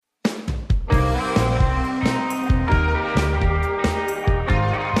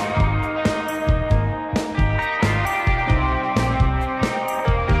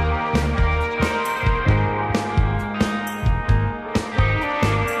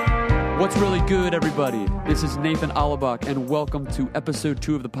What's really good, everybody? This is Nathan Alabak, and welcome to episode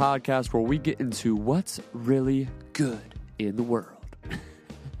 2 of the podcast where we get into what's really good in the world.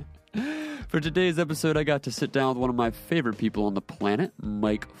 For today's episode, I got to sit down with one of my favorite people on the planet,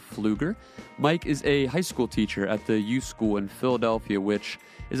 Mike Pfluger. Mike is a high school teacher at the U School in Philadelphia, which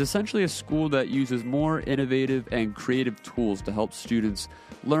is essentially a school that uses more innovative and creative tools to help students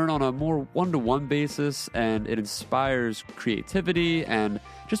learn on a more one-to-one basis, and it inspires creativity and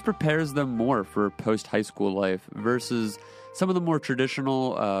just prepares them more for post-high school life versus some of the more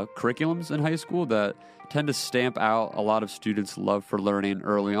traditional curriculums in high school that tend to stamp out a lot of students' love for learning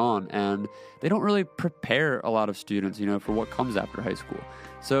early on, and they don't really prepare a lot of students, for what comes after high school.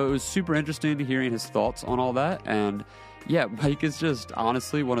 So it was super interesting hearing his thoughts on all that, and yeah, Mike is just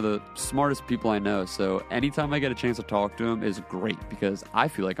honestly one of the smartest people I know, so anytime I get a chance to talk to him is great because I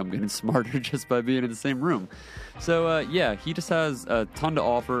feel like I'm getting smarter just by being in the same room. So yeah, he just has a ton to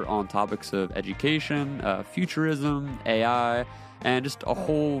offer on topics of education, futurism, AI, and just a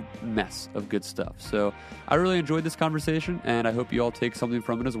whole mess of good stuff. So I really enjoyed this conversation, and I hope you all take something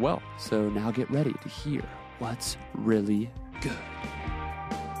from it as well. So now get ready to hear what's really good.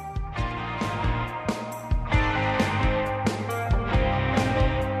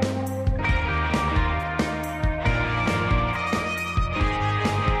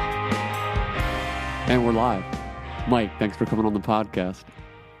 And we're live. Mike, thanks for coming on the podcast.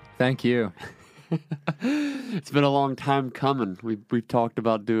 Thank you. It's been a long time coming. We've talked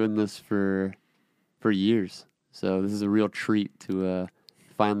about doing this for years. So this is a real treat to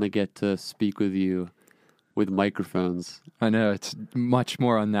finally get to speak with you with microphones. I know, it's much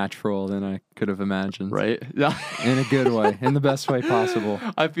more unnatural than I could have imagined. Right? In a good way, in the best way possible.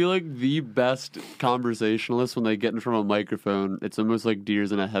 I feel like the best conversationalists, when they get in front of a microphone, it's almost like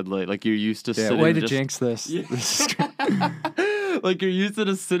deers in a headlight. Like you're used to sitting... way to jinx this. Yeah. Like you're used to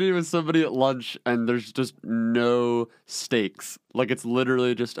just sitting with somebody at lunch and there's just no stakes. Like it's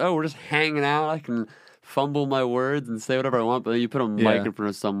literally just, we're just hanging out. I can fumble my words and say whatever I want, but then you put a mic in front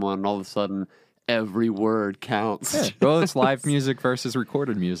of someone and all of a sudden every word counts. Yeah. Well, it's live music versus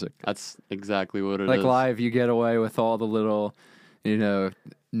recorded music. That's exactly what it is. Like live, you get away with all the little,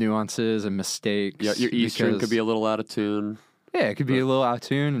 nuances and mistakes. Yeah, your E string could be a little out of tune. Yeah, it could be a little out of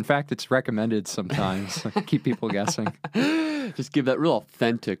tune. In fact, it's recommended sometimes. Keep people guessing. Just give that real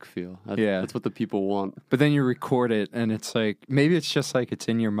authentic feel. That's what the people want. But then you record it, and it's like, maybe it's just like it's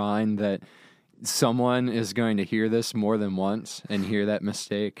in your mind that someone is going to hear this more than once and hear that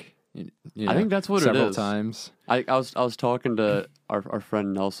mistake. I think that's what it is. Several times. I was talking to our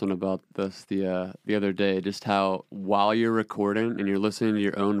friend Nelson about this the other day, just how while you're recording and you're listening to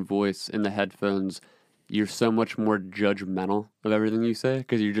your own voice in the headphones, you're so much more judgmental of everything you say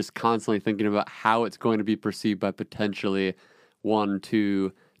because you're just constantly thinking about how it's going to be perceived by potentially 1,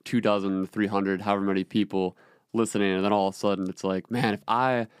 2, 2 dozen, 300, however many people listening, and then all of a sudden it's like, man, if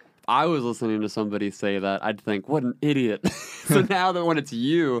I was listening to somebody say that, I'd think, what an idiot. So now that when it's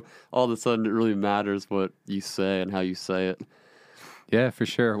you, all of a sudden it really matters what you say and how you say it. Yeah, for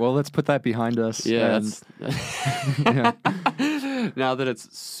sure. Well, let's put that behind us. Yeah. Now that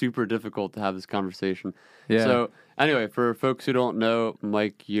it's super difficult to have this conversation. Yeah. So anyway, for folks who don't know,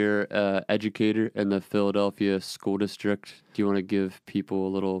 Mike, you're an educator in the Philadelphia School District. Do you want to give people a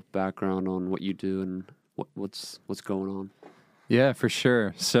little background on what you do and what's going on? Yeah, for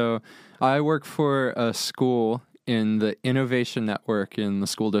sure. So I work for a school in the Innovation Network in the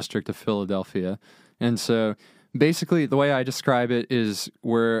School District of Philadelphia. And so basically the way I describe it is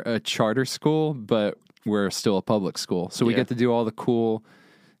we're a charter school, but we're still a public school. So we get to do all the cool,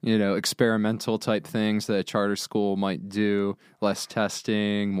 experimental type things that a charter school might do, less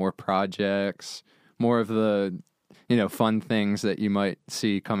testing, more projects, more of the, fun things that you might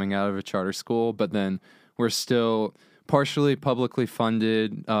see coming out of a charter school. But then we're still partially publicly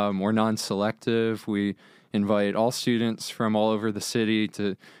funded. We're non-selective. We invite all students from all over the city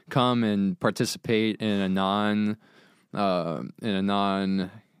to come and participate in a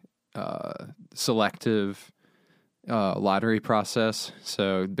non-selective lottery process.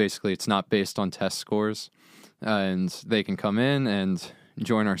 So basically, it's not based on test scores, and they can come in and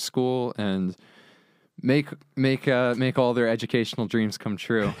join our school and make all their educational dreams come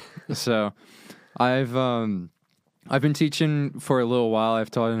true. So I've been teaching for a little while.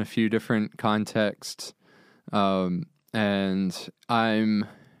 I've taught in a few different contexts, and I'm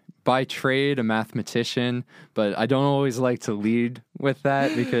by trade a mathematician, but I don't always like to lead with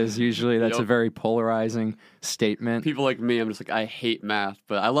that because usually that's a very polarizing statement. People like me, I'm just like, I hate math,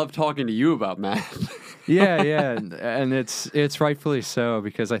 but I love talking to you about math. Yeah, and it's rightfully so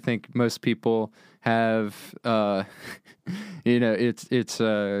because I think most people have,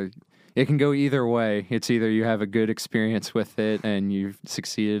 it can go either way. It's either you have a good experience with it and you've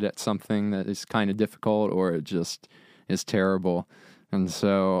succeeded at something that is kind of difficult, or it just is terrible. And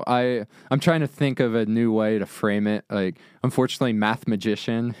so I'm trying to think of a new way to frame it. Like, unfortunately, Math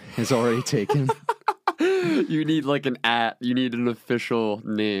Magician is already taken. You need like you need an official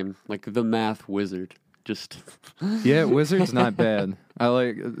name, like the Math Wizard. Just Yeah, wizard's not bad. I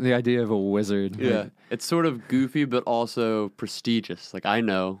like the idea of a wizard. yeah, Like, it's sort of goofy but also prestigious. Like, I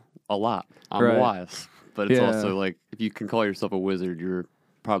know a lot. I'm Right. wise, but it's Yeah. also like if you can call yourself a wizard, you're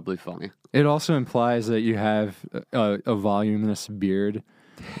probably funny. it also implies that you have a voluminous beard,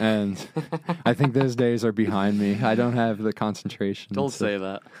 and I think those days are behind me. I don't have the concentration. Don't say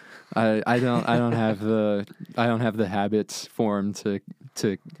that. I don't have the habits formed to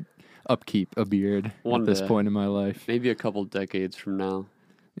upkeep a beard One at this day. point in my life. Maybe a couple decades from now.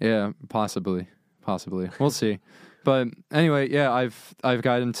 Yeah, possibly. We'll see. But anyway, yeah, I've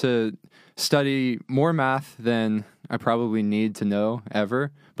gotten to study more math than I probably need to know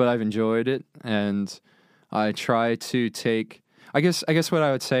ever, but I've enjoyed it, and I try to take. I guess what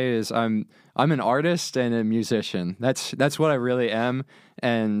I would say is I'm an artist and a musician. That's what I really am,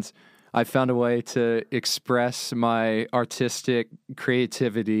 and I found a way to express my artistic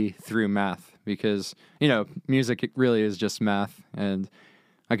creativity through math, because music, it really is just math, and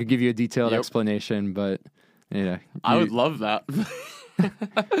I could give you a detailed Yep. explanation, but I would love that.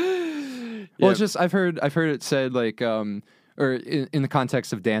 Well, Yeah. it's just I've heard it said like or in the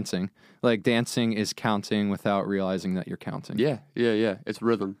context of dancing, like dancing is counting without realizing that you're counting. Yeah. It's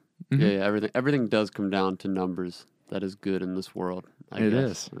rhythm. Mm-hmm. Yeah. Everything does come down to numbers. That is good in this world. I It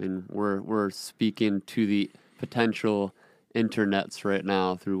guess. is. I mean, we're speaking to the potential internets right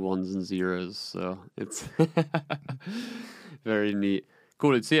now through ones and zeros, so it's very neat.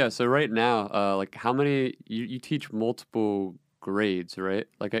 Cool. Dude. So yeah. So right now, like, how many you teach multiple grades, right?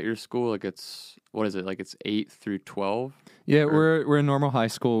 Like at your school, like what is it? Like it's 8 through 12. Yeah, we're a normal high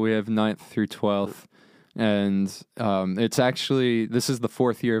school. We have 9th through 12th. And it's actually, this is the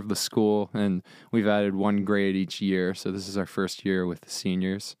 4th year of the school, and we've added one grade each year. So this is our first year with the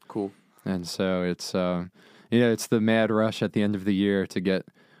seniors. Cool. And so it's, it's the mad rush at the end of the year to get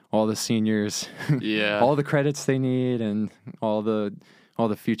all the seniors, Yeah. all the credits they need, and all the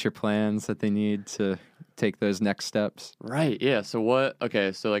future plans that they need to take those next steps. Right. Yeah. So what?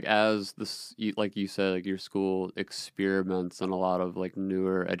 Okay. So like as this, like you said, like your school experiments on a lot of like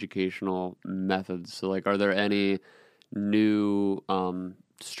newer educational methods. So like, are there any new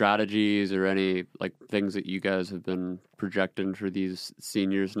strategies or any like things that you guys have been projecting for these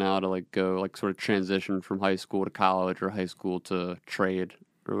seniors now to like go like sort of transition from high school to college or high school to trade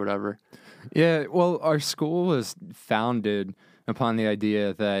or whatever? Yeah. Well, our school was founded upon the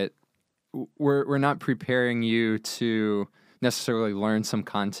idea that we're not preparing you to necessarily learn some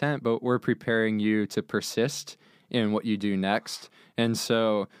content, but we're preparing you to persist in what you do next. And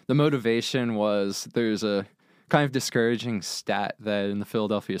so the motivation was, there's a kind of discouraging stat that in the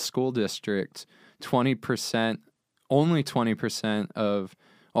Philadelphia school district, only 20% of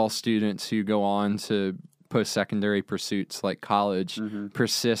all students who go on to post-secondary pursuits like college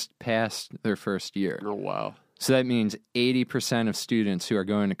persist past their first year. Oh, wow. So that means 80% of students who are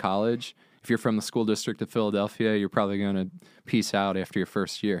going to college, if you're from the school district of Philadelphia, you're probably going to peace out after your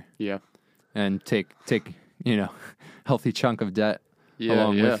first year Yeah. and take healthy chunk of debt Yeah,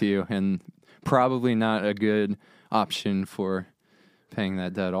 along yeah. with you, and probably not a good option for paying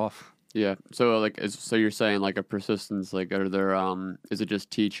that debt off. Yeah. So like, so you're saying like a persistence, like is it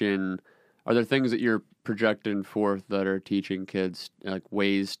just teaching, are there things that you're projecting forth that are teaching kids like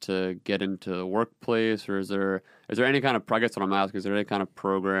ways to get into the workplace, or is there any kind of, I guess what I'm asking, is there any kind of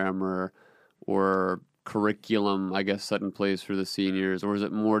program or curriculum, I guess, set in place for the seniors, or is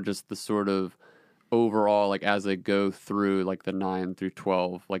it more just the sort of overall, like as they go through like the 9 through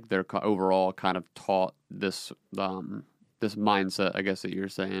 12, like they're overall kind of taught this this mindset, I guess, that you're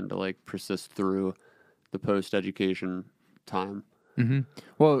saying, to like persist through the post-education time? Mm-hmm.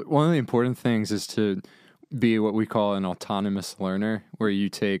 Well, one of the important things is to be what we call an autonomous learner, where you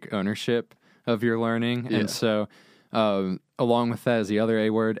take ownership of your learning. Yeah. And so along with that is the other A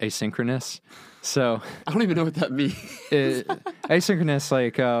word, asynchronous. So I don't even know what that means. asynchronous,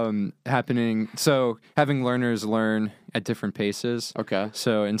 like having learners learn at different paces. Okay.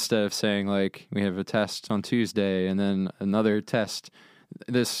 So instead of saying like we have a test on Tuesday and then another test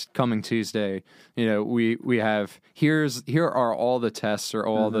this coming Tuesday, we have here are all the tests or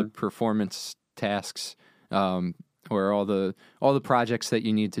all the performance tasks, or all the projects that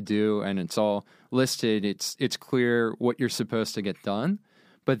you need to do, and it's all listed. It's clear what you're supposed to get done,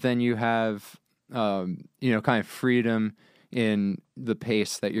 but then you have kind of freedom in the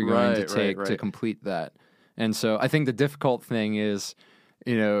pace that you're going to take to complete that. And so I think the difficult thing is,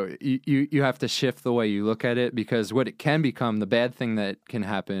 you have to shift the way you look at it, because what it can become, the bad thing that can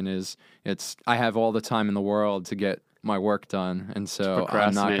happen is I have all the time in the world to get my work done, and so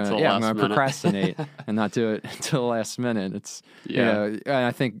I'm going to procrastinate and not do it until the last minute. And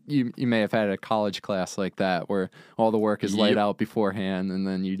I think you may have had a college class like that where all the work is laid out beforehand, and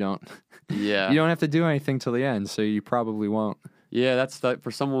then you don't have to do anything till the end, so you probably won't. Yeah,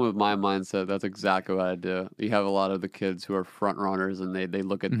 for someone with my mindset, that's exactly what I do. You have a lot of the kids who are front runners, and they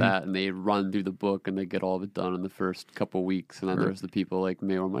look at that and they run through the book and they get all of it done in the first couple weeks. And then there's the people like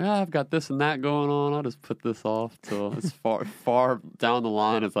me where I'm like, I've got this and that going on. I'll just put this off till as far down the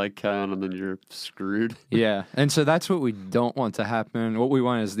line as I can, and then you're screwed. Yeah, and so that's what we don't want to happen. What we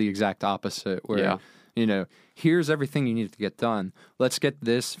want is the exact opposite, where here's everything you need to get done. Let's get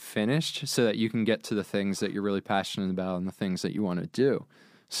this finished so that you can get to the things that you're really passionate about and the things that you want to do.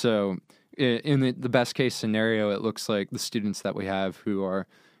 So in the best case scenario, it looks like the students that we have who are,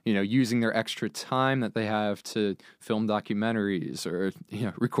 using their extra time that they have to film documentaries or,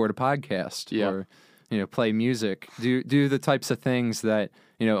 record a podcast or, play music, do the types of things that,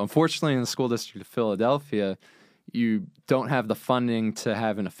 unfortunately in the school district of Philadelphia, you don't have the funding to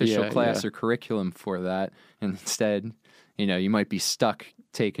have an official class or curriculum for that. And instead, you might be stuck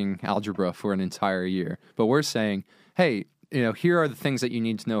taking algebra for an entire year. But we're saying, hey, here are the things that you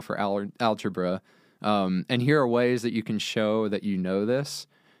need to know for algebra. And here are ways that you can show that you know this.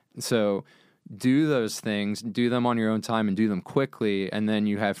 So do those things, do them on your own time and do them quickly. And then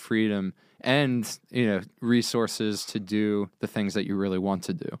you have freedom and, resources to do the things that you really want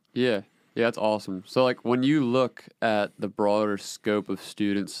to do. Yeah. Yeah, that's awesome. So, like, when you look at the broader scope of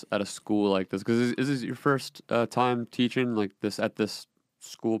students at a school like this, because is this your first time teaching like this at this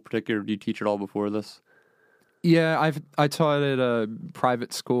school particular? Do you teach it all before this? Yeah, I taught at a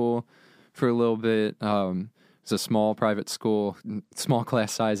private school for a little bit. It's a small private school, small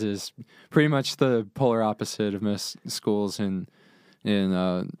class sizes, pretty much the polar opposite of most schools in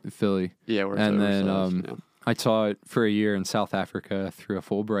Philly. Yeah, I taught for a year in South Africa through a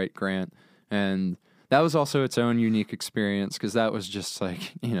Fulbright grant, and that was also its own unique experience because that was just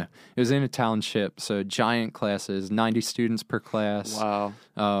like, it was in a township, so giant classes, 90 students per class. Wow.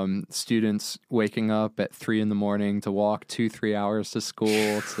 Students waking up at 3 a.m. to walk 2-3 hours to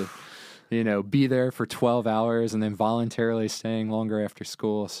school to, be there for 12 hours and then voluntarily staying longer after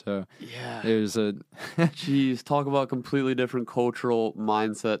school. So it was Jeez, talk about completely different cultural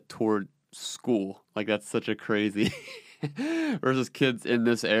mindset toward school. Like, that's such a crazy versus kids in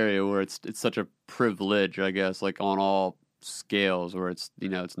this area where it's such a privilege, I guess, like on all scales, where it's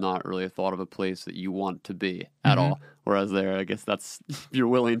it's not really a thought of a place that you want to be at all. Whereas there, I guess that's you're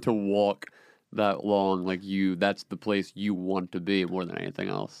willing to walk that long, like that's the place you want to be more than anything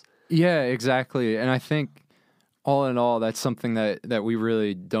else. Yeah, exactly. And I think all in all, that's something that we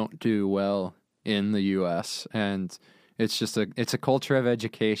really don't do well in the U.S. And it's just it's a culture of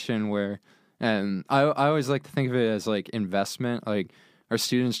education where, and I always like to think of it as like investment. Like our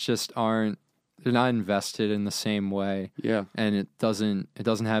students just they're not invested in the same way. Yeah. And it doesn't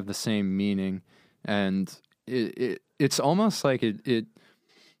have the same meaning. And it's almost like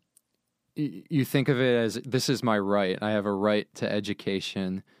you think of it as, this is my right. I have a right to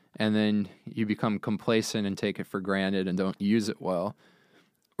education. And then you become complacent and take it for granted and don't use it well.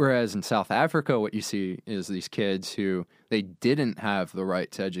 Whereas in South Africa, what you see is these kids who they didn't have the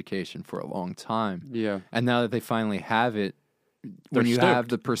right to education for a long time. Yeah. And now that they finally have it, when you have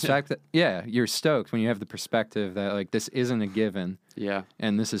the perspective, you're stoked when you have the perspective that like this isn't a given. Yeah.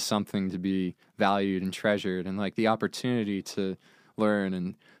 And this is something to be valued and treasured, and like the opportunity to learn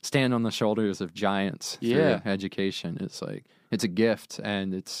and stand on the shoulders of giants through education is like, it's a gift,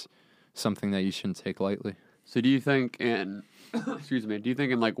 and it's something that you shouldn't take lightly. So do you think in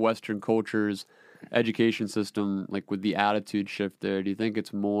like Western culture's education system, like with the attitude shift there, do you think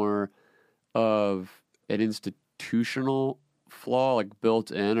it's more of an institutional flaw, like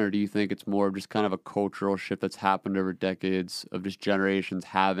built in, or do you think it's more of just kind of a cultural shift that's happened over decades of just generations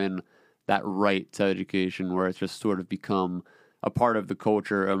having that right to education, where it's just sort of become a part of the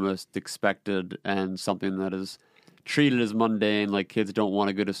culture, almost expected, and something that is treated as mundane, like kids don't want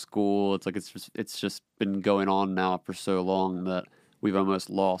to go to school. It's like it's just been going on now for so long that we've almost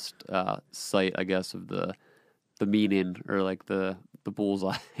lost sight, I guess, of the meaning or like the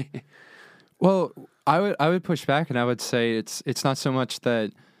bullseye. Well, I would push back, and I would say it's not so much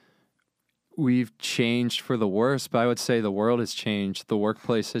that we've changed for the worse, but I would say the world has changed, the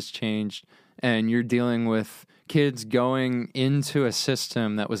workplace has changed, and you're dealing with kids going into a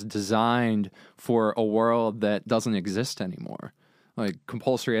system that was designed for a world that doesn't exist anymore. Like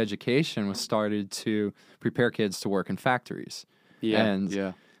compulsory education was started to prepare kids to work in factories. Yeah, and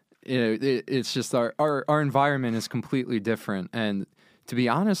yeah. It's just our environment is completely different. And to be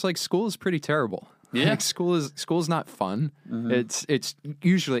honest, like school is pretty terrible. Yeah. Like school is not fun. It's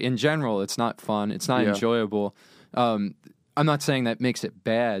usually, in general, it's not fun. It's not Yeah. enjoyable. I'm not saying that makes it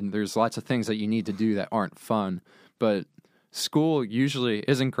bad. There's lots of things that you need to do that aren't fun, but school usually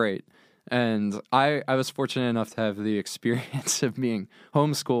isn't great. And I was fortunate enough to have the experience of being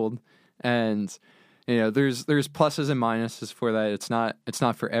homeschooled, and there's pluses and minuses for that. It's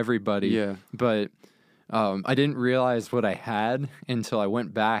not for everybody. Yeah. But I didn't realize what I had until I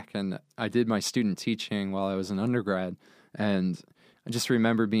went back and I did my student teaching while I was an undergrad, and I just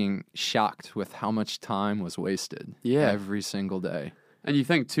remember being shocked with how much time was wasted every single day. And you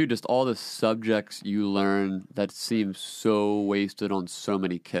think, too, just all the subjects you learn that seem so wasted on so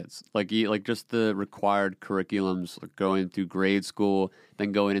many kids. Like just the required curriculums, like going through grade school,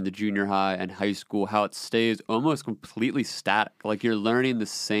 then going into junior high and high school, how it stays almost completely static. Like you're learning the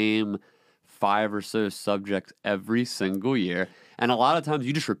same 5 or so subjects every single year. And a lot of times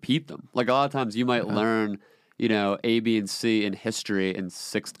you just repeat them. Like a lot of times you might learn A, B, and C in history in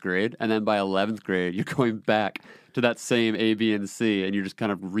 6th grade, and then by 11th grade, you're going back to that same A, B, and C, and you're just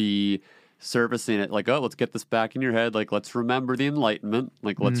kind of resurfacing it. Like, oh, let's get this back in your head. Like, let's remember the Enlightenment.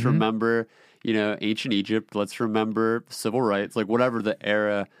 Like, let's remember, ancient Egypt. Let's remember civil rights. Like, whatever the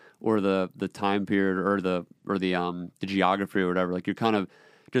era or the time period or the geography or whatever. Like, you're kind of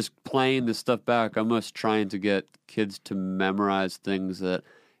just playing this stuff back, almost trying to get kids to memorize things that,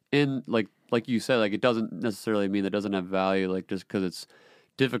 like you said, like it doesn't necessarily mean that it doesn't have value. Like just because it's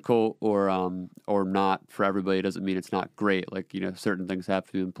difficult or not for everybody, it doesn't mean it's not great. Like certain things have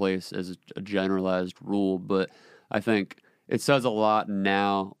to be in place as a generalized rule. But I think it says a lot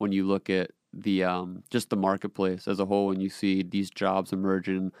now when you look at the just the marketplace as a whole, and you see these jobs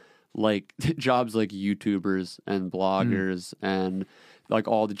emerging, like jobs like YouTubers and bloggers and like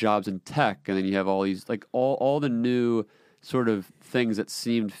all the jobs in tech, and then you have all these like all the new sort of things that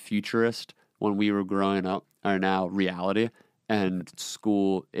seemed futurist when we were growing up are now reality. And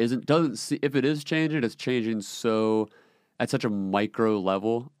school doesn't see, if it is changing, it's changing so at such a micro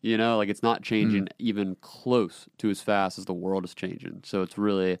level, like it's not changing even close to as fast as the world is changing. So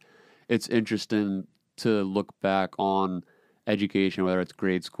it's interesting to look back on education, whether it's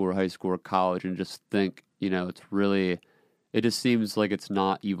grade school or high school or college, and just think, it just seems like it's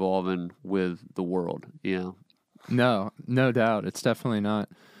not evolving with the world, No doubt. It's definitely not.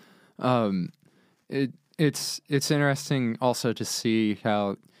 It's interesting also to see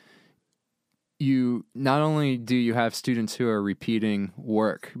how you not only do you have students who are repeating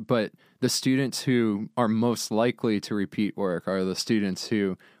work, but the students who are most likely to repeat work are the students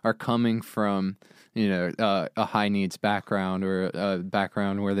who are coming from, a high needs background or a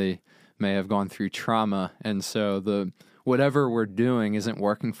background where they may have gone through trauma. And so whatever we're doing isn't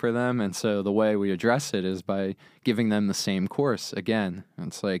working for them. And so the way we address it is by giving them the same course again.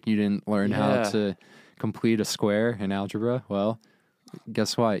 It's like, you didn't learn how to complete a square in algebra. Well,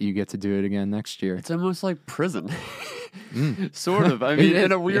 guess what? You get to do it again next year. It's almost like prison. Sort of. I mean,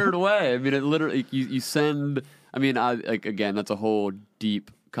 in a weird way. I mean, it literally, you send, again, that's a whole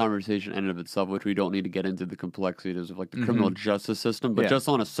deep conversation in and of itself, which we don't need to get into the complexities of like the criminal justice system, but just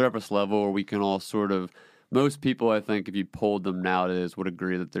on a surface level where we can all sort of, most people, I think, if you polled them nowadays, would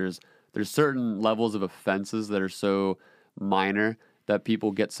agree that there's certain levels of offenses that are so minor that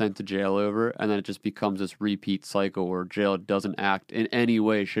people get sent to jail over, and then it just becomes this repeat cycle where jail doesn't act in any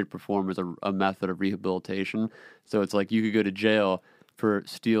way, shape, or form as a method of rehabilitation. So it's like you could go to jail for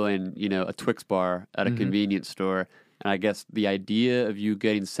stealing, a Twix bar at a convenience store. And I guess the idea of you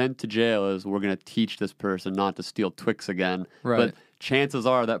getting sent to jail is we're going to teach this person not to steal Twix again. Right. But chances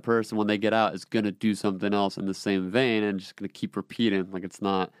are that person, when they get out, is going to do something else in the same vein and just going to keep repeating. Like it's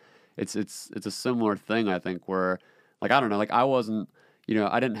a similar thing, I think, where, like, I don't know, like I wasn't,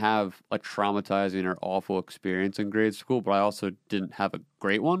 I didn't have a traumatizing or awful experience in grade school, but I also didn't have a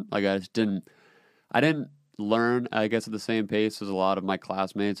great one. Like I didn't learn, I guess, at the same pace as a lot of my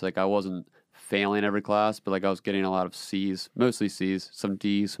classmates. Like I wasn't failing every class, but like I was getting a lot of C's, mostly C's, some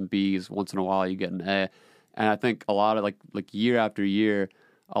D's, some B's. Once in a while, you get an A. And I think a lot of like year after year,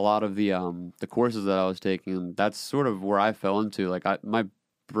 a lot of the courses that I was taking, that's sort of where I fell into. Like my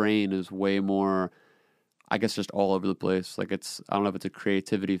brain is way more, I guess, just all over the place. Like I don't know if it's a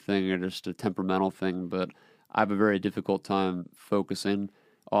creativity thing or just a temperamental thing, but I have a very difficult time focusing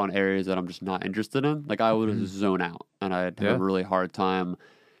on areas that I'm just not interested in. Like I would zone out, and I'd have a really hard time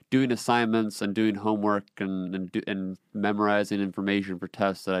doing assignments and doing homework and memorizing information for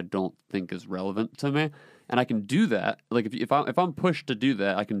tests that I don't think is relevant to me. And I can do that. Like if I'm pushed to do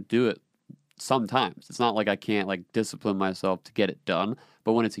that, I can do it sometimes. It's not like I can't like discipline myself to get it done.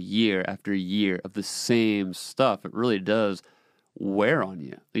 But when it's year after year of the same stuff, it really does wear on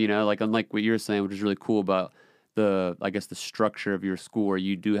you. You know, like unlike what you're saying, which is really cool about the structure of your school, where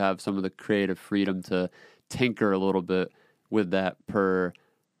you do have some of the creative freedom to tinker a little bit with that per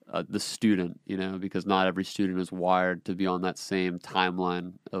the student, you know, because not every student is wired to be on that same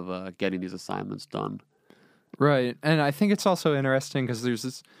timeline of getting these assignments done. Right. And I think it's also interesting because there's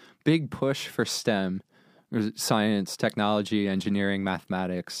this big push for STEM, science, technology, engineering,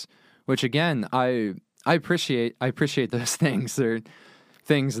 mathematics, which again, I appreciate those things. They're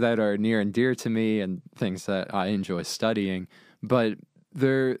things that are near and dear to me and things that I enjoy studying, but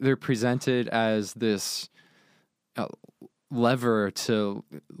they're presented as this lever to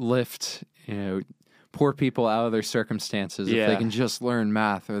lift, you know, poor people out of their circumstances. Yeah. If they can just learn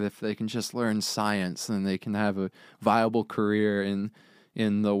math, or if they can just learn science, then they can have a viable career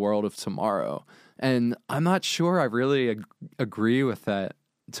in the world of tomorrow. And I'm not sure I really agree with that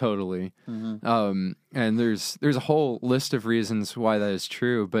totally. Mm-hmm. And there's a whole list of reasons why that is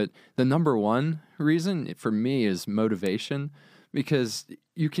true, but the number one reason for me is motivation, because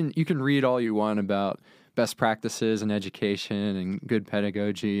you can read all you want about best practices in education and good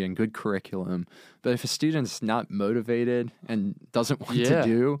pedagogy and good curriculum, but if a student's not motivated and doesn't want to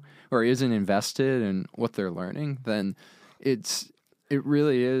do or isn't invested in what they're learning, then it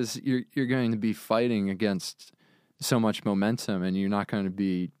really is you're going to be fighting against so much momentum, and you're not going to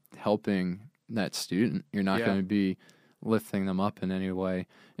be helping that student. You're not going to be lifting them up in any way.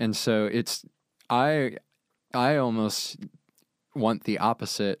 And so I almost want the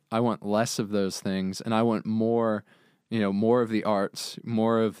opposite. I want less of those things, and I want more of the arts,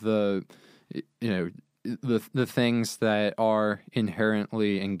 more of the things that are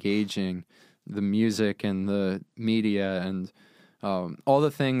inherently engaging, the music and the media and all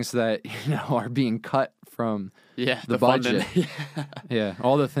the things that are being cut from the budget.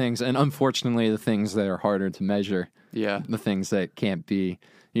 All the things, and unfortunately the things that are harder to measure. The things that can't be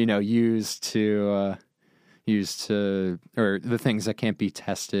used to or the things that can't be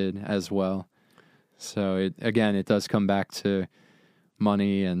tested as well. So it does come back to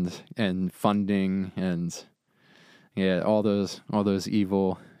money and funding and all those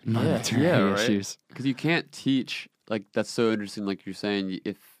evil monetary issues. Because you can't teach. Like, that's so interesting. Like you're saying,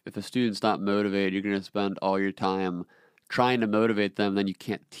 if a student's not motivated, you're going to spend all your time trying to motivate them, then you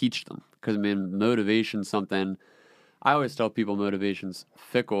can't teach them. Because, I mean, motivation's something, I always tell people motivation's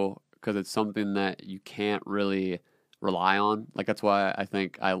fickle because it's something that you can't really rely on. Like, that's why I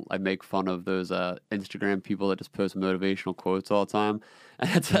think I make fun of those Instagram people that just post motivational quotes all the time.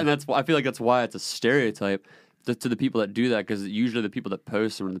 And that's why I feel like that's why it's a stereotype to the people that do that, because usually the people that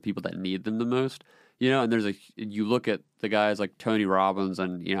post them are the people that need them the most. And you look at the guys like Tony Robbins,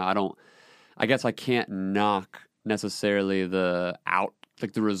 and I guess I can't knock necessarily the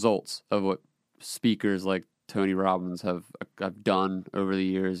results of what speakers like Tony Robbins have done over the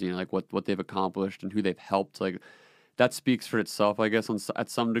years. Like what they've accomplished and who they've helped. Like, that speaks for itself, I guess, at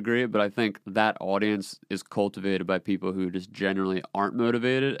some degree. But I think that audience is cultivated by people who just generally aren't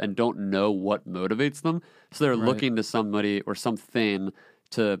motivated and don't know what motivates them. So they're looking to somebody or something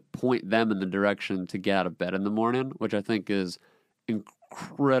to point them in the direction to get out of bed in the morning, which I think is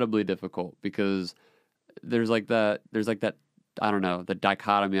incredibly difficult, because there's that, I don't know, the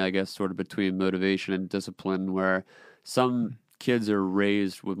dichotomy, I guess, sort of between motivation and discipline, where some kids are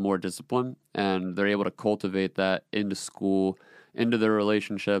raised with more discipline and they're able to cultivate that into school, into their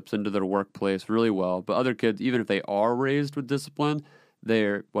relationships, into their workplace really well. But other kids, even if they are raised with discipline,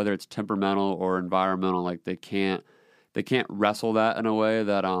 whether it's temperamental or environmental, like they can't wrestle that in a way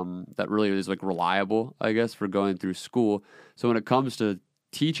that really is like reliable, I guess, for going through school. So when it comes to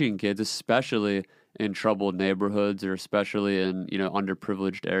teaching kids, especially in troubled neighborhoods or especially in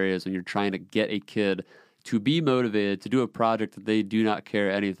underprivileged areas, and you're trying to get a kid to be motivated to do a project that they do not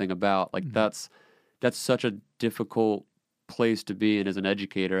care anything about, like that's such a difficult place to be in as an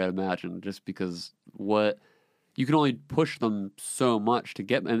educator, I'd imagine, just because you can only push them so much to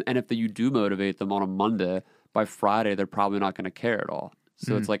get, and if you do motivate them on a Monday, by Friday, they're probably not going to care at all.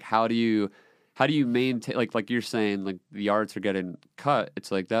 So it's like, how do you maintain, like you're saying, like the arts are getting cut.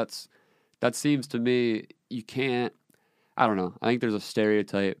 It's like, that seems to me, you can't, I don't know. I think there's a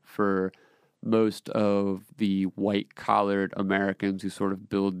stereotype for most of the white collared Americans who sort of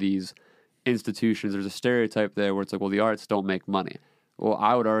build these institutions. There's a stereotype there where it's like, well, the arts don't make money. Well,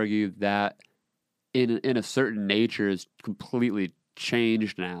 I would argue that in a certain nature is completely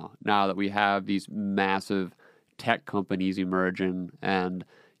changed now that we have these massive tech companies emerging, and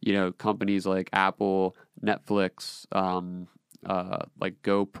companies like Apple, Netflix, like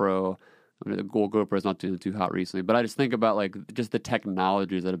GoPro. I mean, the GoPro is not doing too hot recently, but I just think about like just the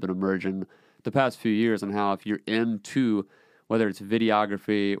technologies that have been emerging the past few years, and how if you're into whether it's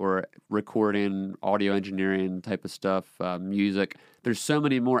videography or recording, audio engineering type of stuff, music, there's so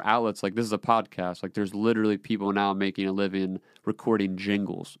many more outlets. Like, this is a podcast. Like, there's literally people now making a living recording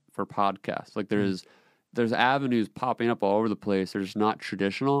jingles for podcasts. Like, there's avenues popping up all over the place. They're just not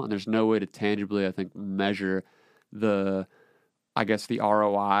traditional, and there's no way to tangibly, I think, measure the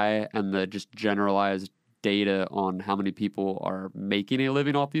ROI and the just generalized data on how many people are making a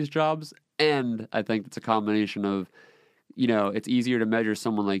living off these jobs. And I think it's a combination of, it's easier to measure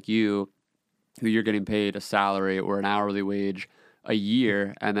someone like you, who you're getting paid a salary or an hourly wage a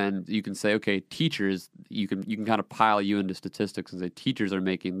year, and then you can say, okay, teachers, you can kind of pile you into statistics and say teachers are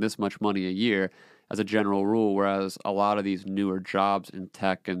making this much money a year as a general rule, whereas a lot of these newer jobs in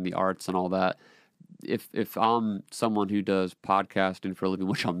tech and the arts and all that, if I'm someone who does podcasting for a living,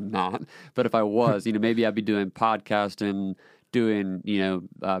 which I'm not, but if I was, maybe I'd be doing podcasting, doing,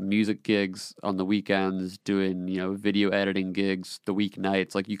 music gigs on the weekends, doing, video editing gigs the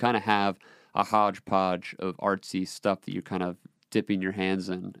weeknights. Like, you kind of have a hodgepodge of artsy stuff that you're kind of dipping your hands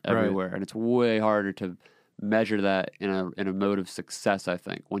in everywhere. Right. And it's way harder to measure that in a mode of success, I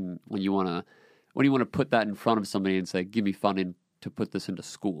think, when you want to put that in front of somebody and say, give me funding to put this into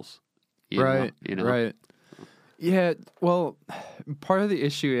schools. Right. Yeah, well, part of the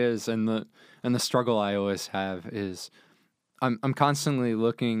issue is, and the struggle I always have is, I'm constantly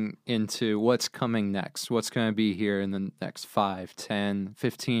looking into what's coming next, what's going to be here in the next 5, 10,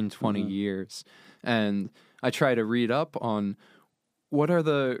 15, 20 years. And I try to read up on what are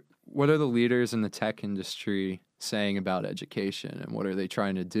the leaders in the tech industry saying about education, and what are they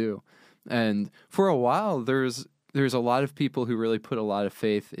trying to do. And for a while, there's a lot of people who really put a lot of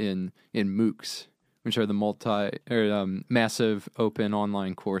faith in MOOCs, which are the massive open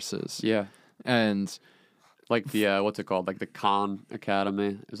online courses. Yeah. And like the what's it called? Like the Khan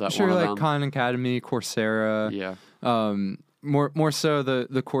Academy? Is that sure, one of like them? Khan Academy, Coursera. Yeah. More so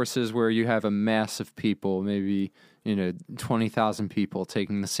the courses where you have a mass of people, maybe 20,000 people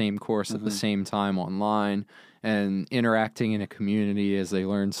taking the same course at the same time online and interacting in a community as they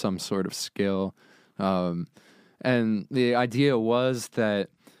learn some sort of skill. And the idea was that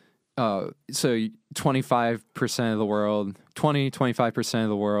so 25% of the world, 25% of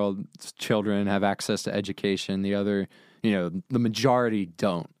the world's children have access to education. The other, the majority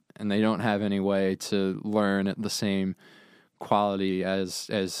don't, and they don't have any way to learn at the same quality as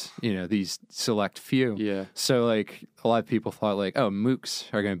these select few. Yeah. So like a lot of people thought like, oh, MOOCs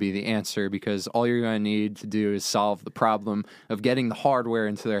are going to be the answer, because all you're going to need to do is solve the problem of getting the hardware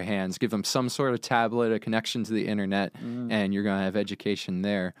into their hands, give them some sort of tablet, a connection to the internet, and you're going to have education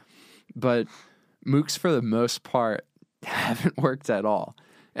there. But MOOCs, for the most part, haven't worked at all.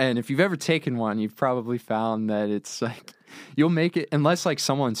 And if you've ever taken one, you've probably found that it's like, you'll make it, unless like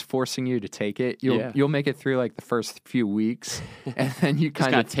someone's forcing you to take it, you'll make it through like the first few weeks, and then you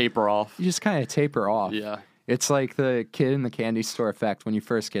kind of taper off. You just kind of taper off. Yeah. It's like the kid in the candy store effect when you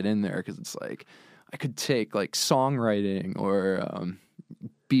first get in there, because it's like, I could take like songwriting or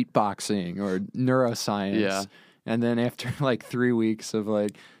beatboxing or neuroscience. Yeah. And then after like 3 weeks of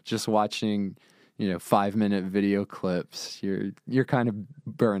like just watching 5-minute video clips, you're kind of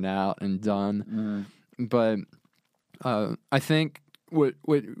burnt out and done. But I think what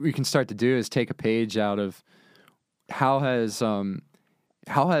we can start to do is take a page out of how have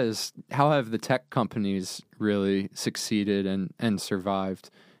the tech companies really succeeded and survived.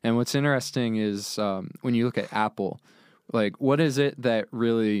 And what's interesting is when you look at Apple, like, what is it that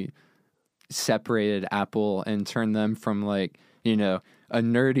really separated Apple and turned them from like, a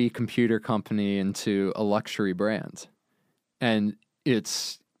nerdy computer company into a luxury brand? And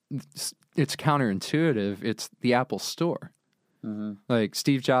it's counterintuitive. It's the Apple Store. Like,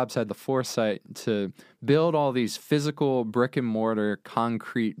 Steve Jobs had the foresight to build all these physical brick and mortar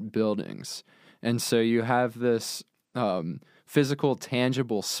concrete buildings. And so you have this physical,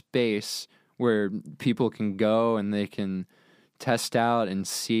 tangible space where people can go and they can test out and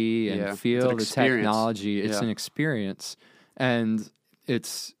see and feel the technology. It's an experience. And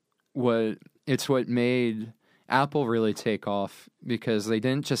it's what made Apple really take off, because they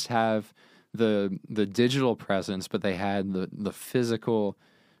didn't just have the digital presence, but they had the physical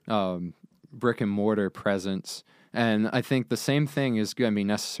brick and mortar presence. And I think the same thing is going to be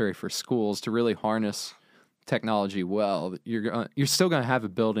necessary for schools to really harness technology well. You're still going to have a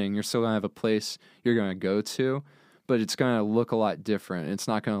building, you're still going to have a place you're going to go to, but it's going to look a lot different. It's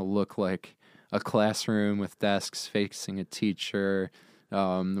not going to look like a classroom with desks facing a teacher,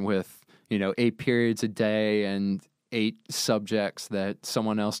 with 8 periods a day and 8 subjects that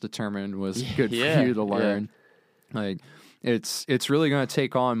someone else determined was good for you to learn. Like, it's really going to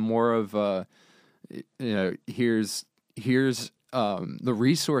take on more of a, here's the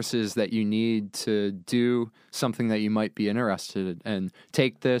resources that you need to do something that you might be interested in, and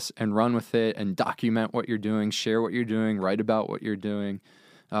take this and run with it and document what you're doing, share what you're doing, write about what you're doing.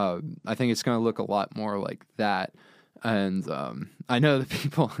 I think it's going to look a lot more like that. And I know the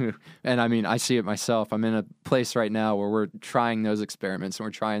people who, and I mean, I see it myself. I'm in a place right now where we're trying those experiments and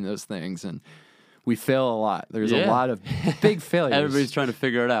we're trying those things, and we fail a lot. There's a lot of big failures. Everybody's trying to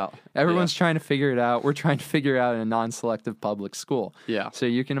figure it out. Everyone's trying to figure it out. We're trying to figure it out in a non-selective public school. Yeah. So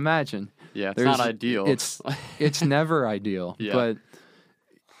you can imagine. Yeah, it's not ideal. It's never ideal. Yeah. But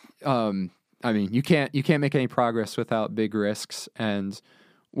I mean, you can't make any progress without big risks. And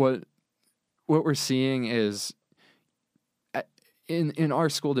what we're seeing is in our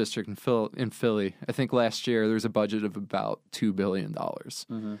school district in Philly, I think last year there was a budget of about $2 billion.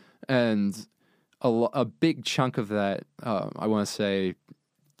 Mm-hmm. And a big chunk of that, I want to say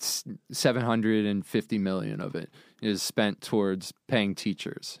 $750 million of it is spent towards paying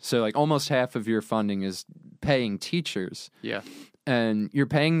teachers. So like almost half of your funding is paying teachers. Yeah. And you're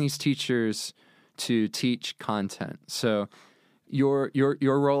paying these teachers to teach content. So your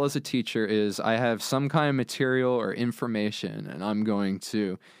role as a teacher is, I have some kind of material or information, and I'm going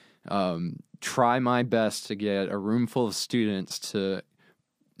to try my best to get a room full of students to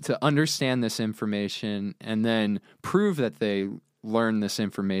understand this information and then prove that they learn this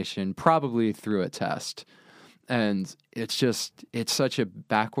information, probably through a test. And it's such a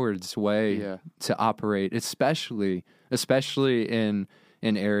backwards way to operate, especially in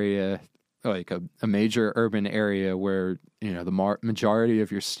an area like a major urban area where the majority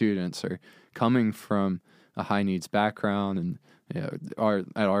of your students are coming from a high needs background, and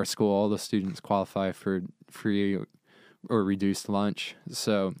at our school all the students qualify for free or reduced lunch.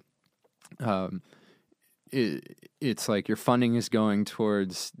 So it's like your funding is going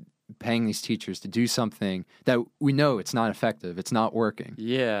towards paying these teachers to do something that we know it's not effective. It's not working.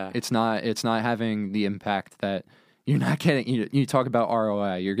 Yeah. It's not having the impact that you're not getting. You talk about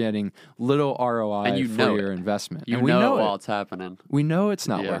ROI. You're getting little ROI and for your investment. And we know it while it's happening. We know it's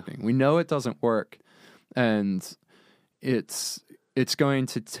not working. We know it doesn't work. And it's going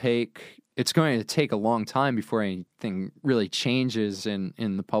to take a long time before anything really changes in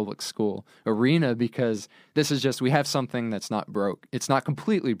the public school arena, because this is just, we have something that's not broke. It's not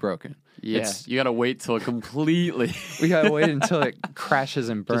completely broken. Yeah, you got to wait till it completely. We got to wait until it crashes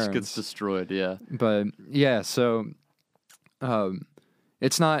and burns. Just gets destroyed, yeah. But yeah, so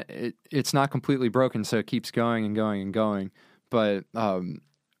it's not completely broken, so it keeps going and going and going. But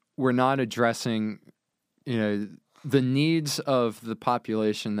we're not addressing, the needs of the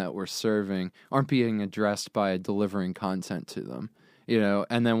population that we're serving aren't being addressed by delivering content to them,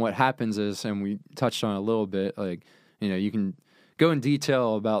 and then what happens is, and we touched on it a little bit, like, you can go in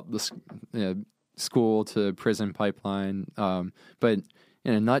detail about the school to prison pipeline, but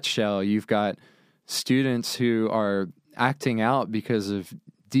in a nutshell, you've got students who are acting out because of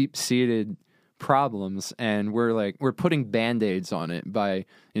deep-seated problems, and we're putting band-aids on it by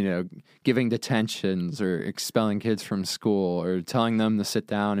giving detentions or expelling kids from school or telling them to sit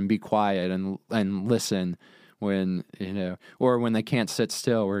down and be quiet and listen when or when they can't sit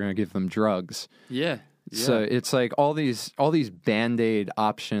still, we're going to give them drugs. Yeah. So it's like all these band-aid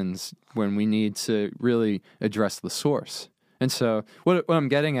options when we need to really address the source. And so what I'm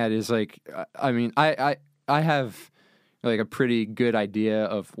getting at is, like, I mean, I have like a pretty good idea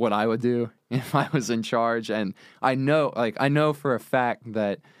of what I would do if I was in charge, and I know for a fact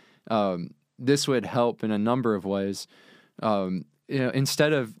that this would help in a number of ways.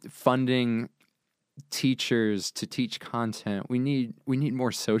 Instead of funding teachers to teach content, we need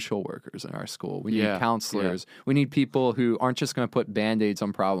more social workers in our school. We need counselors. We need people who aren't just going to put band-aids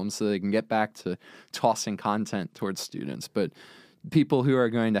on problems so they can get back to tossing content towards students, but people who are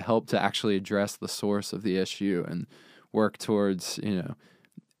going to help to actually address the source of the issue and work towards,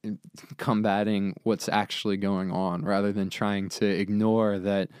 combating what's actually going on, rather than trying to ignore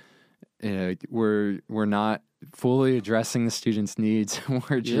that we're not fully addressing the students' needs.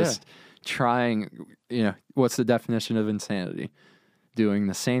 We're just trying, what's the definition of insanity? Doing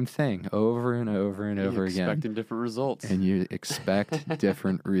the same thing over and over and over again. Expecting different results. And you expect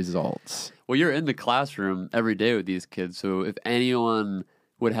different results. Well, you're in the classroom every day with these kids, so if anyone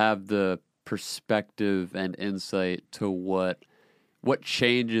would have the perspective and insight to what what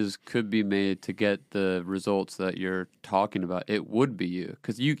changes could be made to get the results that you're talking about, it would be you,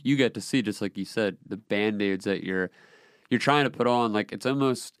 because you get to see, just like you said, the band-aids that you're trying to put on. Like it's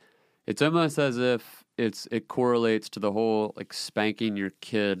almost as if it correlates to the whole like spanking your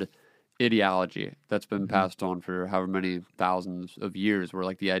kid ideology that's been passed on for however many thousands of years, where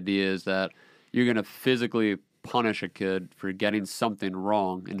like the idea is that you're going to physically punish a kid for getting something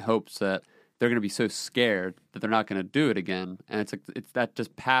wrong in hopes that they're going to be so scared that they're not going to do it again. And it's like that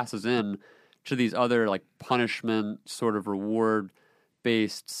just passes in to these other like punishment sort of reward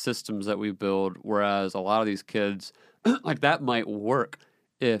based systems that we build, whereas a lot of these kids like that might work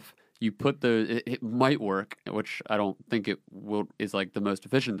if you put it might work, which I don't think is like the most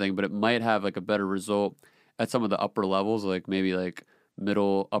efficient thing, but it might have like a better result at some of the upper levels, like maybe like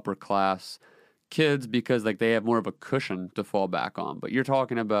middle, upper class kids, because like they have more of a cushion to fall back on. But you're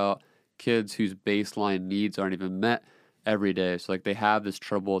talking about kids whose baseline needs aren't even met every day. So like they have this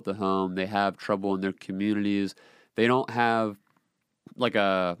trouble at the home, they have trouble in their communities. They don't have like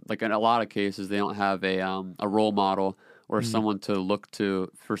in a lot of cases they don't have a role model or someone to look to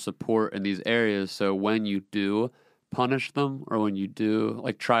for support in these areas. So when you do punish them, or when you do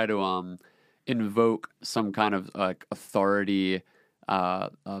like try to invoke some kind of like authority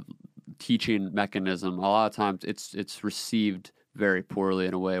teaching mechanism, a lot of times it's received very poorly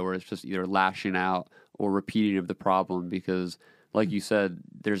in a way where it's just either lashing out or repeating of the problem, because like you said,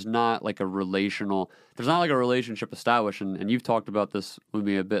 there's not like a relationship established. And you've talked about this with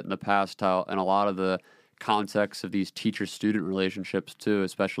me a bit in the past, how in a lot of the context of these teacher-student relationships too,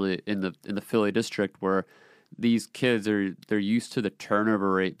 especially in the Philly district, where these kids they're used to the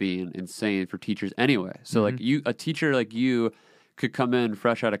turnover rate being insane for teachers anyway. So like a teacher like you could come in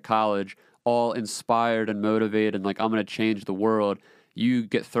fresh out of college, all inspired and motivated, and like, I'm going to change the world. You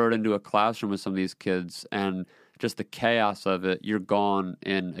get thrown into a classroom with some of these kids, and just the chaos of it, you're gone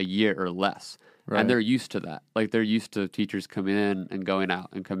in a year or less. Right. And they're used to that. Like they're used to teachers coming in and going out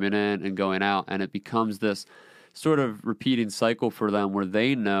and coming in and going out. And it becomes this sort of repeating cycle for them where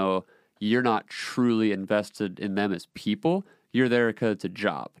they know you're not truly invested in them as people. You're there because it's a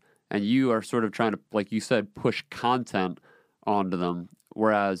job. And you are sort of trying to, like you said, push content onto them,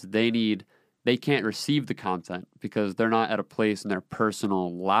 whereas they can't receive the content because they're not at a place in their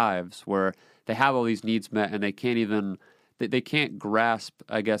personal lives where they have all these needs met, and they can't grasp,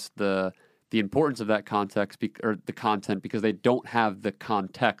 I guess, the importance of that context or the content, because they don't have the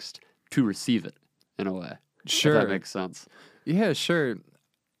context to receive it in a way. Sure. If that makes sense. Yeah, sure.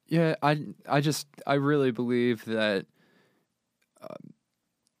 Yeah, I really believe that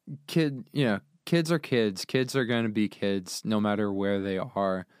kids are kids. Kids are going to be kids no matter where they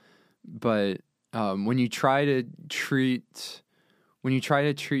are. But when you try to treat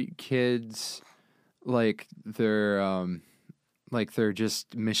kids like they're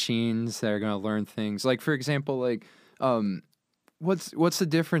just machines that are going to learn things. Like, for example, like what's the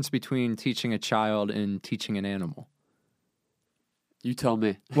difference between teaching a child and teaching an animal? You tell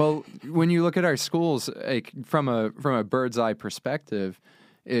me. Well, when you look at our schools, like from a bird's eye perspective,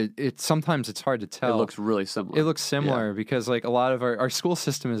 it sometimes it's hard to tell. It looks really similar. It looks similar because like a lot of our school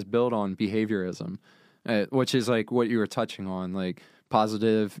system is built on behaviorism, which is like what you were touching on, like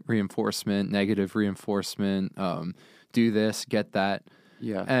positive reinforcement, negative reinforcement, do this, get that.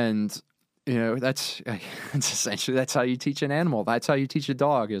 Yeah. And that's essentially, that's how you teach an animal. That's how you teach a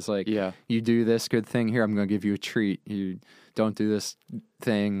dog, is like, you do this good thing here, I'm going to give you a treat. You don't do this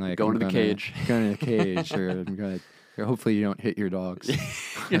thing, like go into the cage. Go into the cage, or I'm going to, hopefully you don't hit your dogs.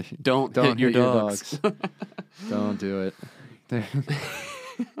 Don't hit your dogs. Don't do it.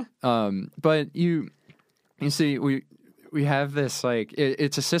 But you see, we have this, like,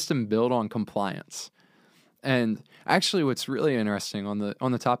 it's a system built on compliance. And actually, what's really interesting on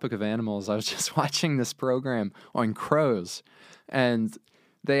the topic of animals, I was just watching this program on crows, and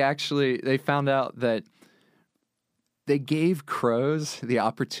they found out that they gave crows the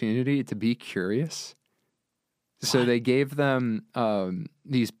opportunity to be curious. So they gave them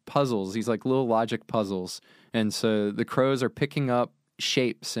these puzzles, these like little logic puzzles, and so the crows are picking up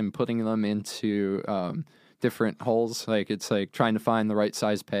shapes and putting them into different holes. Like it's like trying to find the right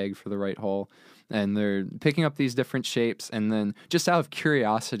size peg for the right hole. And they're picking up these different shapes, and then just out of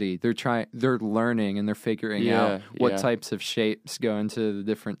curiosity, they're learning and they're figuring out what types of shapes go into the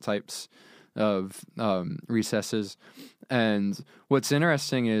different types of recesses. And what's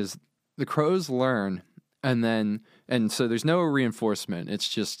interesting is the crows learn, and so there's no reinforcement. It's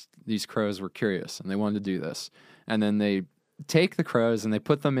just these crows were curious and they wanted to do this. And then they take the crows and they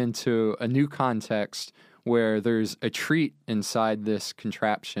put them into a new context where there's a treat inside this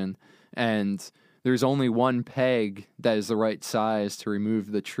contraption, and there's only one peg that is the right size to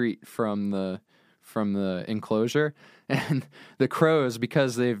remove the treat from the enclosure. And the crows,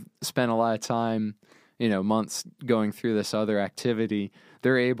 because they've spent a lot of time, months going through this other activity,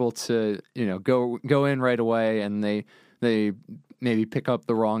 they're able to, go in right away, and they maybe pick up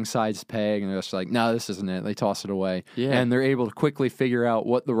the wrong size peg, and they're just like, no, this isn't it. They toss it away. Yeah. And they're able to quickly figure out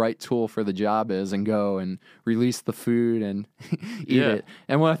what the right tool for the job is and go and release the food and eat it.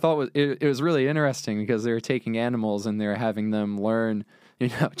 And what I thought was, it was really interesting because they were taking animals and they were having them learn,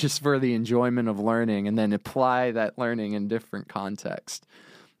 just for the enjoyment of learning, and then apply that learning in different contexts.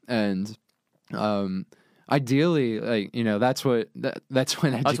 And, ideally, that's what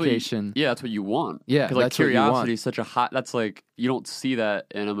education. That's what you want. Yeah, because that's what you curiosity want. is such a high. That's like you don't see that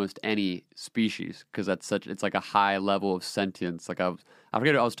in almost any species because it's like a high level of sentience. Like I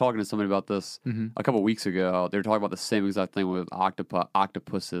was talking to somebody about this a couple of weeks ago. They were talking about the same exact thing with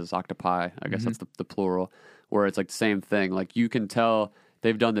octopuses, octopi. I guess that's the plural, where it's like the same thing. Like you can tell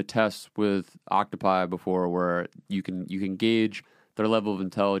they've done the tests with octopi before, where you can gauge their level of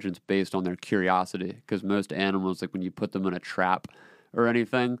intelligence based on their curiosity. Because most animals, like when you put them in a trap or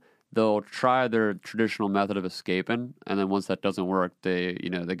anything, they'll try their traditional method of escaping, and then once that doesn't work, they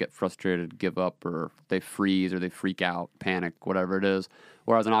get frustrated, give up, or they freeze, or they freak out, panic, whatever it is.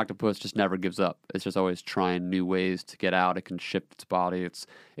 Whereas an octopus just never gives up. It's just always trying new ways to get out. It can shift its body.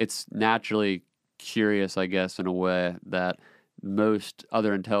 It's naturally curious, I guess, in a way that most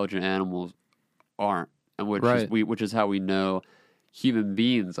other intelligent animals aren't, and which is how we know human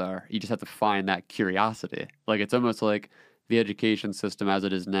beings are. You just have to find that curiosity. Like it's almost like the education system as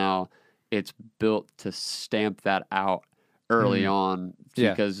it is now, it's built to stamp that out early on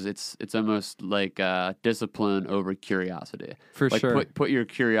because it's almost like discipline over curiosity. For like sure. Put your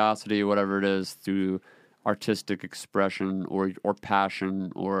curiosity, whatever it is, through artistic expression or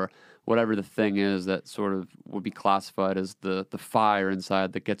passion or whatever the thing is that sort of would be classified as the fire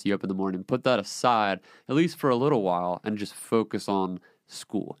inside that gets you up in the morning. Put that aside, at least for a little while, and just focus on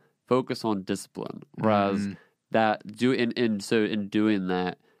school. Focus on discipline. Whereas in doing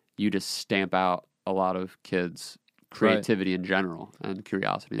that, you just stamp out a lot of kids' creativity in general and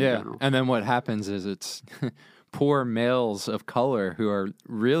curiosity in general. And then what happens is it's poor males of color who are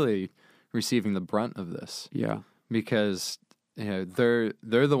really receiving the brunt of this. Yeah. Because they're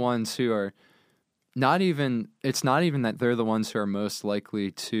the ones who are it's not even that they're the ones who are most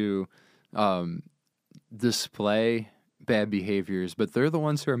likely to display bad behaviors, but they're the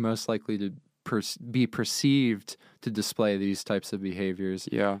ones who are most likely to be perceived to display these types of behaviors.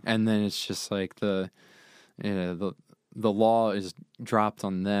 Yeah. And then it's just like the law is dropped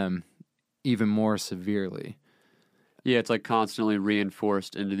on them even more severely. Yeah, it's like constantly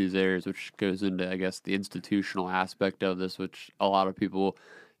reinforced into these areas, which goes into, I guess, the institutional aspect of this, which a lot of people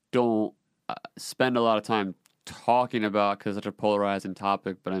don't spend a lot of time talking about because it's such a polarizing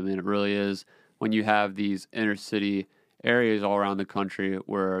topic. But I mean, it really is when you have these inner city areas all around the country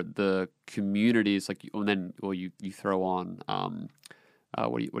where the communities, like, you throw on,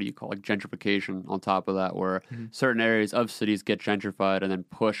 what do you call, like, gentrification on top of that, where certain areas of cities get gentrified and then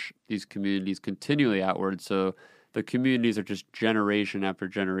push these communities continually outward. So the communities are just generation after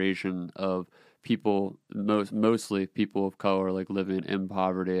generation of people, mostly people of color, like living in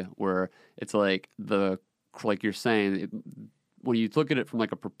poverty, where it's like like you're saying, when you look at it from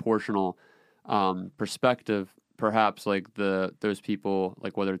like a proportional perspective, perhaps like those people,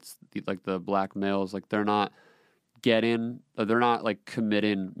 like whether it's the black males, like they're not like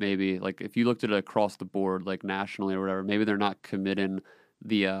committing, maybe like if you looked at it across the board, like nationally or whatever, maybe they're not committing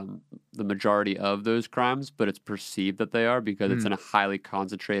the majority of those crimes, but it's perceived that they are because it's in a highly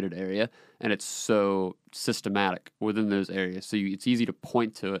concentrated area and it's so systematic within those areas. So it's easy to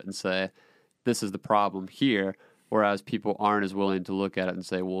point to it and say, this is the problem here, whereas people aren't as willing to look at it and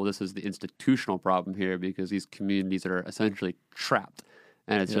say, well, this is the institutional problem here because these communities are essentially trapped.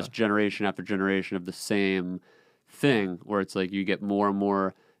 And it's just generation after generation of the same thing, where it's like you get more and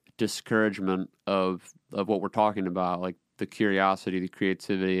more discouragement of what we're talking about, like the curiosity, the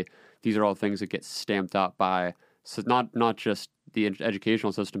creativity. These are all things that get stamped out by not just the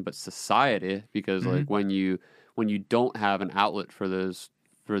educational system, but society. Because like when you don't have an outlet for those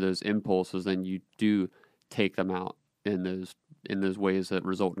impulses, then you do take them out in those ways that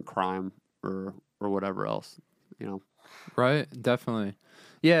result in crime or whatever else. Right, definitely.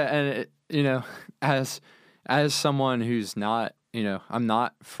 Yeah, and as someone who's not, I'm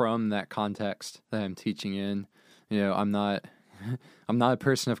not from that context that I'm teaching in. I'm not a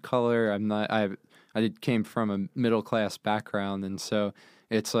person of color. I came from a middle class background, and so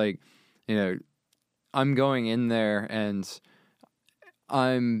it's like, I'm going in there and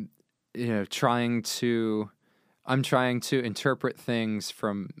I'm trying to interpret things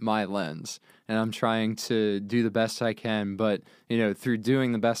from my lens, and I'm trying to do the best I can, but through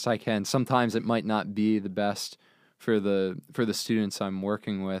doing the best I can, sometimes it might not be the best for the students I'm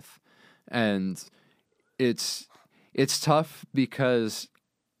working with. And it's tough because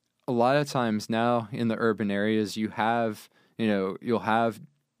a lot of times now in the urban areas you'll have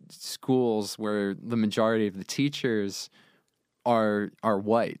schools where the majority of the teachers are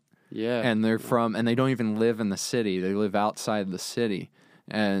white. Yeah. And and they don't even live in the city. They live outside the city.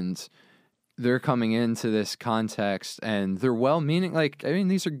 And they're coming into this context and they're well-meaning.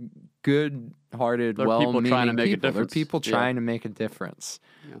 These are good-hearted, well-meaning people trying to make a difference. They're people trying to make a difference.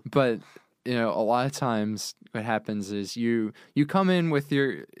 Yeah. But, a lot of times what happens is you come in with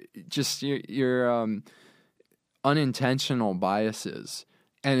your unintentional biases.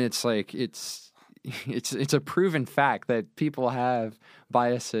 And it's like, it's a proven fact that people have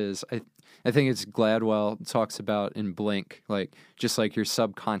biases. I think it's Gladwell talks about in Blink, just like your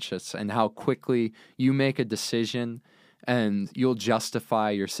subconscious and how quickly you make a decision and you'll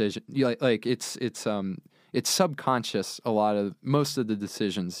justify your decision. It's subconscious. Most of the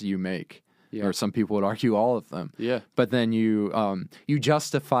decisions you make, or some people would argue all of them. Yeah. But then you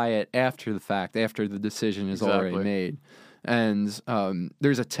justify it after the fact, after the decision is already made. And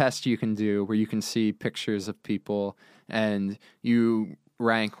there's a test you can do where you can see pictures of people and you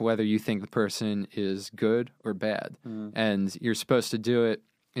rank whether you think the person is good or bad. Mm. And you're supposed to do it,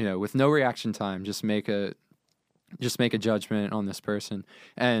 with no reaction time. Just make a judgment on this person.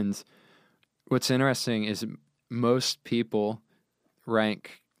 And what's interesting is most people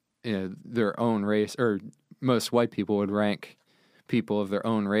rank their own race, or most white people would rank people of their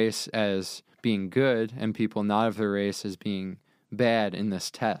own race as being good and people not of their race as being bad in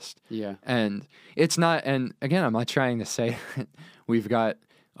this test. Yeah. And it's not, and again, I'm not trying to say that we've got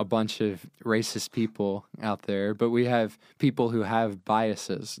a bunch of racist people out there, but we have people who have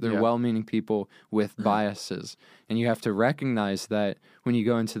biases. They're well-meaning people with biases. And you have to recognize that when you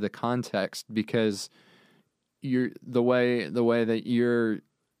go into the context, because the way that you're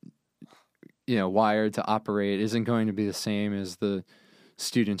wired to operate isn't going to be the same as the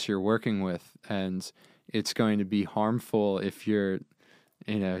students you're working with, and it's going to be harmful if you're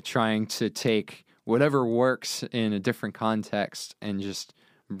trying to take whatever works in a different context and just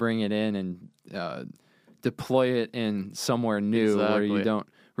bring it in and deploy it in somewhere new where you don't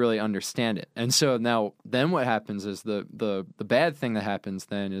really understand it. And so then what happens is the bad thing that happens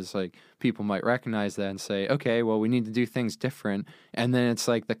then is people might recognize that and say, okay, well, we need to do things different. And then it's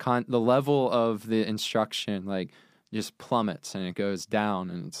the level of the instruction just plummets and it goes down,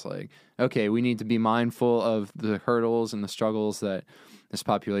 and it's okay, we need to be mindful of the hurdles and the struggles that this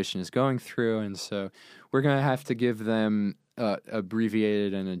population is going through, and so we're going to have to give them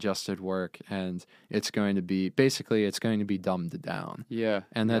abbreviated and adjusted work, and it's going to be dumbed down. Yeah.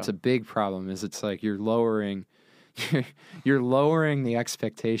 And that's a big problem, is it's you're lowering the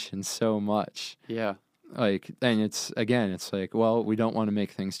expectations so much. Yeah. And it's well, we don't want to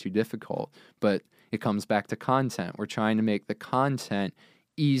make things too difficult, but it comes back to content. We're trying to make the content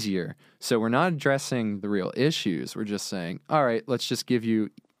easier. So we're not addressing the real issues. We're just saying, all right, let's just give you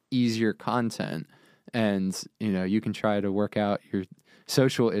easier content. And, you can try to work out your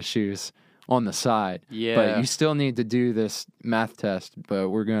social issues on the side. Yeah. But you still need to do this math test,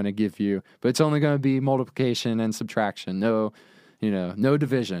 but we're going to give you, but it's only going to be multiplication and subtraction. No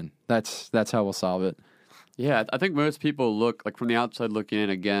division. That's how we'll solve it. Yeah, I think most people look from the outside looking in,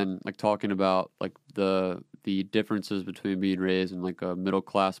 again, talking about the differences between being raised in a middle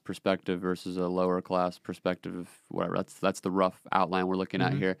class perspective versus a lower class perspective, whatever. That's the rough outline we're looking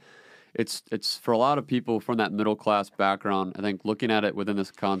at here. It's for a lot of people from that middle class background, I think looking at it within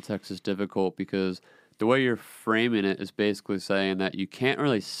this context is difficult because the way you're framing it is basically saying that you can't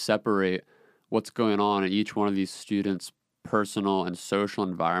really separate what's going on in each one of these students' personal and social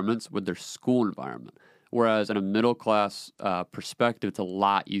environments with their school environment. Whereas in a middle-class perspective, it's a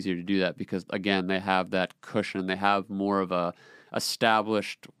lot easier to do that because, again, they have that cushion. They have more of a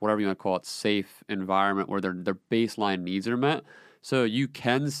established, whatever you want to call it, safe environment where their baseline needs are met. So you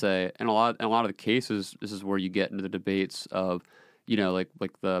can say, in a lot of the cases, this is where you get into the debates of, like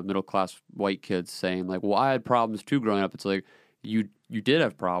the middle-class white kids saying, well, I had problems too growing up. It's you did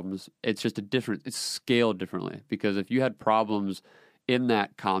have problems. It's just it's scaled differently because if you had problems in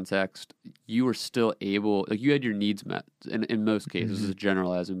that context, you were still able, you had your needs met in most cases, this is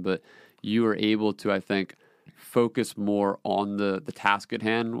generalizing, but you were able to, I think, focus more on the task at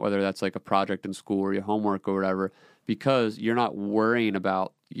hand, whether that's a project in school or your homework or whatever, because you're not worrying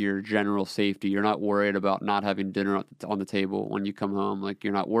about your general safety. You're not worried about not having dinner on the table when you come home. Like,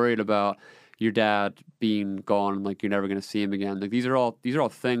 you're not worried about your dad being gone, like you're never going to see him again. Like, these are all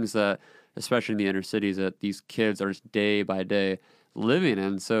things that, especially in the inner cities, that these kids are just day by day living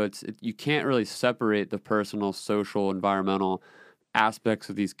in. So you can't really separate the personal, social, environmental aspects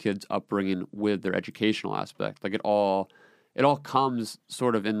of these kids' upbringing with their educational aspect. Like, it all comes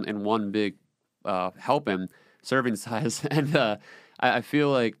sort of in one big helping serving size. And I feel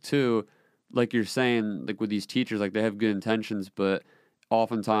like too, like you're saying, like with these teachers, like they have good intentions, but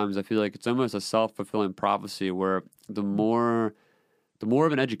oftentimes I feel like it's almost a self-fulfilling prophecy where the more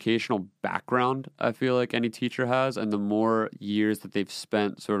of an educational background I feel like any teacher has, and the more years that they've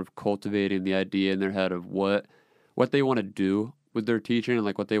spent sort of cultivating the idea in their head of what they want to do with their teaching and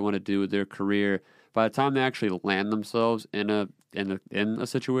like what they want to do with their career, by the time they actually land themselves in a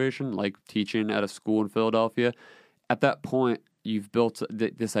situation like teaching at a school in Philadelphia, at that point you've built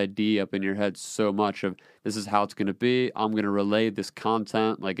this idea up in your head so much of this is how it's going to be. I'm going to relay this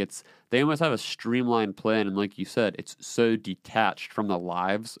content. Like, they almost have a streamlined plan. And like you said, it's so detached from the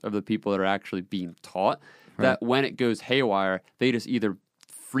lives of the people that are actually being taught that when it goes haywire, they just either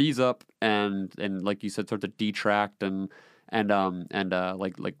freeze up and like you said, start to detract and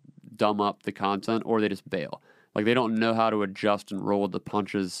like dumb up the content, or they just bail. Like, they don't know how to adjust and roll with the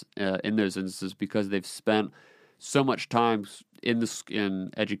punches in those instances because they've spent so much time in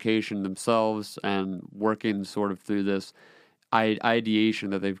education themselves and working sort of through this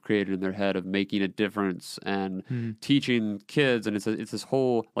ideation that they've created in their head of making a difference and teaching kids. And it's this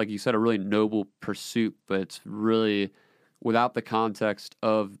whole, like you said, a really noble pursuit, but it's really without the context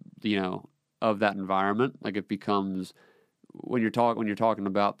of of that environment. Like, it becomes when you're talking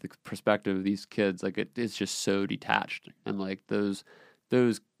about the perspective of these kids, like it's just so detached, and like those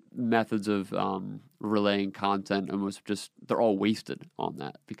methods of relaying content almost just, they're all wasted on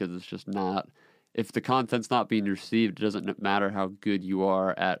that, because it's just not, if the content's not being received, it doesn't matter how good you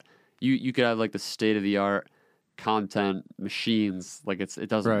are at, you could have like the state of the art content machines, like it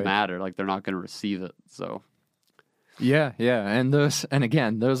doesn't matter, like they're not going to receive it. So yeah, and those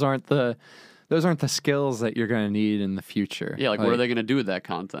aren't the skills that you're going to need in the future. Yeah, like what are they going to do with that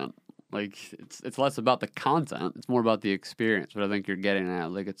content? Like, it's less about the content; it's more about the experience. What I think you're getting at,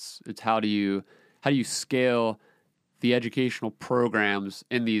 like it's how do you scale the educational programs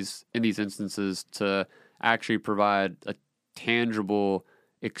in these instances to actually provide a tangible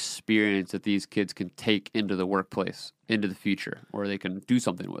experience that these kids can take into the workplace, into the future, or they can do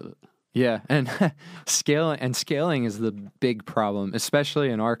something with it. Yeah, and scaling is the big problem, especially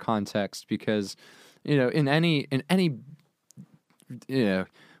in our context, because in any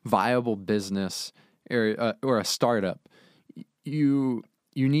viable business or a startup, you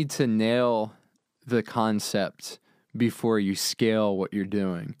need to nail the concept before you scale what you're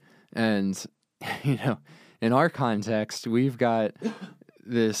doing. And in our context, we've got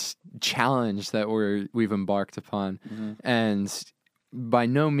this challenge that we've embarked upon, and by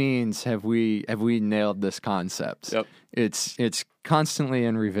no means have we nailed this concept. Yep. It's constantly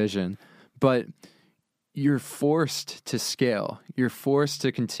in revision, but you're forced to scale. You're forced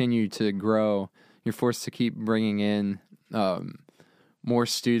to continue to grow. You're forced to keep bringing in more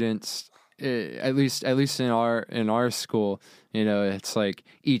students. At least in our school, it's like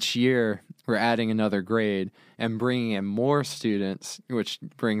each year we're adding another grade and bringing in more students, which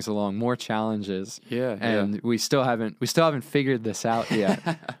brings along more challenges. Yeah, and we still haven't figured this out yet.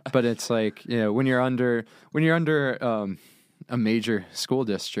 But it's like, when you're under a major school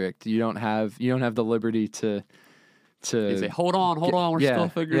district, you don't have the liberty to say, hold on, we're still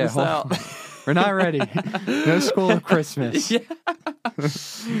figuring this out. We're not ready. No school of Christmas. Yeah.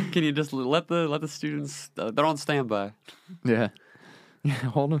 Can you just let the students? They're on standby. Yeah.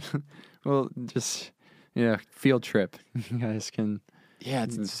 Hold them. Well, just field trip. You guys can. Yeah,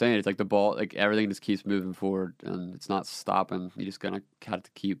 it's insane. It's like the ball, like everything just keeps moving forward, and it's not stopping. You just gotta have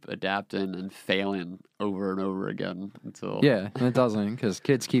to keep adapting and failing over and over again until. Yeah, and it doesn't, because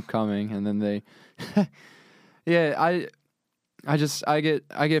kids keep coming, and then they. Yeah, I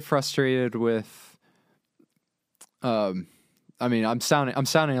get frustrated with. I mean, I'm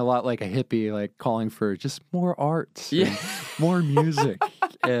sounding a lot like a hippie, like calling for just more arts, and more music,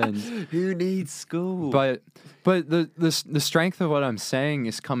 and who needs school? But the strength of what I'm saying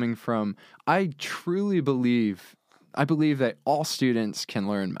is coming from, I believe that all students can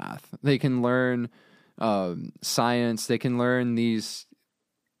learn math. They can learn science. They can learn these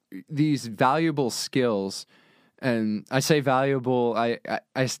valuable skills And I say valuable,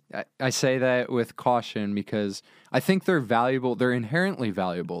 I say that with caution because I think they're valuable. They're inherently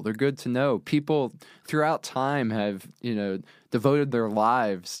valuable. They're good to know. People throughout time have, devoted their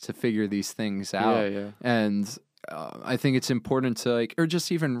lives to figure these things out. Yeah. And I think it's important to or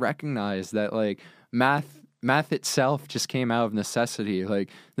just even recognize that math itself just came out of necessity. Like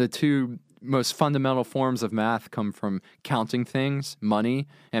the two most fundamental forms of math come from counting things, money,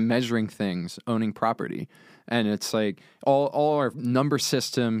 and measuring things, owning property. And it's like all our number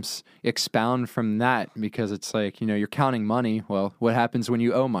systems expound from that because it's like, you're counting money. Well, what happens when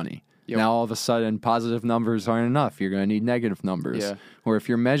you owe money? Yep. Now all of a sudden positive numbers aren't enough. You're going to need negative numbers. Yeah. Or if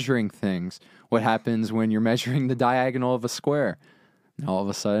you're measuring things, what happens when you're measuring the diagonal of a square? Now all of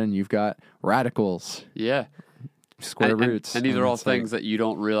a sudden you've got radicals. Yeah. Square roots. And these are all things that you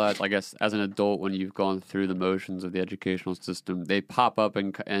don't realize, I guess, as an adult when you've gone through the motions of the educational system. They pop up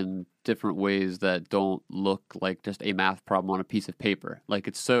in different ways that don't look like just a math problem on a piece of paper. Like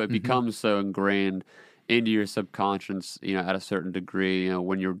it becomes so ingrained into your subconscious, at a certain degree,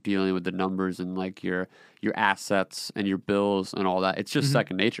 when you're dealing with the numbers and like your assets and your bills and all that. It's just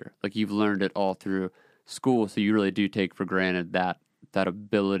second nature. Like you've learned it all through school, so you really do take for granted that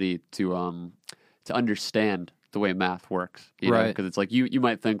ability to understand the way math works, right? Because it's like you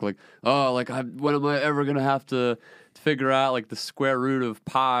might think like, oh, like when am I ever gonna have to figure out like the square root of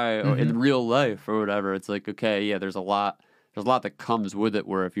pi or in real life or whatever? It's like, okay, yeah, there's a lot that comes with it.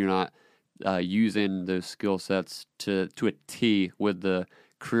 Where if you're not using those skill sets to a T with the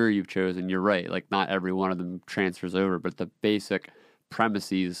career you've chosen, you're right. Like not every one of them transfers over, but the basic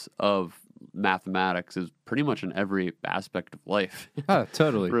premises of mathematics is pretty much in every aspect of life. Oh,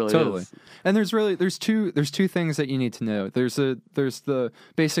 totally. Really totally. is. And there's two things that you need to know. There's the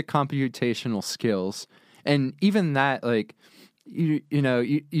basic computational skills. And even that, like, you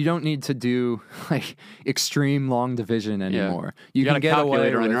don't need to do like extreme long division anymore. Yeah. You can got a get calculator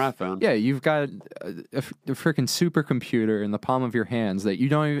away on with, your iPhone. Yeah, you've got a freaking supercomputer in the palm of your hands that you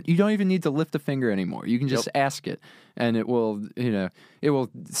don't even need to lift a finger anymore. You can just ask it, and it will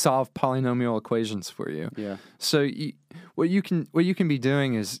solve polynomial equations for you. Yeah. So what you can be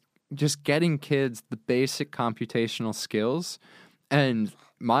doing is just getting kids the basic computational skills, and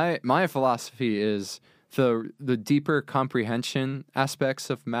my philosophy is the deeper comprehension aspects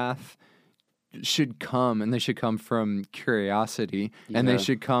of math should come from curiosity, and they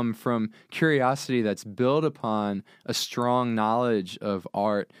should come from curiosity that's built upon a strong knowledge of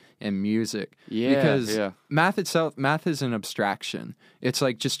art and music. Because math is an abstraction. It's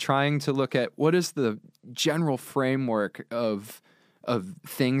like just trying to look at what is the general framework of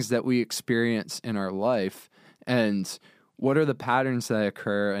things that we experience in our life, and what are the patterns that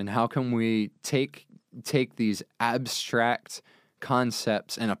occur, and how can we take these abstract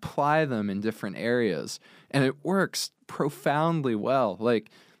concepts and apply them in different areas. And it works profoundly well. Like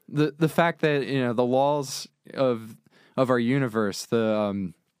the fact that the laws of our universe,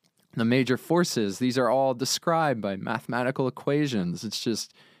 the major forces, these are all described by mathematical equations. It's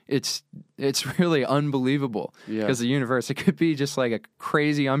just it's really unbelievable because the universe, it could be just like a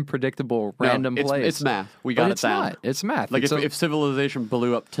crazy, unpredictable, random place. It's math. We got it down. Not. It's math. Like if civilization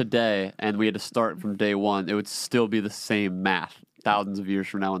blew up today and we had to start from day one, it would still be the same math thousands of years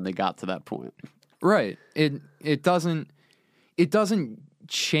from now when they got to that point. Right. It doesn't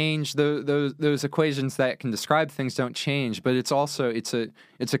change those equations that can describe things don't change, but it's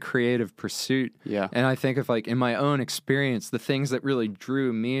a creative pursuit. Yeah. And I think of like in my own experience, the things that really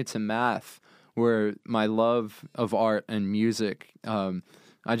drew me to math were my love of art and music. I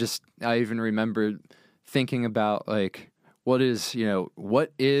even remember thinking about like what is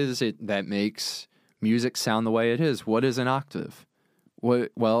it that makes music sound the way it is? What is an octave?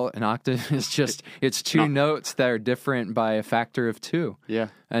 Well, an octave is just it's two notes that are different by a factor of 2. Yeah.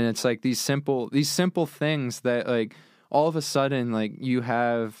 And it's like these simple things that like all of a sudden like you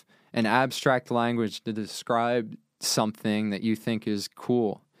have an abstract language to describe something that you think is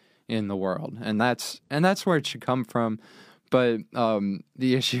cool in the world. And that's where it should come from. But the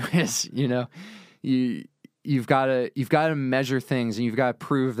issue is, you've got to measure things, and you've got to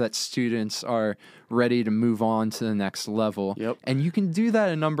prove that students are ready to move on to the next level. Yep. And you can do that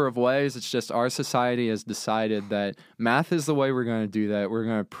a number of ways. It's just our society has decided that math is the way we're going to do that. We're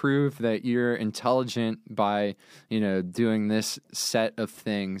going to prove that you're intelligent by, doing this set of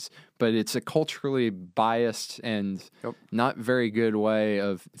things. But it's a culturally biased and not very good way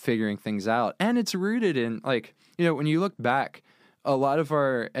of figuring things out. And it's rooted in, like, when you look back, a lot of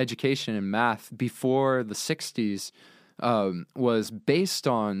our education in math before the 60s, was based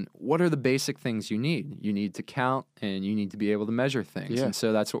on what are the basic things you need. You need to count and you need to be able to measure things. Yeah. And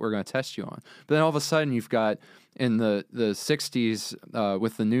so that's what we're going to test you on. But then all of a sudden you've got in the 60s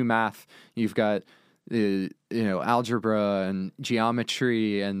with the new math, you've got algebra and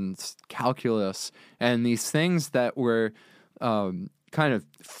geometry and calculus and these things that were kind of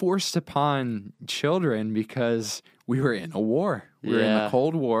forced upon children because we were in a war. We were in the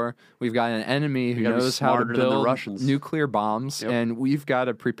Cold War. We've got an enemy who knows how to build nuclear bombs, and we've got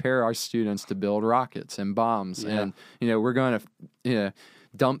to prepare our students to build rockets and bombs. And we're going to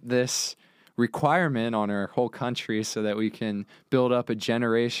dump this requirement on our whole country so that we can build up a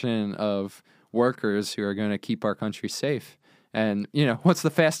generation of workers who are going to keep our country safe. And what's the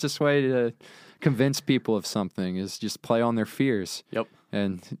fastest way to convince people of something is just play on their fears. Yep.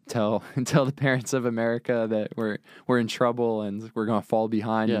 And tell the parents of America that we're in trouble and we're going to fall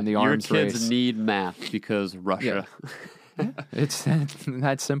behind in the arms race. Your kids need math because Russia. Yeah. It's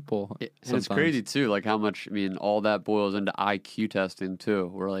that simple. And it's crazy too, like how much, all that boils into IQ testing too,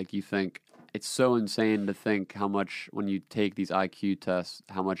 where like you think it's so insane to think how much when you take these IQ tests,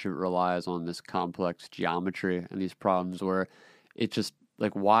 how much it relies on this complex geometry and these problems where it just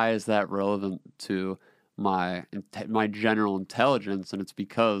like, why is that relevant to my general intelligence? And it's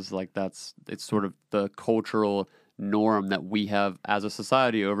because like it's sort of the cultural norm that we have as a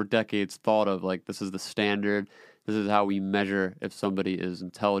society over decades thought of, like this is the standard, this is how we measure if somebody is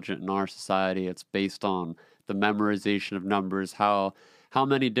intelligent in our society. It's based on the memorization of numbers, how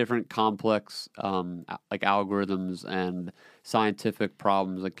many different complex like algorithms and scientific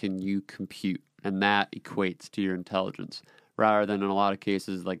problems that can you compute, and that equates to your intelligence. Rather than in a lot of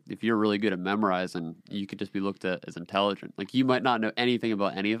cases, like if you're really good at memorizing, you could just be looked at as intelligent. Like you might not know anything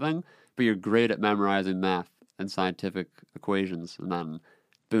about anything, but you're great at memorizing math and scientific equations, and then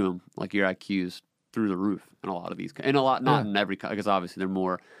boom, like your IQ's through the roof in a lot of these. And not in every, because obviously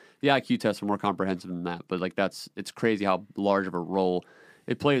the IQ tests are more comprehensive than that. But like it's crazy how large of a role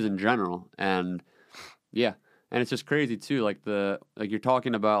it plays in general. And yeah, and it's just crazy too. Like you're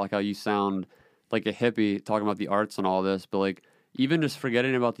talking about like how you sound like a hippie talking about the arts and all this, but like even just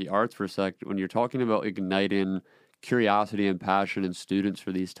forgetting about the arts for a sec, when you're talking about igniting curiosity and passion in students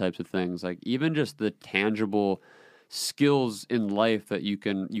for these types of things, like even just the tangible skills in life that you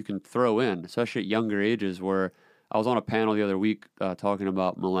can throw in, especially at younger ages. Where I was on a panel the other week talking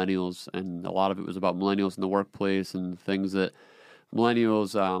about millennials, and a lot of it was about millennials in the workplace and things that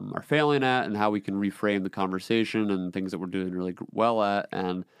millennials are failing at and how we can reframe the conversation and things that we're doing really well at.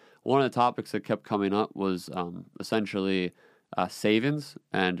 And one of the topics that kept coming up was essentially savings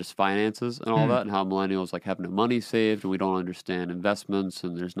and just finances and all that, and how millennials like have no money saved, and we don't understand investments,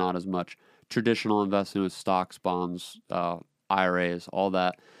 and there's not as much traditional investing with stocks, bonds, IRAs, all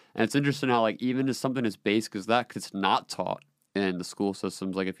that. And it's interesting how like even just something as basic as that, because it's not taught in the school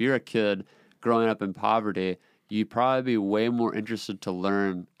systems. Like if you're a kid growing up in poverty, you'd probably be way more interested to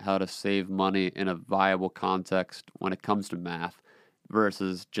learn how to save money in a viable context when it comes to math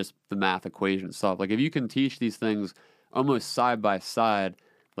versus just the math equation itself. Like if you can teach these things almost side by side,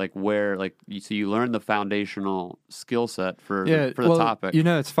 like where like you learn the foundational skill set for the topic.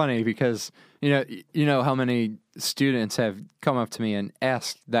 It's funny because you know how many students have come up to me and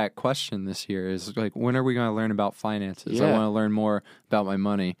asked that question this year is like, when are we going to learn about finances? I want to learn more about my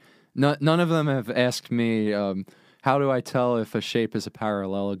money. None of them have asked me, how do I tell if a shape is a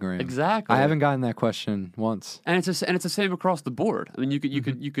parallelogram? Exactly. I haven't gotten that question once. And it's the same across the board. I mean, you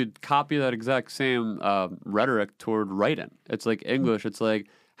could copy that exact same rhetoric toward writing. It's like English. It's like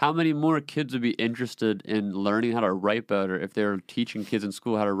how many more kids would be interested in learning how to write better if they're teaching kids in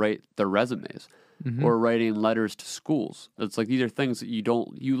school how to write their resumes or writing letters to schools? It's like these are things that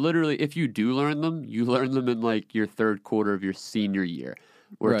you literally, if you do learn them, you learn them in like your third quarter of your senior year,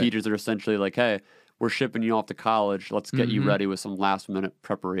 where teachers are essentially like, hey, we're shipping you off to college. Let's get you ready with some last minute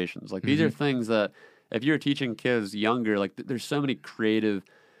preparations. Like these are things that if you're teaching kids younger, like there's so many creative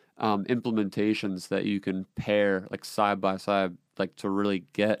implementations that you can pair like side by side, like to really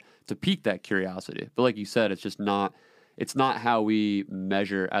get to pique that curiosity. But like you said, it's not how we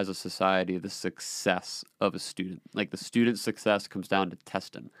measure as a society the success of a student. Like the student's success comes down to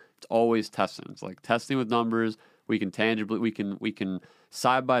testing. It's always testing. It's like testing with numbers. We can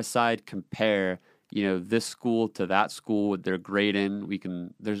side by side compare, this school to that school with their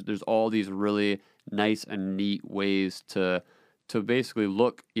grading. There's all these really nice and neat ways to basically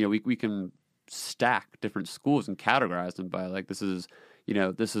look, we can stack different schools and categorize them by like, this is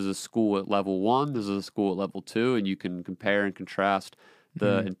a school at level 1, this is a school at level 2, and you can compare and contrast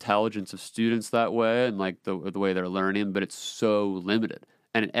the intelligence of students that way and like the way they're learning, but it's so limited.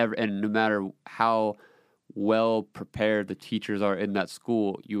 And no matter how well prepared the teachers are in that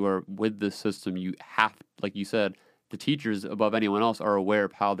school, you are with the system. You have, like you said, the teachers above anyone else are aware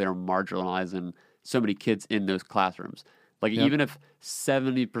of how they're marginalizing so many kids in those classrooms. Like Yep. even if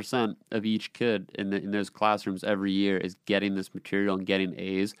 70% of each kid in those classrooms every year is getting this material and getting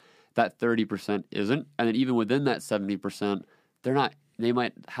A's, that 30% isn't. And then even within that 70%, they're not. They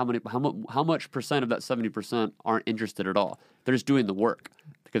might how much percent of that 70% aren't interested at all. They're just doing the work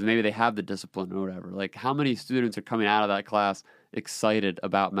because maybe they have the discipline or whatever. Like how many students are coming out of that class excited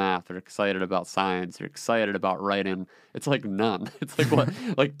about math or excited about science or excited about writing? It's like none. It's like what,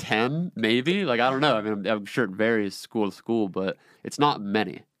 like 10 maybe? Like I don't know. I mean, I'm sure it varies school to school, but it's not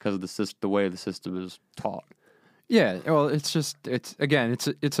many because of the way the system is taught. Yeah, well, it's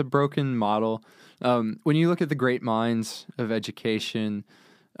a broken model. When you look at the great minds of education,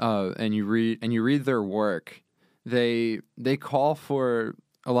 and you read their work, they call for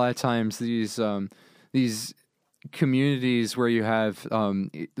a lot of times these communities where you have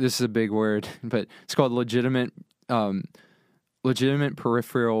this is a big word, but it's called legitimate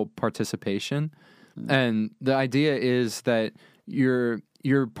peripheral participation, and the idea is that you're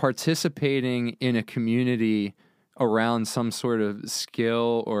participating in a community around some sort of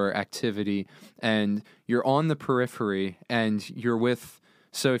skill or activity, and you're on the periphery and you're with,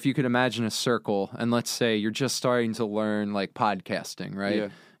 so if you could imagine a circle, and let's say you're just starting to learn like podcasting, right? Yeah.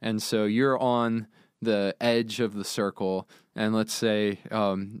 And so you're on the edge of the circle, and let's say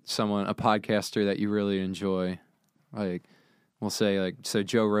a podcaster that you really enjoy, like we'll say like, so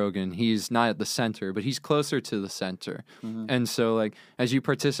Joe Rogan, he's not at the center, but he's closer to the center. Mm-hmm. And so like as you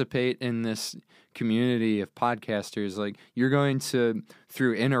participate in this community of podcasters, like you're going to,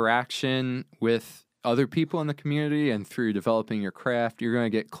 through interaction with other people in the community and through developing your craft, you're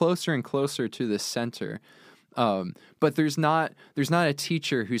going to get closer and closer to the center. But there's not a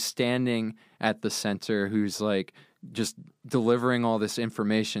teacher who's standing at the center who's like just delivering all this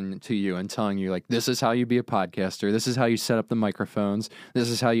information to you and telling you like, this is how you be a podcaster, this is how you set up the microphones, this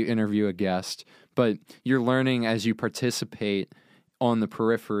is how you interview a guest. But you're learning as you participate on the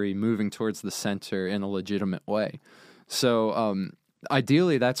periphery, moving towards the center in a legitimate way. So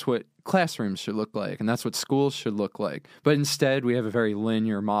ideally, that's what classrooms should look like, and that's what schools should look like. But instead, we have a very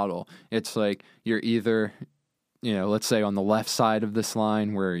linear model. It's like you're either, let's say on the left side of this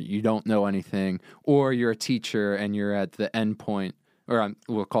line where you don't know anything, or you're a teacher and you're at the end point, or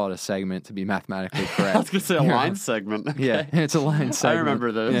we'll call it a segment to be mathematically correct. I was going to say a line segment. Okay. Yeah, it's a line segment. I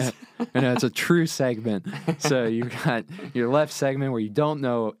remember those. Yeah. It's a true segment. So you've got your left segment where you don't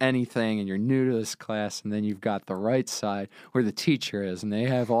know anything and you're new to this class, and then you've got the right side where the teacher is, and they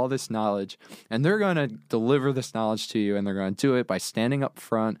have all this knowledge, and they're going to deliver this knowledge to you, and they're going to do it by standing up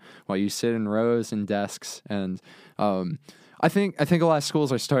front while you sit in rows and desks. And I think a lot of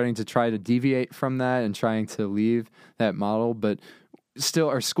schools are starting to try to deviate from that and trying to leave that model, but still,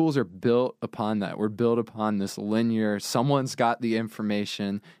 our schools are built upon that. We're built upon this linear, someone's got the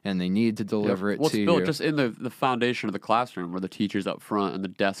information and they need to deliver it to you. Well, it's built just in the foundation of the classroom where the teacher's up front and the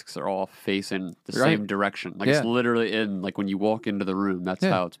desks are all facing the same direction. Like it's literally like when you walk into the room, that's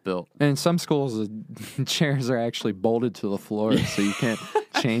how it's built. And in some schools, the chairs are actually bolted to the floor, so you can't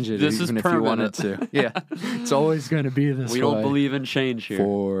change it even if you wanted to. Yeah, it's always going to be this way. We don't believe in change here.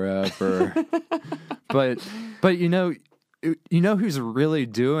 Forever. But you know who's really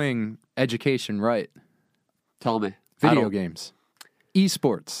doing education right? Tell me. Video games.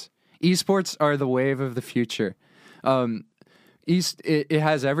 Esports. Esports are the wave of the future. It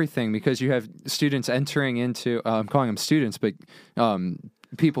has everything because you have students entering into, I'm calling them students, but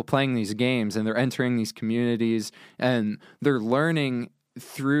people playing these games, and they're entering these communities, and they're learning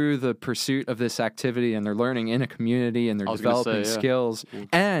through the pursuit of this activity, and they're learning in a community, and they're developing skills.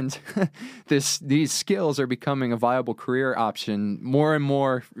 And these skills are becoming a viable career option more and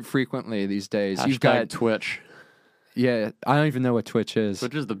more frequently these days. You've got Twitch. Yeah, I don't even know what Twitch is.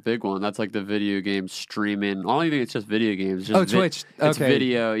 Twitch is the big one. That's like the video game streaming. I don't even think it's just video games. It's just Twitch. It's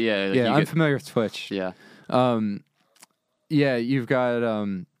video. Yeah. Like I'm familiar with Twitch. Yeah. Yeah, you've got,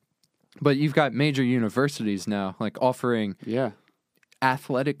 but you've got major universities now, like offering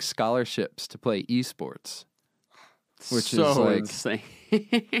athletic scholarships to play esports, which is like insane.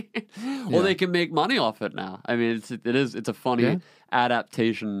 Well, they can make money off it now. I mean, it's a funny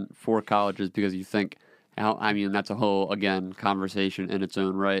adaptation for colleges because you think, that's a whole conversation in its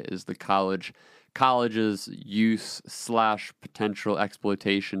own right. Is the college's use / potential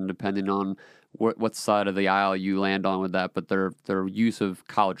exploitation, depending on what side of the aisle you land on with that, but their use of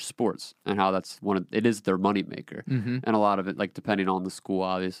college sports and how that's it is their moneymaker. Mm-hmm. And a lot of it, like depending on the school,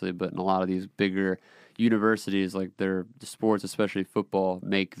 obviously, but in a lot of these bigger universities, like the sports, especially football,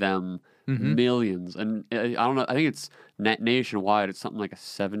 make them millions. And I don't know, I think it's nationwide. It's something like a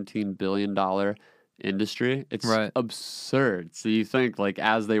 $17 billion industry. It's absurd. So you think, like,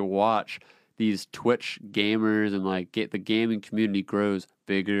 as they watch these Twitch gamers and like the gaming community grows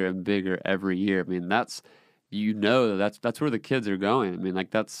bigger and bigger every year. I mean, that's where the kids are going. I mean,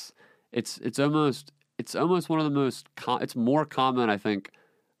 like it's almost one of the most it's more common, I think.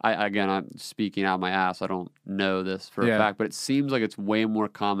 I'm speaking out of my ass. I don't know this for a fact, but it seems like it's way more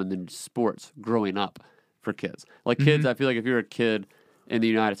common than sports growing up for kids. Like kids, I feel like if you're a kid in the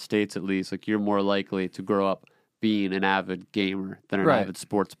United States, at least, like you're more likely to grow up being an avid gamer than an avid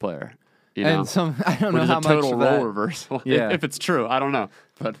sports player. You know? And I don't know how much total that, role reversal. If it's true, I don't know.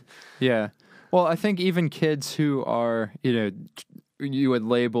 But well, I think even kids who are, you would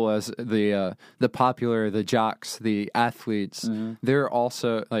label as the popular, the jocks, the athletes, they're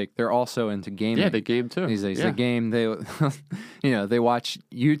also into gaming. Yeah, they game too. These days, they game. They, they watch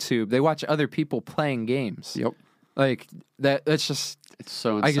YouTube. They watch other people playing games. Yep. Like that. That's just. It's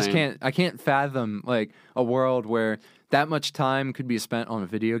so insane. I can't fathom like a world where that much time could be spent on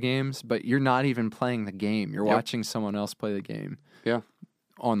video games, but you're not even playing the game. You're watching someone else play the game. Yeah.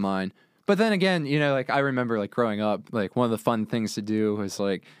 Online. But then again, like I remember like growing up, like one of the fun things to do was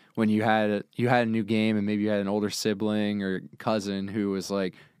like when you had a new game and maybe you had an older sibling or cousin who was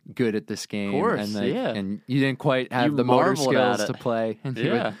like good at this game. Of course, and you didn't quite have the motor skills to play. And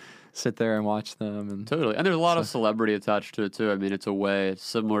you would sit there and watch them. And totally. And there's a lot of celebrity attached to it too. I mean, it's a way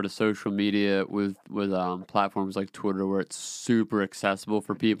similar to social media with platforms like Twitter, where it's super accessible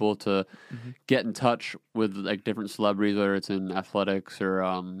for people to get in touch with like different celebrities, whether it's in athletics or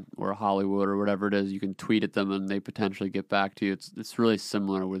Hollywood or whatever it is. You can tweet at them and they potentially get back to you. It's really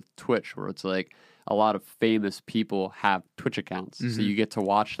similar with Twitch, where it's like a lot of famous people have Twitch accounts, so you get to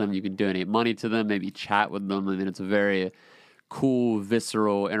watch them. You can donate money to them, maybe chat with them. I mean, it's a very cool,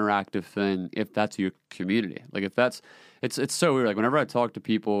 visceral, interactive thing if that's your community. Like if that's it's so weird. Like whenever I talk to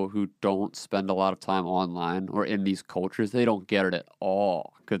people who don't spend a lot of time online or in these cultures, they don't get it at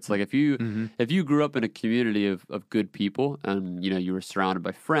all. Cause like if you grew up in a community of good people and you were surrounded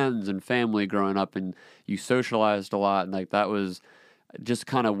by friends and family growing up and you socialized a lot, and like that was just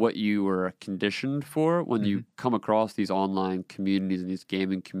kind of what you were conditioned for, when you come across these online communities and these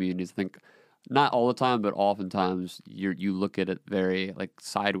gaming communities, I think not all the time, but oftentimes you look at it very like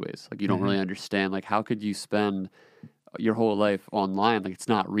sideways. Like you don't really understand, like how could you spend your whole life online? Like it's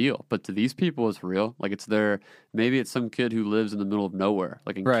not real, but to these people it's real. Like maybe it's some kid who lives in the middle of nowhere,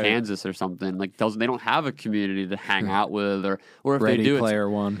 like in Kansas or something. Like they don't have a community to hang out with, or if Ready they do, Player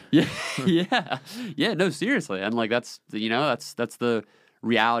One. Yeah. No, seriously, and like that's the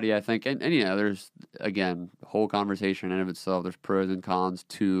reality, I think. And there's again a whole conversation in and of itself. There's pros and cons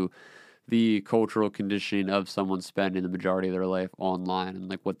to the cultural conditioning of someone spending the majority of their life online and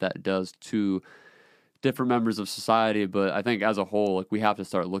like what that does to different members of society. But I think as a whole, like we have to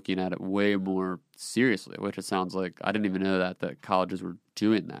start looking at it way more seriously, which it sounds like I didn't even know that colleges were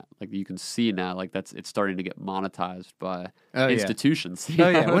doing that. Like you can see now, like it's starting to get monetized by institutions.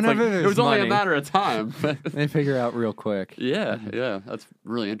 Whenever it was only a matter of time. They figure out real quick. Yeah, that's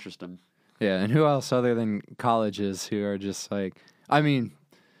really interesting. Yeah, and who else other than colleges who are just like, I mean,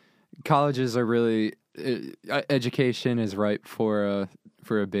 colleges are really education is ripe for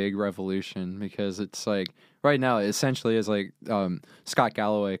a big revolution, because it's like right now it essentially is like Scott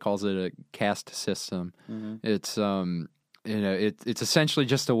Galloway calls it a caste system. It's it's essentially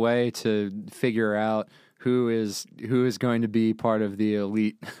just a way to figure out who is going to be part of the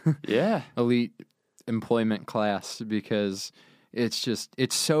elite elite employment class, because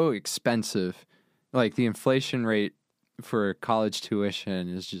it's so expensive. Like the inflation rate for college tuition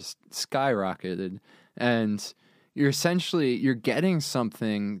is just skyrocketed, and you're getting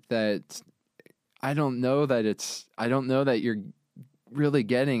something that I don't know that you're really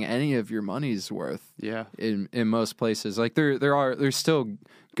getting any of your money's worth. Yeah. In most places. Like there's still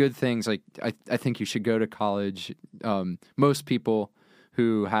good things. Like I think you should go to college. Most people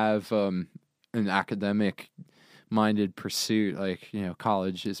who have an academic minded pursuit, like,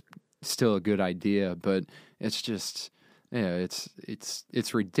 college is still a good idea, but it's just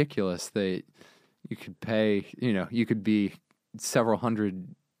it's ridiculous that you could pay, you could be several $100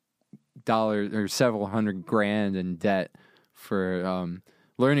 or several $100,000 in debt for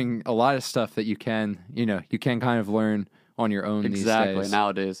learning a lot of stuff that you can kind of learn on your own these days.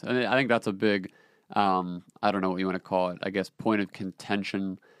 Nowadays. And I think that's a big, I don't know what you want to call it, I guess, point of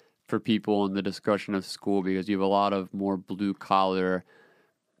contention for people in the discussion of school, because you have a lot of more blue collar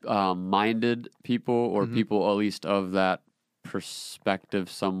minded people, or people at least of that perspective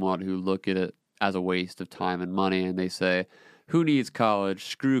somewhat, who look at it as a waste of time and money, and they say, who needs college?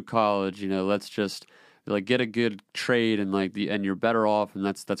 Screw college. Let's just like get a good trade and and you're better off, and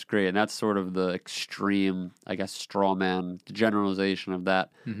that's great. And that's sort of the extreme, I guess, straw man generalization of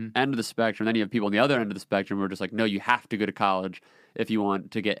that end of the spectrum. Then you have people on the other end of the spectrum who are just like, no, you have to go to college if you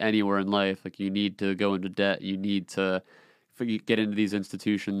want to get anywhere in life. Like, you need to go into debt. You need to get into these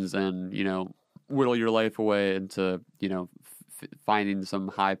institutions and whittle your life away into finding some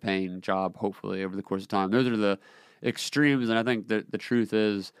high paying job, hopefully over the course of time. Those are the extremes, and I think that the truth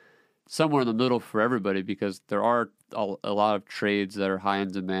is somewhere in the middle for everybody, because there are a lot of trades that are high in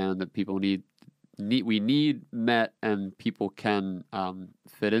demand that people need met, and people can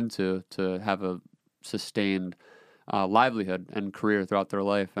fit into to have a sustained livelihood and career throughout their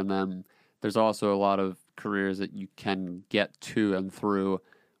life. And then there's also a lot of careers that you can get to and through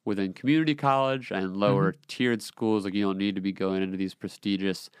within community college and lower tiered schools. Like, you don't need to be going into these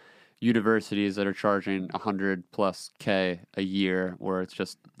prestigious universities that are charging $100,000+ a year, where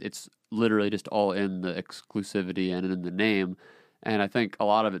it's literally just all in the exclusivity and in the name. And I think a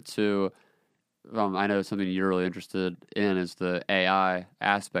lot of it too, I know something you're really interested in is the AI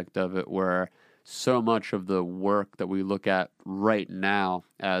aspect of it, where so much of the work that we look at right now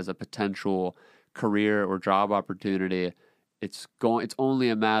as a potential career or job opportunity, it's only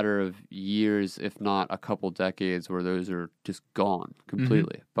a matter of years, if not a couple decades, where those are just gone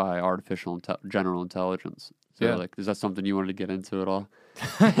completely by artificial general intelligence. So, is that something you wanted to get into at all?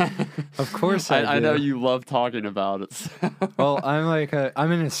 Of course I do. I know you love talking about it. So. Well,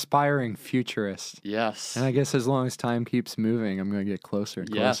 I'm an aspiring futurist. Yes. And I guess as long as time keeps moving, I'm going to get closer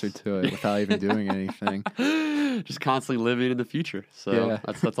and closer to it without even doing anything. Just constantly living in the future. So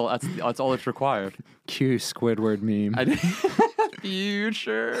that's all that's required. Cue Squidward meme.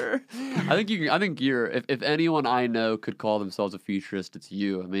 Future. I think you're if anyone I know could call themselves a futurist, it's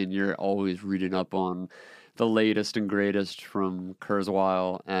you. I mean, you're always reading up on the latest and greatest from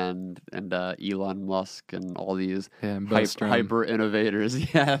Kurzweil and Elon Musk and all these hyper innovators,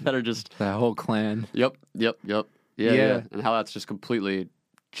 that are just that whole clan. Yep. Yeah, and how that's just completely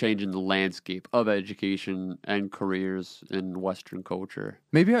changing the landscape of education and careers in Western culture.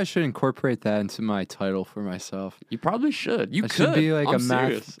 Maybe I should incorporate that into my title for myself. You probably should. I should be like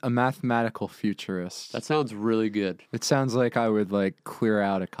a mathematical futurist. That sounds really good. It sounds like I would clear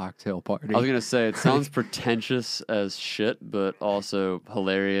out a cocktail party. I was gonna say it sounds pretentious as shit, but also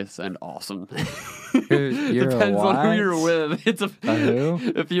hilarious and awesome. Depends on who you're with. It's who?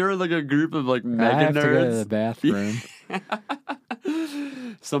 If you're like a group of like mega I have nerds. To go to the bathroom.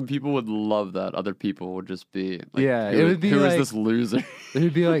 Some people would love that. Other people would just be like, it would be who is this loser? It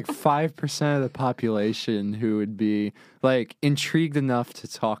would be 5% of the population who would be intrigued enough to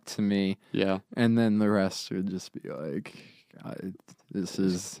talk to me. Yeah. And then the rest would just be this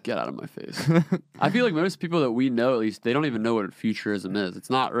is... Get out of my face. I feel like most people that we know, at least, they don't even know what futurism is.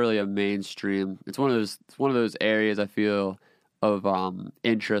 It's not really a mainstream. It's one of those areas, I feel, of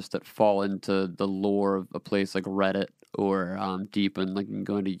interest that fall into the lore of a place like Reddit or deep in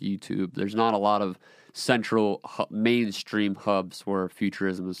going to YouTube. There's not a lot of central mainstream hubs where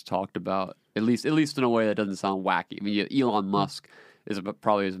futurism is talked about, at least in a way that doesn't sound wacky. I mean, Elon Musk is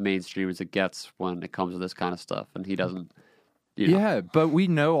probably as mainstream as it gets when it comes to this kind of stuff, and he doesn't. Yeah, but we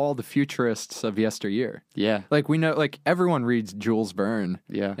know all the futurists of yesteryear. Yeah. We know, everyone reads Jules Verne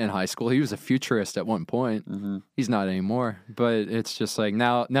in high school. He was a futurist at one point. Mm-hmm. He's not anymore. But it's just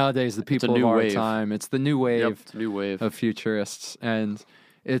nowadays the people of our time, it's the new wave, it's a new wave of futurists. And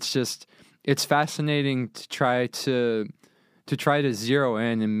it's fascinating to try to zero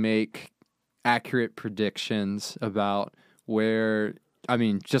in and make accurate predictions about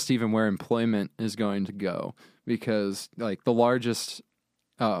just even where employment is going to go. Because the largest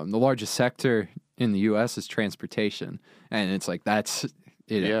sector in the U.S. is transportation, and it's that's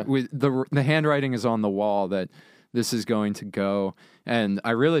it. Yeah. The handwriting is on the wall that this is going to go, and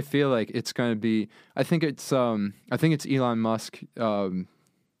I really feel like it's going to be. I think it's Elon Musk. Who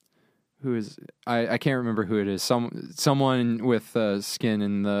is I can't remember who it is. Someone with skin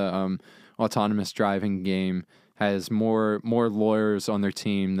in the autonomous driving game has more lawyers on their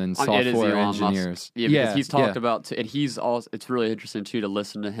team than software engineers. Yeah, because he's talked about, and he's also. It's really interesting too to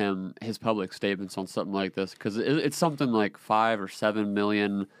listen to his public statements on something like this, because it's something like 5 or 7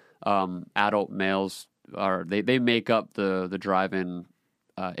 million adult males they make up the driving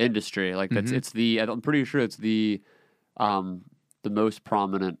industry. I'm pretty sure it's the most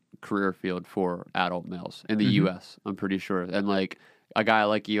prominent career field for adult males in the U.S. I'm pretty sure, and a guy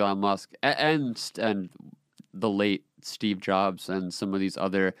like Elon Musk and the late Steve Jobs and some of these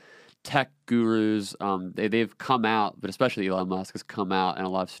other tech gurus, they've come out, but especially Elon Musk has come out in a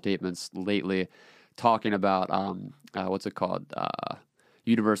lot of statements lately talking about what's it called,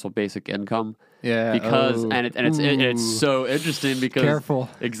 universal basic income. Yeah, because it's so interesting because Careful.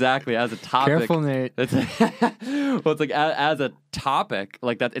 exactly as a topic. Careful, Nate. It's, well, it's like as a topic,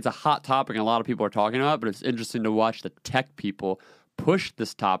 like that, it's a hot topic, and a lot of people are talking about it. But it's interesting to watch the tech people push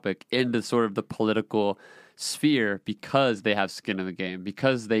this topic into sort of the political sphere because they have skin in the game,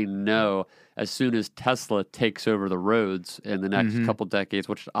 because they know as soon as Tesla takes over the roads in the next couple decades,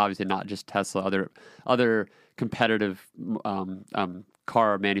 which obviously not just Tesla, other competitive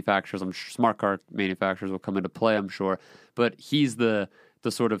car manufacturers, smart car manufacturers will come into play, I'm sure. But he's the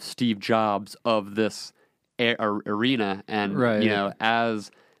sort of Steve Jobs of this arena, and right. you know,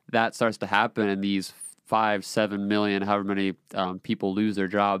 as that starts to happen, and these 5-7 million, however many people lose their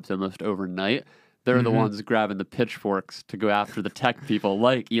jobs almost overnight, they're the ones grabbing the pitchforks to go after the tech people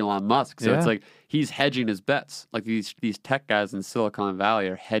like Elon Musk. So it's like he's hedging his bets. Like these tech guys in Silicon Valley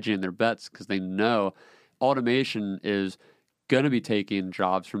are hedging their bets because they know automation is going to be taking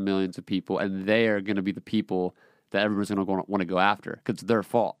jobs from millions of people, and they are going to be the people that everyone's going to want to go after because it's their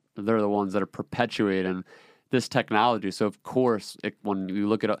fault. They're the ones that are perpetuating this technology. So of course, when you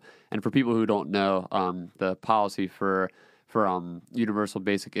look at it, and for people who don't know, the policy for universal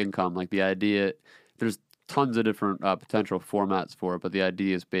basic income, like the idea, there's tons of different potential formats for it, but the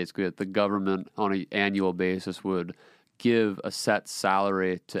idea is basically that the government on an annual basis would give a set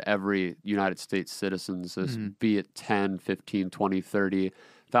salary to every United States citizens, be it 10, 15, 20,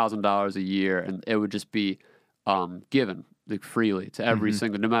 $30,000 a year, and it would just be given like freely to every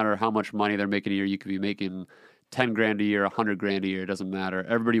single, no matter how much money they're making a year. You could be making 10 grand a year, 100 grand a year, it doesn't matter.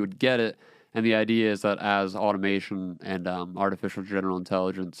 Everybody would get it. And the idea is that as automation and artificial general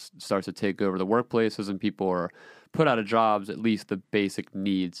intelligence starts to take over the workplaces and people are put out of jobs, at least the basic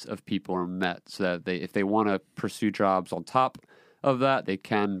needs of people are met, so that if they want to pursue jobs on top of that, they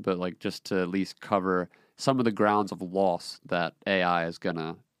can, but like just to at least cover some of the grounds of loss that AI is going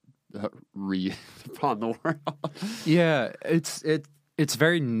to read upon the world. Yeah, it's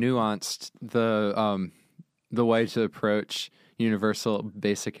very nuanced, the way to approach universal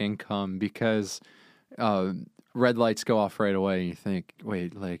basic income, because red lights go off right away and you think,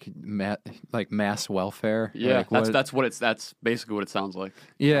 wait, like mass welfare? Yeah, like that's basically what it sounds like.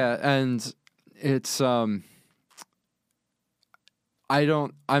 Yeah, and it's I'm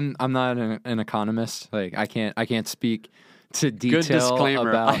not an economist. Like I can't speak to detail. Good disclaimer.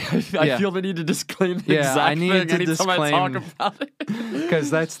 About I feel the need to disclaim the exact I need thing to anytime disclaim, I talk about it. Because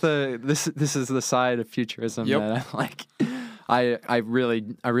that's this is the side of futurism that I'm like, I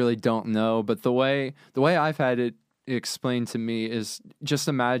really don't know. But the way I've had it explained to me is just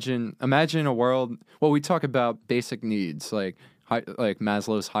imagine a world. Well, we talk about basic needs like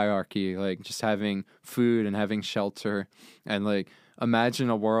Maslow's hierarchy, like just having food and having shelter, and like imagine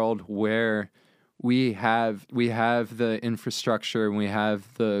a world where we have the infrastructure and we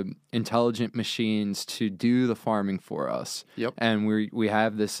have the intelligent machines to do the farming for us. Yep. And we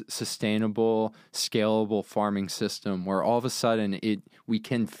have this sustainable, scalable farming system where all of a sudden we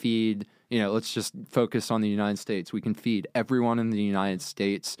can feed, let's just focus on the United States. We can feed everyone in the United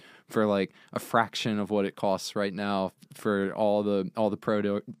States for like a fraction of what it costs right now for all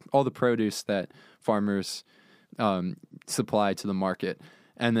the produce that farmers supply to the market.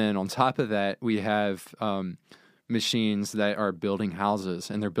 And then on top of that, we have machines that are building houses,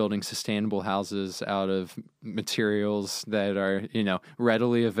 and they're building sustainable houses out of materials that are,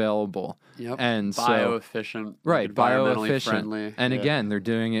 readily available. Yep. And bioefficient, right, environmentally bioefficient. friendly. And again, they're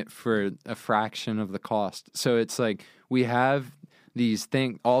doing it for a fraction of the cost. So it's like we have these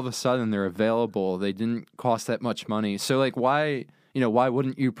things, all of a sudden they're available. They didn't cost that much money. So like why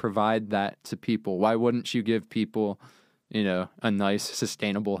wouldn't you provide that to people? Why wouldn't you give people a nice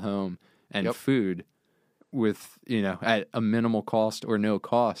sustainable home and food with, at a minimal cost or no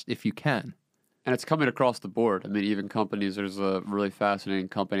cost if you can? And it's coming across the board. I mean, even companies, there's a really fascinating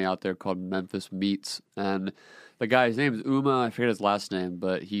company out there called Memphis Meats. And the guy's name is Uma, I forget his last name,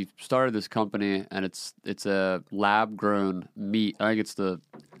 but he started this company, and it's a lab-grown meat. I think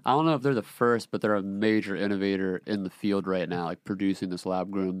I don't know if they're the first, but they're a major innovator in the field right now, like producing this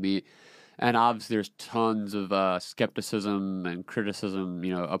lab-grown meat. And obviously, there's tons of skepticism and criticism,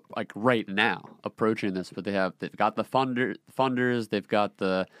 like right now approaching this. But they've got the funders, they've got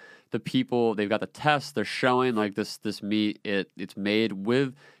the people, they've got the tests. They're showing like this meat. It's made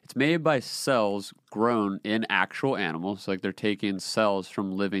by cells grown in actual animals. Like they're taking cells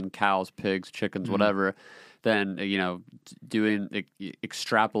from living cows, pigs, chickens, whatever. Then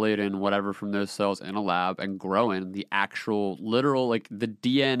extrapolating whatever from those cells in a lab and growing the actual literal, like the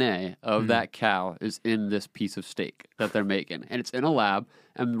DNA of that cow is in this piece of steak that they're making, and it's in a lab.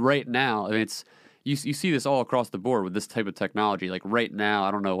 And right now, I mean, you see this all across the board with this type of technology. Like right now,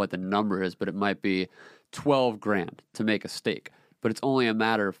 I don't know what the number is, but it might be $12,000 to make a steak. But it's only a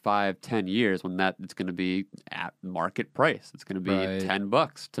matter of 5-10 years when it's going to be at market price. It's going to be Right.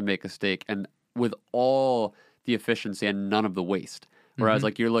 $10 to make a steak, and with all the efficiency and none of the waste. Whereas,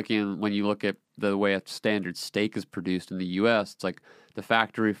 like when you look at the way a standard steak is produced in the U.S., it's like the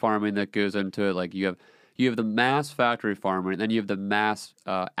factory farming that goes into it. Like you have the mass factory farming, and then you have the mass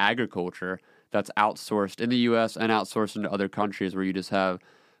agriculture that's outsourced in the U.S. and outsourced into other countries, where you just have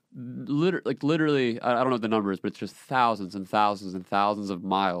literally, I don't know what the number is, but it's just thousands and thousands and thousands of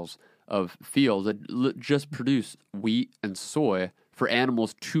miles of fields that just produce wheat and soy for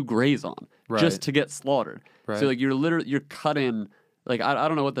animals to graze on, just to get slaughtered. Right. So like you're cutting, like I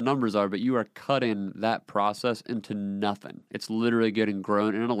don't know what the numbers are, but you are cutting that process into nothing. It's literally getting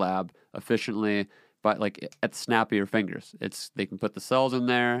grown in a lab efficiently, but like at the snap of your fingers. They can put the cells in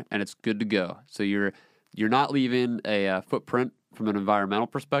there and it's good to go. So you're not leaving a footprint from an environmental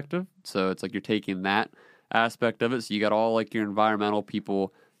perspective. So it's like you're taking that aspect of it. So you got all like your environmental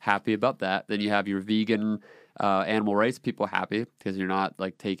people happy about that. Then you have your vegan animal rights people happy because you're not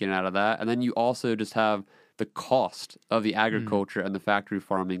like taking it out of that. And then you also just have the cost of the agriculture and the factory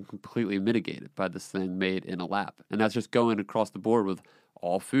farming completely mitigated by this thing made in a lab. And that's just going across the board with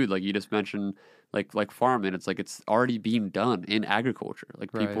all food. Like you just mentioned, like farming, it's like it's already being done in agriculture.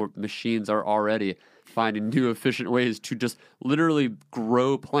 Like machines are already finding new efficient ways to just literally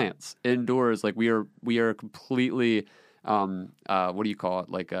grow plants indoors. Like we are completely what do you call it?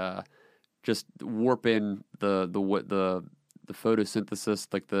 Like just warping the photosynthesis,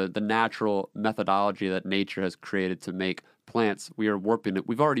 like the natural methodology that nature has created to make plants. We are warping it.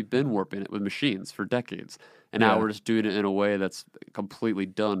 We've already been warping it with machines for decades. And now we're just doing it in a way that's completely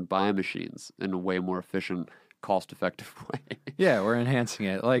done by machines in a way more efficient, cost-effective way. Yeah, we're enhancing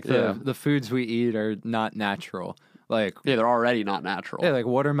it. Like the foods we eat are not natural. Like they're already not natural. Yeah, like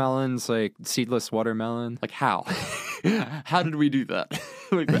watermelons, like seedless watermelon. Like how? How did we do that?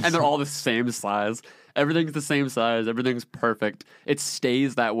 And they're all the same size. Everything's the same size. Everything's perfect. It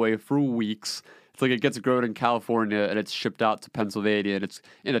stays that way for weeks. It's like it gets grown in California and it's shipped out to Pennsylvania and it's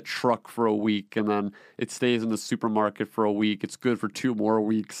in a truck for a week and then it stays in the supermarket for a week. It's good for 2 more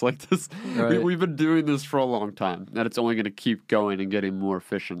weeks. Like this, we've been doing this for a long time, and it's only going to keep going and getting more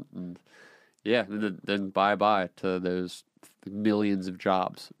efficient. And yeah, then bye to those millions of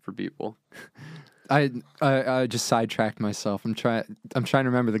jobs for people. I just sidetracked myself. I'm trying to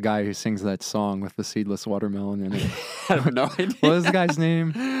remember the guy who sings that song with the seedless watermelon in it. I have no idea. What was the guy's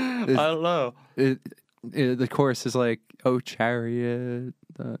name? I don't know. The chorus is like, "Oh chariot."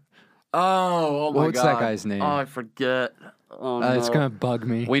 Oh my God. What's that guy's name? Oh, I forget. Oh, no. It's gonna bug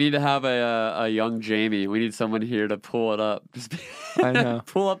me. We need to have a young Jamie. We need someone here to pull it up. Just I know.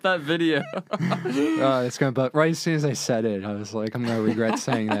 Pull up that video. It's gonna bug. Right as soon as I said it, I was like, I'm gonna regret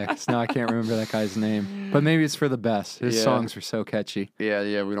saying that because now I can't remember that guy's name. But maybe it's for the best. His songs were so catchy.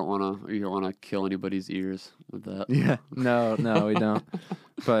 Yeah. We don't want to kill anybody's ears with that. Yeah. No, we don't.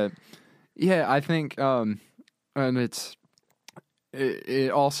 But yeah, I think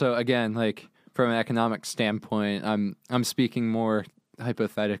it also, again, like from an economic standpoint, I'm speaking more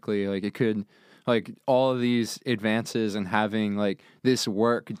hypothetically. Like it could, like all of these advances and having like this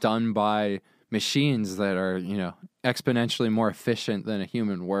work done by machines that are, exponentially more efficient than a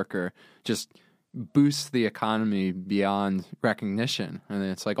human worker just boosts the economy beyond recognition. And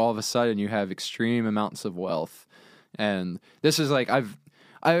it's like all of a sudden you have extreme amounts of wealth. And this is like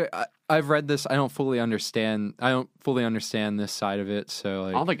I've read this. I don't fully understand this side of it. So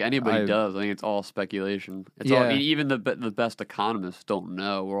like, I don't think anybody does. I think it's all speculation. It's all, I mean, even the best economists don't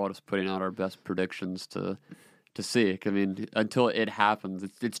know. We're all just putting out our best predictions to see. I mean, until it happens,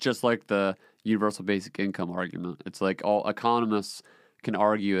 it's just like the universal basic income argument. It's like all economists can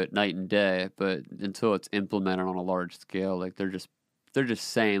argue it night and day, but until it's implemented on a large scale, like they're just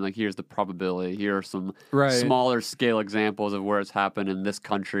saying, like, here's the probability. Here are some smaller scale examples of where it's happened in this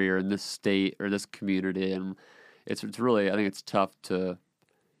country or in this state or this community, and it's really, I think it's tough to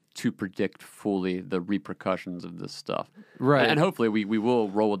predict fully the repercussions of this stuff. Right. And hopefully we will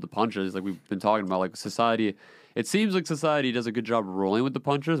roll with the punches, like we've been talking about. Like society, it seems like society does a good job of rolling with the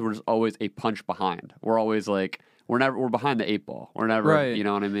punches. We're just always a punch behind. We're always like, we're behind the 8 ball. We're never, you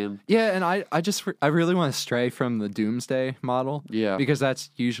know what I mean? Yeah, and I really want to stray from the doomsday model. Yeah. Because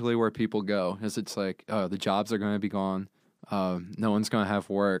that's usually where people go, is it's like, oh, the jobs are going to be gone. No one's going to have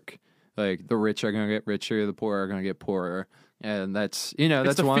work. Like, the rich are going to get richer, the poor are going to get poorer. And that's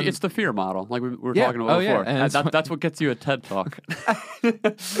one. It's the fear model, like we were Yeah. talking about Oh, before. yeah. And That's what gets you a TED Talk.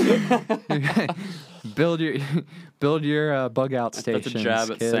 build your bug out stations. That's a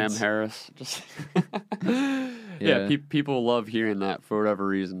jab at kids. Sam Harris. Just people love hearing that for whatever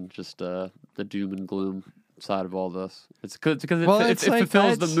reason. Just the doom and gloom side of all this. It's because it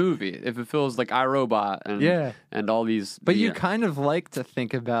fulfills the movie. It fulfills like iRobot and all these. But you kind of like to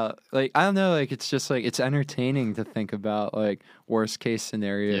think about, like, I don't know, like it's just like it's entertaining to think about like worst case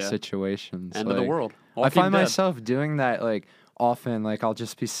scenario situations. End of the world. I find myself doing that like often. Like I'll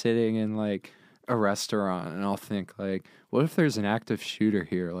just be sitting in like a restaurant and I'll think like, what if there's an active shooter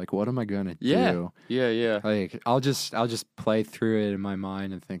here? Like, what am I gonna do? Yeah. Like I'll just play through it in my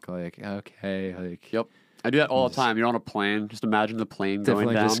mind and think like, okay, like yep. I do that all the time. You're on a plane. Just imagine the plane going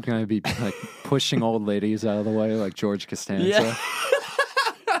down. Definitely just going to be like pushing old ladies out of the way like George Costanza. Yeah.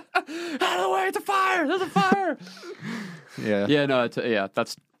 Out of the way, it's a fire. There's a fire. Yeah. Yeah, no,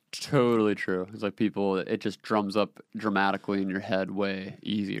 that's totally true. It's like it just drums up dramatically in your head way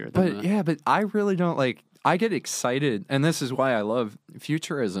easier. But I really don't like, I get excited, and this is why I love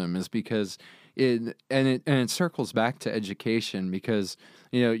futurism, is because it circles back to education, because,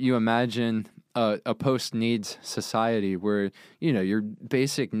 you imagine a post-needs society where your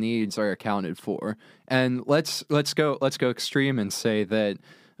basic needs are accounted for, and let's go extreme and say that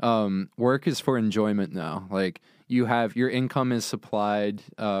work is for enjoyment now. Like your income is supplied,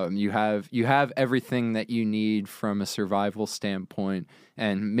 you have everything that you need from a survival standpoint,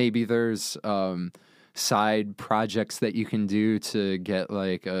 and maybe there's side projects that you can do to get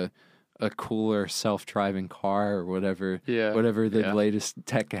like a cooler self-driving car or whatever the latest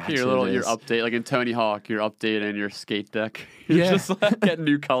tech gadget your is. update, like in Tony Hawk, you're updating your skate deck. You're just like getting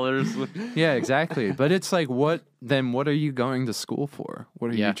new colors. Yeah, exactly. But it's like, what are you going to school for? What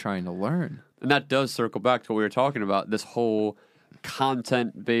are you trying to learn? And that does circle back to what we were talking about, this whole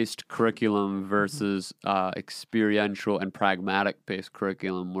content-based curriculum versus experiential and pragmatic-based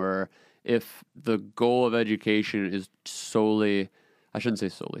curriculum, where if the goal of education is solely, I shouldn't say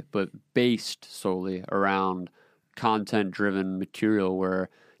solely, but based solely around content-driven material, where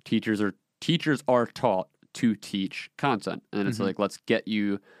teachers are taught to teach content, and it's like, let's get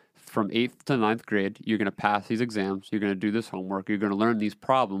you from 8th to 9th grade. You're going to pass these exams. You're going to do this homework. You're going to learn these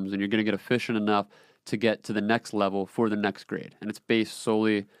problems, and you're going to get efficient enough to get to the next level for the next grade. And it's based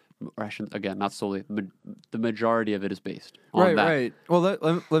solely, or I shouldn't, again, not solely. The majority of it is based on that. Right. Well,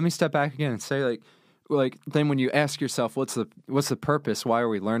 let me step back again and say like then when you ask yourself, what's the purpose? Why are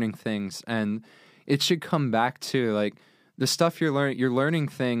we learning things? And it should come back to like the stuff you're learning. You're learning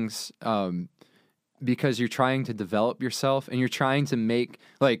things because you're trying to develop yourself, and you're trying to make,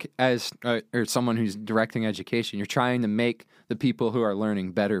 like, as or someone who's directing education, you're trying to make the people who are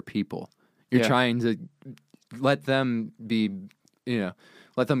learning better people. You're trying to let them be,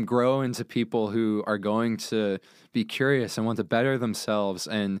 let them grow into people who are going to be curious and want to better themselves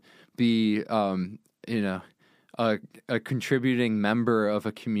and be, a contributing member of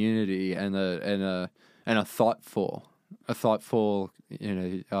a community and a thoughtful,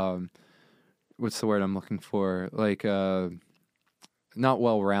 what's the word I'm looking for? Like, not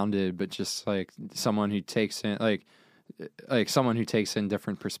well-rounded, but just like someone who takes in, like someone who takes in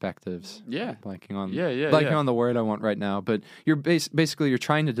different perspectives. Yeah. Blanking on the word I want right now, but you're basically you're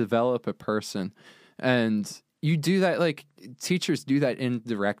trying to develop a person, and you do that, like teachers do that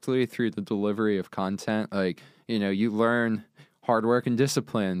indirectly through the delivery of content. Like, you learn hard work and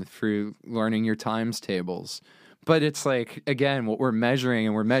discipline through learning your times tables. But it's like, again, what we're measuring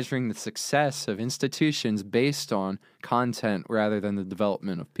the success of institutions based on content rather than the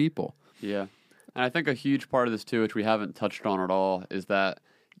development of people. Yeah. And I think a huge part of this too, which we haven't touched on at all, is that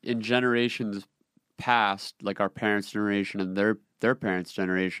in generations past, like our parents' generation and their parents'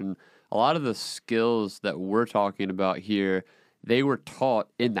 generation, a lot of the skills that we're talking about here, they were taught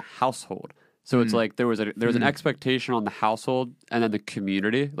in the household. So it's like there was an expectation on the household and then the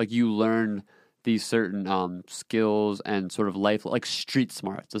community. Like you learned these certain skills and sort of life, like street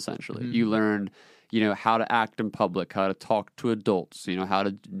smarts, essentially. You learned, how to act in public, how to talk to adults, how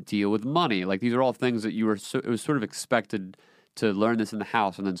to deal with money. Like these are all things that it was sort of expected to learn this in the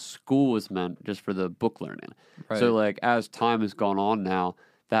house, and then school was meant just for the book learning. Right. So like as time has gone on now,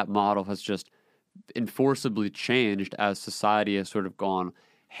 that model has just enforceably changed as society has sort of gone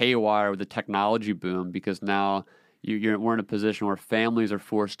haywire with the technology boom, because now we're in a position where families are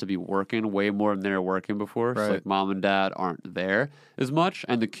forced to be working way more than they were working before. Right. So like mom and dad aren't there as much,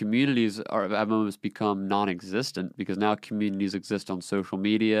 and the communities have almost become non-existent, because now communities exist on social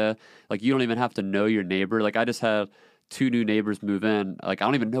media. Like you don't even have to know your neighbor. Like I just had two new neighbors move in. Like, I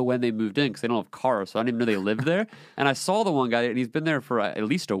don't even know when they moved in because they don't have cars, so I didn't even know they lived there. And I saw the one guy, and he's been there for at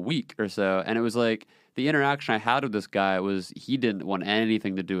least a week or so. And it was like, the interaction I had with this guy was he didn't want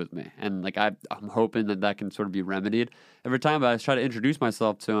anything to do with me. And like, I'm hoping that can sort of be remedied. Every time I try to introduce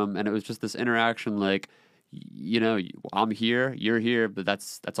myself to him, and it was just this interaction like, you know, I'm here, you're here, but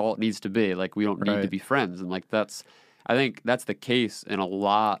that's all it needs to be. Like, we don't need to be friends. And like, I think that's the case in a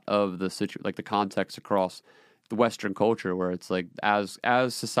lot of the like the context across the Western culture, where it's like, as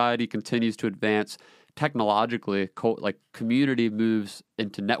society continues to advance technologically, like, community moves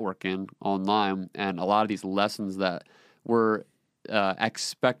into networking online, and a lot of these lessons that were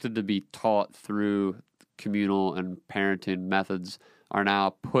expected to be taught through communal and parenting methods are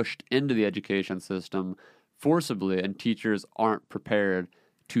now pushed into the education system forcibly, and teachers aren't prepared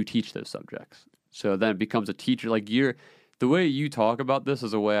to teach those subjects. So then it becomes a teacher, like, the way you talk about this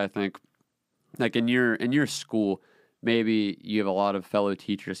is a way I think, like, in your school, maybe you have a lot of fellow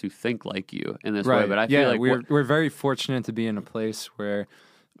teachers who think like you in this way, but I feel like we're very fortunate to be in a place where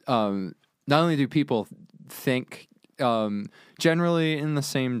not only do people think generally in the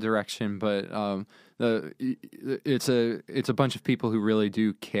same direction, but it's a bunch of people who really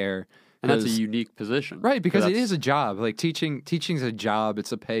do care. And that's a unique position. Right, because it is a job. Like, teaching's a job,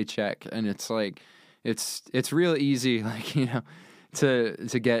 it's a paycheck, and it's like it's real easy, like, you know, to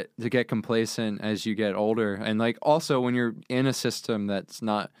get complacent as you get older. And like, also when you're in a system that's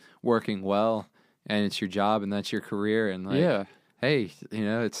not working well and it's your job and that's your career, and like, hey, you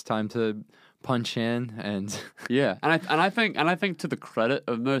know, it's time to punch in. And yeah. And I think to the credit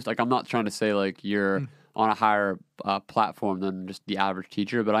of most, like, I'm not trying to say like you're on a higher platform than just the average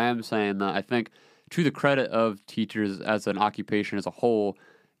teacher, but I am saying that I think to the credit of teachers as an occupation as a whole,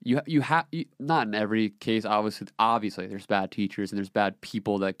 you have, not in every case, obviously there's bad teachers and there's bad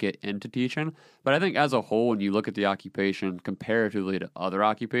people that get into teaching, but I think as a whole, when you look at the occupation comparatively to other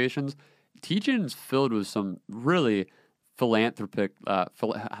occupations, teaching is filled with some really philanthropic, how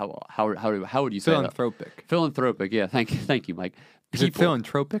would you say philanthropic? That? Philanthropic, yeah. Thank you, Mike. Is it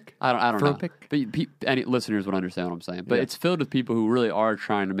philanthropic? I don't know. But any listeners would understand what I'm saying. But it's filled with people who really are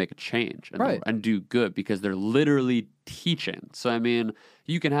trying to make a change and do good, because they're literally teaching. So, I mean,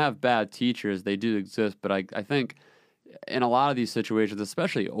 you can have bad teachers. They do exist. But I think in a lot of these situations,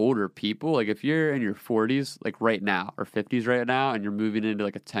 especially older people, like if you're in your 40s, like right now, or 50s right now, and you're moving into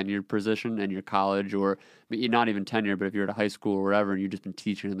like a tenured position in your college, or not even tenured, but if you're at a high school or wherever, and you've just been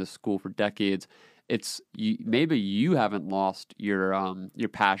teaching in this school for decades, maybe you haven't lost your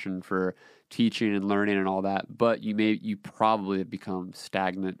passion for teaching and learning and all that, but you probably have become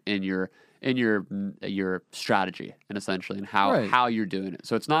stagnant in your strategy, and essentially in how you're doing it.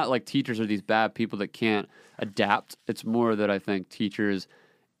 So it's not like teachers are these bad people that can't adapt. It's more that I think teachers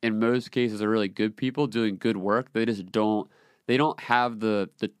in most cases are really good people doing good work. They just don't have the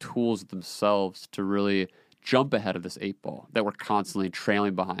tools themselves to really jump ahead of this 8-ball that we're constantly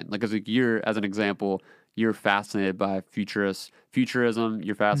trailing behind. Like, as an example, you're fascinated by futurism,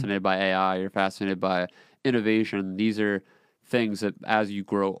 you're fascinated by AI, you're fascinated by innovation. These are things that as you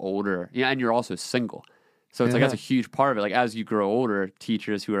grow older, and you're also single. So it's like, that's a huge part of it. Like, as you grow older,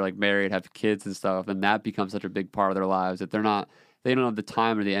 teachers who are like married, have kids and stuff, and that becomes such a big part of their lives that they don't have the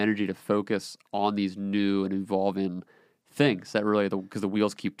time or the energy to focus on these new and evolving things that really, because the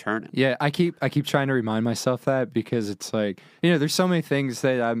wheels keep turning. Yeah, I keep trying to remind myself that, because it's like, you know, there's so many things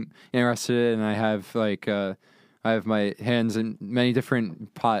that I'm interested in, and I have like I have my hands in many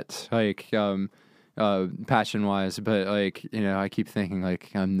different pots, like passion wise, but like, you know, I keep thinking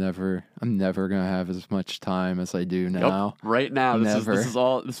like I'm never gonna have as much time as I do now. Yep. Right now,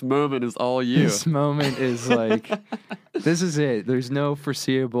 this moment is all you. This moment is like this is it. There's no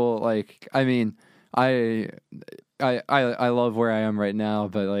foreseeable, like, I mean, I love where I am right now,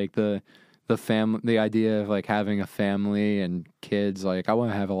 but like the idea of like having a family and kids, like I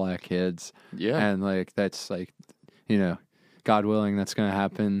want to have a lot of kids. Yeah. And like, that's like, you know, God willing, that's going to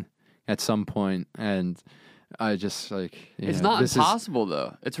happen at some point. And I just like, it's not impossible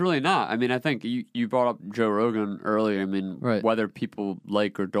though. It's really not. I mean, I think you brought up Joe Rogan earlier. I mean, whether people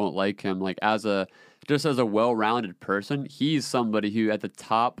like or don't like him, like as a well-rounded person, he's somebody who at the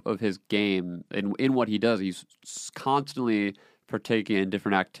top of his game in what he does, he's constantly partaking in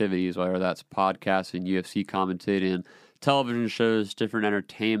different activities, whether that's podcasting, UFC commentating, television shows, different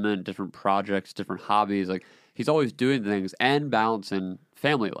entertainment, different projects, different hobbies. Like, he's always doing things and balancing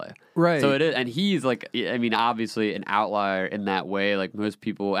family life. Right. So it is, and he's like, I mean, obviously an outlier in that way. Like most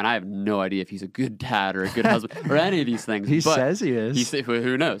people, and I have no idea if he's a good dad or a good husband or any of these things. He says he is.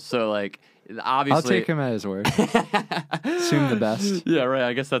 Who knows? So like, obviously, I'll take him at his word. Assume the best. Yeah, right.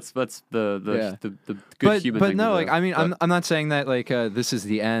 I guess that's the good human but thing no, to like do. I mean, But- I'm not saying that like this is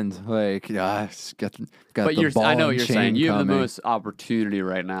the end. Like got But the ball I know and what you're chain saying. You have the coming. most opportunity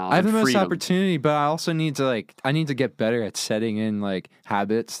right now. I have the and most freedom. opportunity, but I also need to I need to get better at setting in like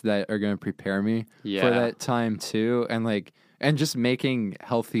habits that are going to prepare me Yeah. for that time too, and just making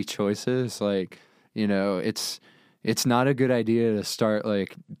healthy choices. Like, it's not a good idea to start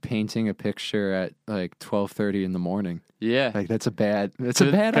like painting a picture at like 12:30 in the morning. Yeah. Like that's a bad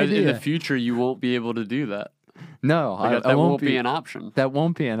idea. In the future, you won't be able to do that. No, Like, I that won't be an option. That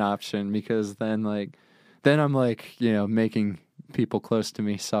won't be an option because then I'm making people close to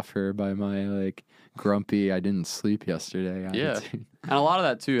me suffer by my like grumpy I didn't sleep yesterday Yeah. attitude. And a lot of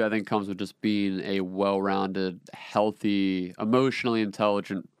that, too, I think comes with just being a well-rounded, healthy, emotionally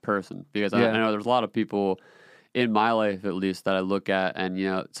intelligent person. Because I know there's a lot of people in my life, at least, that I look at, and,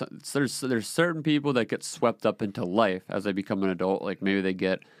 there's certain people that get swept up into life as they become an adult. Like, maybe they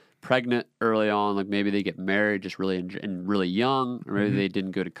get pregnant early on, like maybe they get married just really really young, or maybe they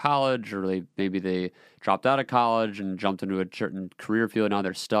didn't go to college, or maybe they dropped out of college and jumped into a certain career field. Now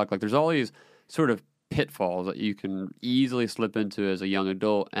they're stuck. Like there's all these sort of pitfalls that you can easily slip into as a young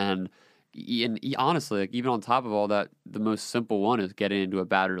adult, and honestly, like even on top of all that, the most simple one is getting into a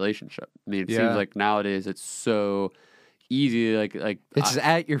bad relationship. I mean, it seems like nowadays it's so easy, like it's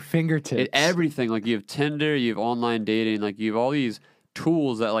at your fingertips. Everything, like you have Tinder, you have online dating, like you have all these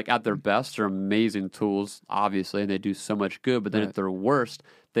tools that like at their best are amazing tools, obviously, and they do so much good, but then at their worst,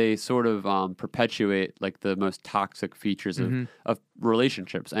 they sort of perpetuate like the most toxic features of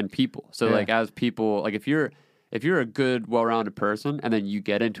relationships and people. So like as people, like if you're a good, well-rounded person and then you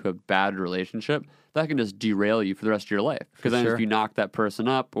get into a bad relationship, that can just derail you for the rest of your life. Because then if you knock that person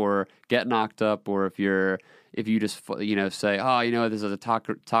up or get knocked up, or if you just say, oh, this is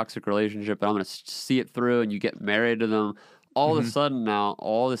a toxic relationship, but I'm going to see it through, and you get married to them, all of a sudden now,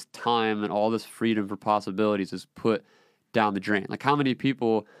 all this time and all this freedom for possibilities is put down the drain. Like how many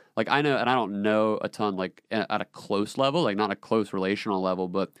people, like I know, and I don't know a ton, like at a close level, like not a close relational level,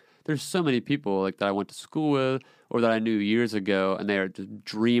 but there's so many people like that I went to school with or that I knew years ago, and they are just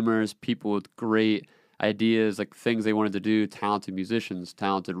dreamers, people with great ideas, like things they wanted to do, talented musicians,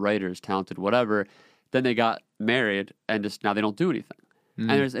 talented writers, talented whatever. Then they got married and just now they don't do anything.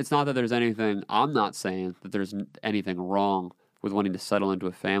 And it's not that there's anything, I'm not saying that there's anything wrong with wanting to settle into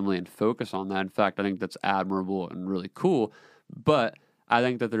a family and focus on that. In fact, I think that's admirable and really cool. But I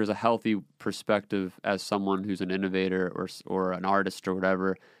think that there's a healthy perspective as someone who's an innovator or an artist or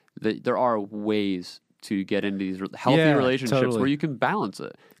whatever, that there are ways to get into these healthy relationships where you can balance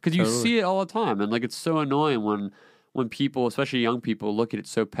it. Because you see it all the time. And like it's so annoying when people, especially young people, look at it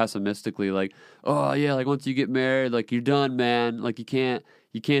so pessimistically, like, oh yeah, like once you get married, like you're done, man. Like you can't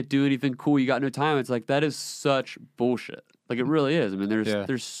do anything cool. You got no time. It's like that is such bullshit. Like it really is. I mean,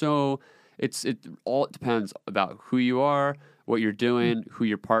 there's so it all depends about who you are, what you're doing, who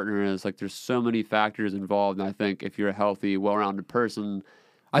your partner is. Like there's so many factors involved. And I think if you're a healthy, well-rounded person,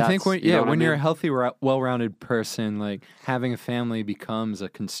 I think when you're a healthy, well-rounded person, like having a family becomes a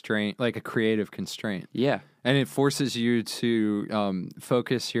constraint, like a creative constraint. Yeah. And it forces you to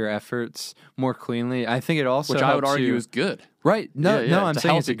focus your efforts more cleanly. I think it also which I would argue is good. Right. No, I'm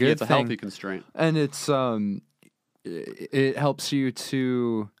saying it's a good thing. It's a healthy constraint. And it's it helps you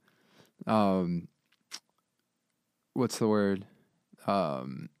to what's the word?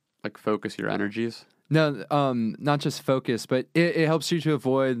 Like focus your energies. No, not just focus, but it helps you to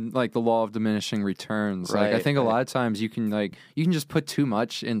avoid like the law of diminishing returns. Right, like I think a lot of times you can just put too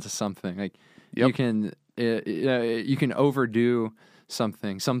much into something. Like you can overdo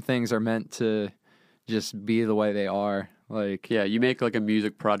something. Some things are meant to just be the way they are. Like you make like a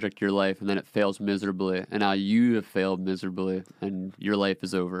music project your life, and then it fails miserably, and now you have failed miserably, and your life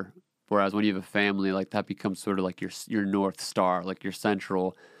is over. Whereas when you have a family, like that becomes sort of like your North Star, like your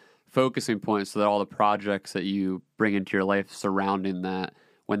central focusing point, so that all the projects that you bring into your life surrounding that,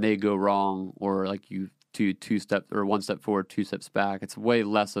 when they go wrong, or like you two steps or one step forward, two steps back, it's way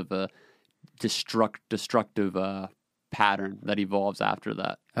less of a destructive pattern that evolves after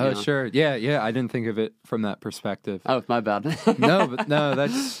that. Oh, sure. Yeah. I didn't think of it from that perspective. Oh, my bad. No,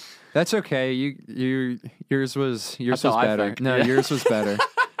 that's okay. Yours was better. No, yours was better.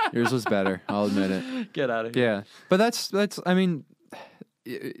 Yours was better. I'll admit it. Get out of here. Yeah. But that's I mean,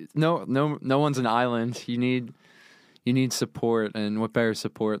 no one's an island. You need support, and what better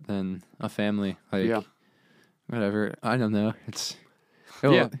support than a family? Like whatever. I don't know. It's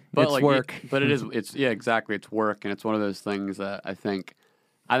but it's like work. but it's exactly. It's work, and it's one of those things that I think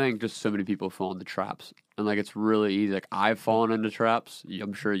I think just so many people fall into traps, and like it's really easy. Like I've fallen into traps.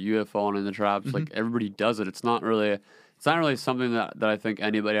 I'm sure you have fallen into traps. Like everybody does it. It's not really something that I think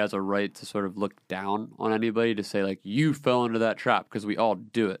anybody has a right to sort of look down on anybody to say like you fell into that trap, because we all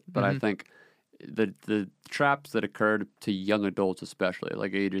do it. But I think the traps that occurred to young adults, especially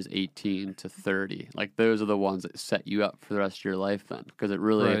like ages 18 to 30, like those are the ones that set you up for the rest of your life then, because it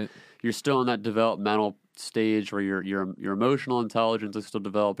really you're still in that developmental stage where your emotional intelligence is still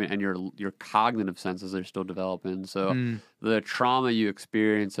developing and your cognitive senses are still developing. So the trauma you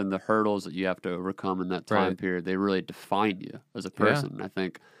experience and the hurdles that you have to overcome in that time period, they really define you as a person. I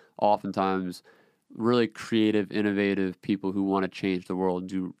think oftentimes really creative, innovative people who want to change the world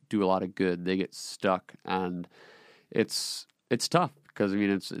do a lot of good. They get stuck, and it's tough because I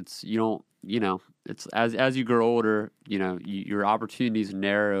mean it's you don't, you know, it's as you grow older, you know, your opportunities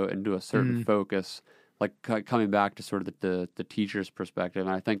narrow into a certain focus. Like coming back to sort of the teacher's perspective,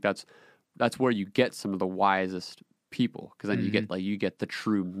 and I think that's where you get some of the wisest people, because then you get the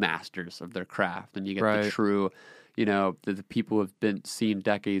true masters of their craft, and you get the true, you know, the people who have seen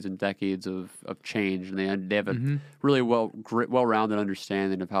decades and decades of change, and they have a really well-rounded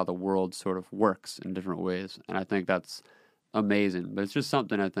understanding of how the world sort of works in different ways, and I think that's amazing. But it's just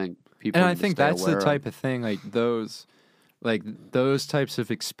something I think people. And I think that's the type of thing, like those types of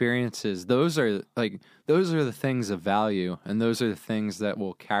experiences. Those are the things of value, and those are the things that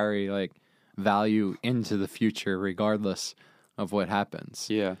will carry like value into the future, regardless of what happens.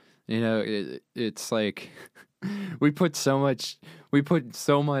 Yeah, you know, it's like. We put so much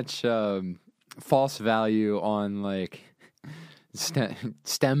false value on like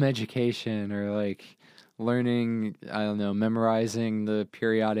STEM education, or like learning, I don't know, memorizing the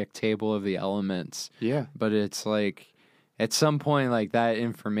periodic table of the elements. Yeah. But it's like at some point, like that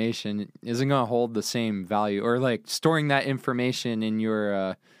information isn't going to hold the same value, or like storing that information in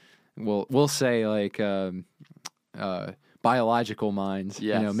your, we'll say like, biological minds.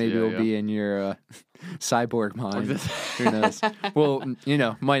 Yes, you know, maybe it'll be in your cyborg mind. Who knows? Well, you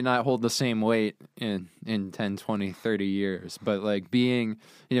know, might not hold the same weight in 10, 20, 30 years. But like being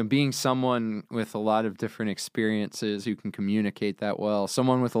someone with a lot of different experiences who can communicate that well,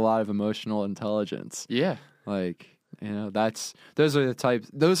 someone with a lot of emotional intelligence. Yeah. Like, you know, those are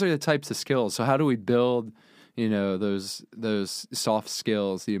the types of skills. So how do we build, you know, those soft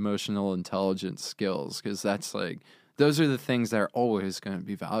skills, the emotional intelligence skills? Because that's like, those are the things that are always going to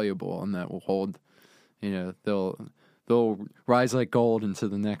be valuable, and that will hold, you know, they'll rise like gold into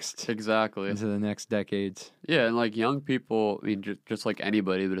the next decades. Yeah, and like young people, I mean, just like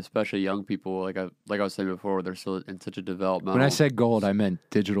anybody, but especially young people, like I was saying before, they're still in such a developmental. When I said gold, I meant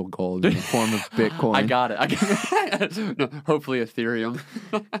digital gold in the form of Bitcoin. I got it. No, hopefully Ethereum.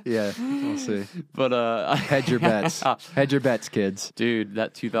 Yeah, we'll see. But hedge your bets. Hedge your bets, kids. Dude,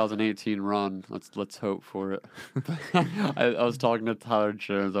 that 2018 run. Let's hope for it. I was talking to Tyler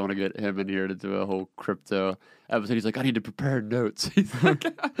Jones. I want to get him in here to do a whole crypto episode. He's like, I need to prepare notes. Like,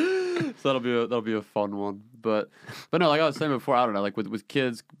 so that'll be a fun one. But no, like I was saying before, I don't know, like with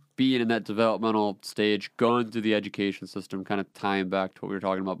kids being in that developmental stage, going through the education system, kind of tying back to what we were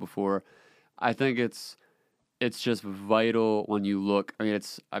talking about before, I think it's just vital when you look. I mean,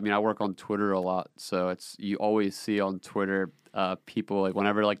 I work on Twitter a lot, so you always see on Twitter people, like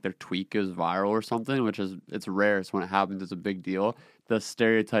whenever like their tweet goes viral or something, it's rare. So when it happens, it's a big deal. The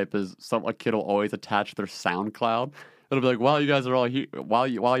stereotype is a kid will always attach their SoundCloud. It'll be like, while you guys are all here, while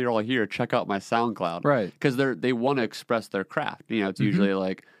you're all here, check out my SoundCloud, right? Because they want to express their craft. You know, it's usually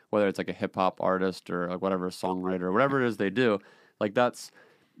like whether it's like a hip hop artist or like whatever songwriter or whatever it is they do. Like that's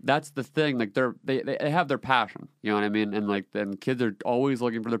the thing. Like they have their passion. You know what I mean? And like then kids are always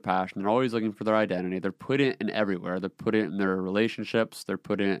looking for their passion. They're always looking for their identity. They're putting it in everywhere. They're putting it in their relationships. They're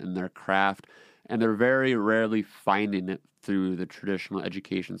putting it in their craft, and they're very rarely finding it through the traditional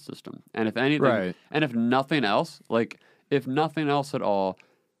education system. And if anything, and if nothing else, at all,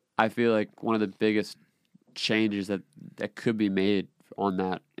 I feel like one of the biggest changes that could be made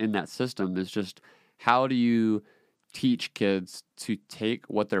in that system is just how do you teach kids to take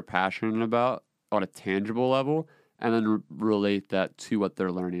what they're passionate about on a tangible level and then relate that to what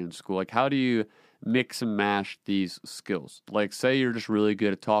they're learning in school. Like, how do you mix and mash these skills? Like, say you're just really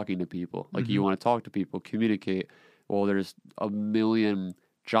good at talking to people. Like, you want to talk to people, communicate. Well, there's a million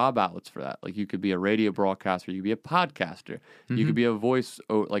job outlets for that. Like, you could be a radio broadcaster, you could be a podcaster, you could be a voice,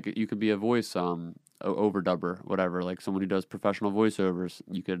 overdubber, whatever, like someone who does professional voiceovers.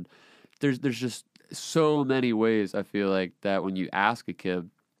 You could, there's just so many ways. I feel like that when you ask a kid,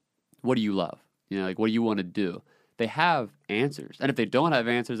 what do you love? You know, like, what do you want to do? They have answers. And if they don't have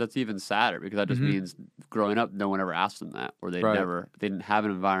answers, that's even sadder, because that just means growing up, no one ever asked them that, or they Right. didn't have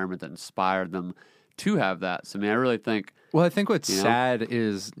an environment that inspired them to have that. So, I mean, I really think, Well, I think what's You know? sad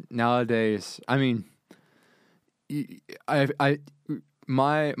is nowadays. I mean, I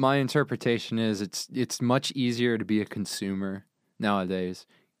my interpretation is it's much easier to be a consumer nowadays.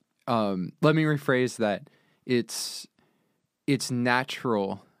 Let me rephrase that. It's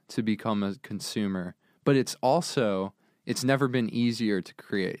natural to become a consumer, but it's never been easier to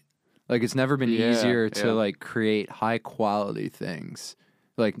create. Like, it's never been Yeah, easier to yeah. like create high quality things.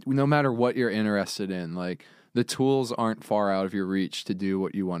 Like, no matter what you're interested in, like, the tools aren't far out of your reach to do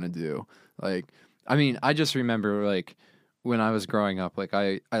what you want to do. Like, I mean, I just remember, like, when I was growing up, like,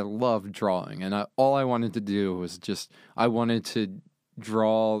 I loved drawing, and all I wanted to do was I wanted to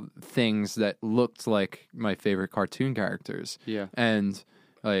draw things that looked like my favorite cartoon characters. yeah, And,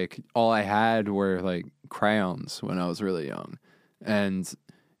 like, all I had were, like, crayons when I was really young. And,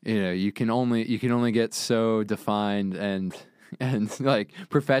 you can only get so defined and like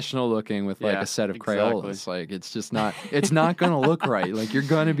professional looking with like Yeah, a set of exactly. Crayolas. Like, it's not going to look right. Like, you're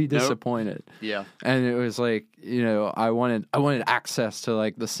going to be disappointed. yeah, And it was like, I wanted access to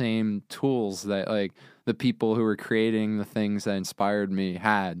like the same tools that like the people who were creating the things that inspired me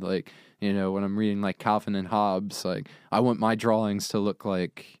had. Like, when I'm reading like Calvin and Hobbes, like, I want my drawings to look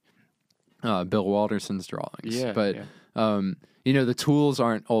like Bill Walterson's drawings. Yeah, But yeah. the tools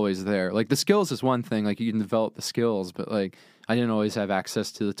aren't always there. Like, the skills is one thing, like, you can develop the skills, but like, I didn't always have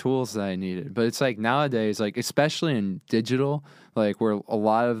access to the tools that I needed. But it's like nowadays, like, especially in digital, like, where a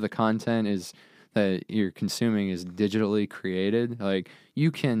lot of the content is that you're consuming is digitally created, like,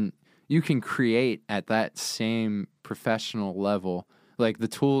 you can create at that same professional level. Like, the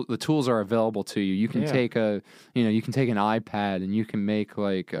tools are available to you. You can Yeah. take an iPad and you can make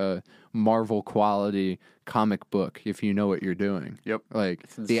like a Marvel quality comic book if you know what you're doing. Yep. Like,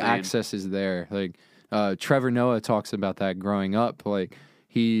 It's the insane. access is there. Like, Trevor Noah talks about that growing up. Like,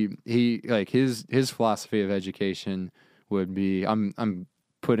 he like his philosophy of education would be, I'm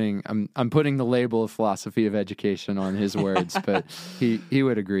putting the label of philosophy of education on his words, but he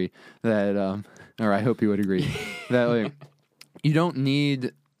would agree that or I hope he would agree that, like, you don't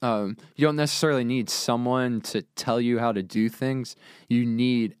necessarily need someone to tell you how to do things. You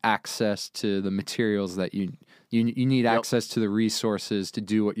need access to the materials that you need access to the resources to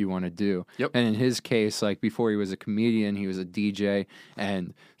do what you want to do. Yep. And in his case, like, before he was a comedian, he was a DJ,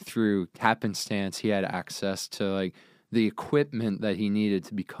 and through happenstance, he had access to like the equipment that he needed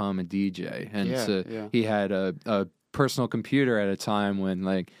to become a DJ. And Yeah, so yeah. he had a personal computer at a time when,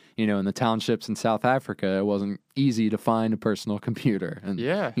 like, in the townships in South Africa, it wasn't easy to find a personal computer. And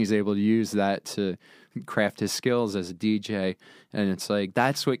Yeah. he's able to use that to craft his skills as a DJ. And it's like,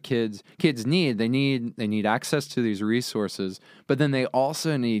 that's what kids need. They need access to these resources, but then they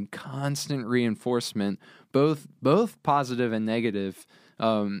also need constant reinforcement, both positive and negative,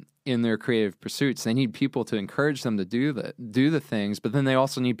 in their creative pursuits. They need people to encourage them to do the things, but then they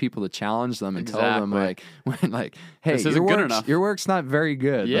also need people to challenge them and tell them, like, hey, This isn't good enough. your work's not very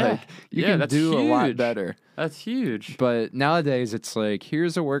good. Yeah. Like, you Yeah, can that's do a lot huge. better. That's huge. But nowadays it's like,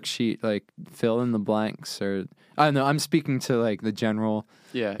 here's a worksheet, like, fill in the blanks. Or I don't know, I'm speaking to like the general,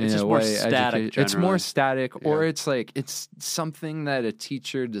 Yeah, it's just more way static. It's more generally. static, or Yeah. it's like, it's something that a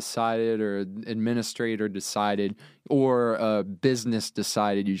teacher decided or administrator decided or a business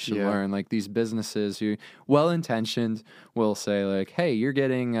decided you should Yeah. learn. Like, these businesses who well-intentioned will say, like, hey, you're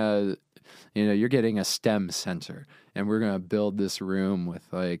getting a STEM center, and we're going to build this room with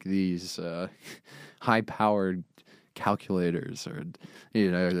like these high-powered calculators or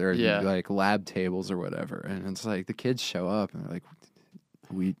Yeah. like lab tables or whatever. And it's like, the kids show up and they're like,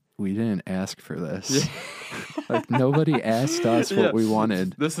 we didn't ask for this. Like, nobody asked us what we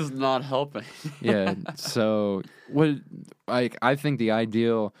wanted. This is not helping. Yeah. So I think the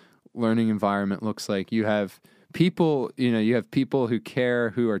ideal learning environment looks like, you have people who care,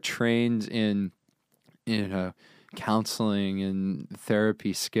 who are trained in counseling and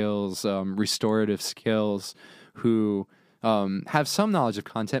therapy skills, restorative skills, who have some knowledge of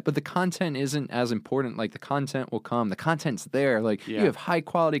content, but the content isn't as important. Like, the content will come. The content's there. Like, Yeah. you have high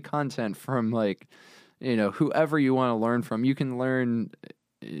quality content from, like, whoever you want to learn from. You can learn,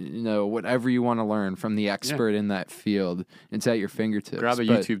 whatever you want to learn from the expert in that field. It's at your fingertips. Grab a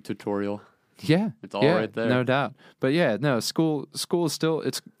But- YouTube tutorial. Yeah, It's all yeah, right there. no doubt. But yeah, no, school is still,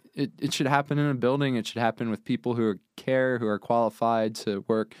 it should happen in a building. It should happen with people who who are qualified to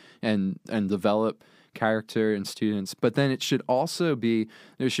work and develop character in students. But then it should also be,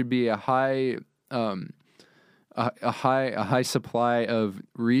 there should be a high supply of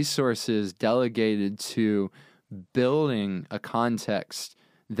resources delegated to building a context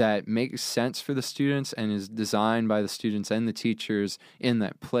that makes sense for the students and is designed by the students and the teachers in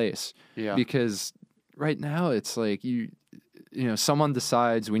that place. Yeah. Because right now it's like someone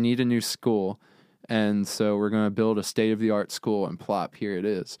decides we need a new school, and so we're going to build a state-of-the-art school, and plop, here it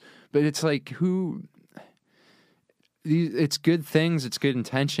is. But it's like, it's good things, it's good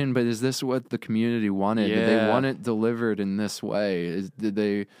intention, but is this what the community wanted? Yeah. Did they want it delivered in this way? Did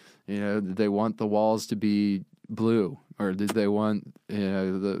they want the walls to be blue, or did they want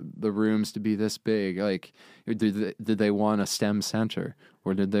the rooms to be this big? Like, did they want a STEM center,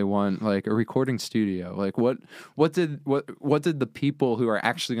 or did they want like a recording studio? Like, what did the people who are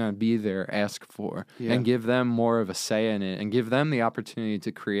actually going to be there ask for, and give them more of a say in it, and give them the opportunity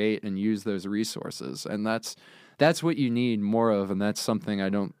to create and use those resources? And that's what you need more of, and that's something I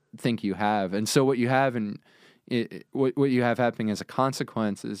don't think you have. And so what you have what you have happening as a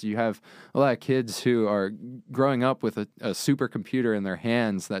consequence is you have a lot of kids who are growing up with a supercomputer in their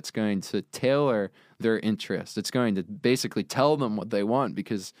hands that's going to tailor their interest. It's going to basically tell them what they want,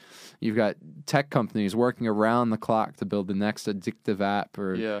 because you've got tech companies working around the clock to build the next addictive app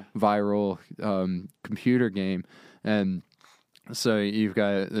or viral computer game. And so you've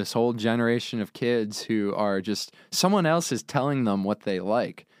got this whole generation of kids who are just, someone else is telling them what they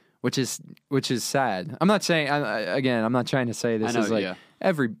like, which is sad. I'm not saying, I'm not trying to say this is like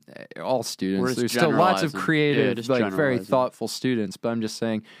all students. There's still lots of creative, like very thoughtful students, but I'm just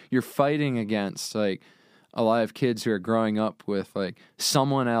saying you're fighting against like a lot of kids who are growing up with like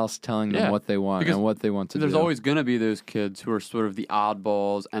someone else telling them what they want and what they want to do. There's always going to be those kids who are sort of the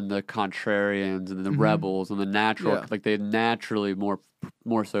oddballs and the contrarians and the rebels and the natural, like they naturally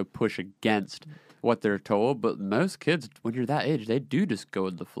more so push against what they're told. But most kids, when you're that age, they do just go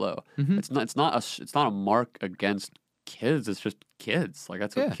with the flow. It's not a mark against kids. It's just kids. Like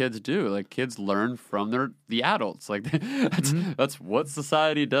that's what kids do. Like kids learn from the adults. Like that's what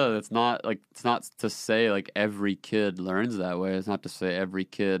society does. It's not to say like every kid learns that way. It's not to say every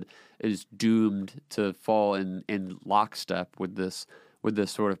kid is doomed to fall in lockstep with this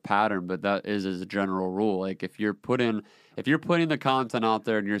sort of pattern. But that is as a general rule. Like if you're putting the content out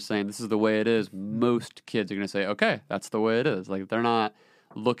there and you're saying this is the way it is, most kids are going to say, okay, that's the way it is. Like they're not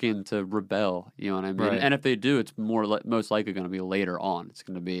looking to rebel, you know what I mean? Right. And if they do, it's most likely going to be later on. It's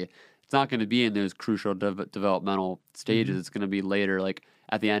not going to be in those crucial developmental stages. It's going to be later, like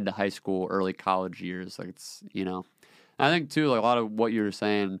at the end of high school, early college years. Like it's, I think too, like a lot of what you were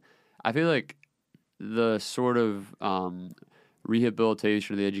saying, I feel like the sort of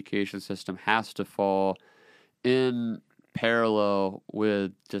rehabilitation of the education system has to fall in parallel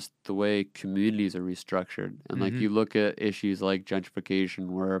with just the way communities are restructured. And like you look at issues like gentrification,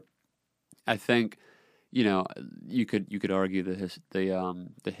 where I think you could argue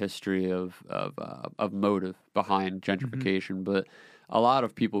the history of motive behind gentrification, but a lot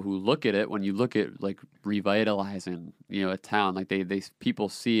of people who look at it, when you look at like revitalizing a town, like they people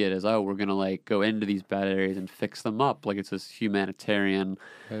see it as, oh, we're gonna like go into these bad areas and fix them up, like it's this humanitarian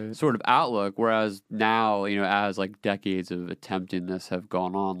sort of outlook. Whereas now, as like decades of attempting this have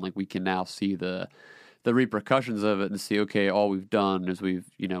gone on, like we can now see the repercussions of it and see, okay, all we've done is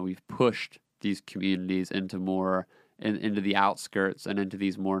we've pushed these communities into more into the outskirts and into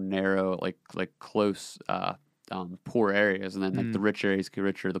these more narrow, like close poor areas, and then like the rich areas get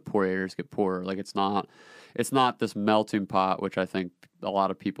richer, the poor areas get poorer. Like it's not this melting pot, which I think a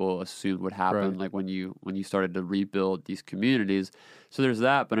lot of people assumed would happen. Right. Like when you started to rebuild these communities. So there's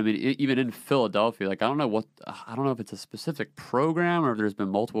that. But I mean, even in Philadelphia, like I don't know if it's a specific program or if there's been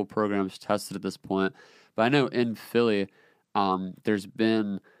multiple programs tested at this point. But I know in Philly, there's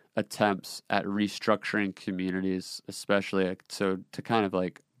been attempts at restructuring communities, especially to kind of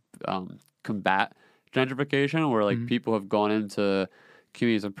like combat gentrification, where like people have gone into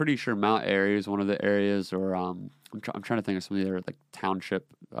communities. I'm pretty sure Mount Airy is one of the areas, or I'm trying to think of some of the other like township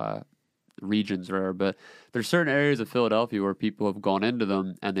regions, but there's certain areas of Philadelphia where people have gone into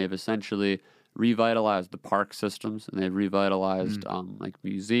them and they've essentially revitalized the park systems, and they've revitalized like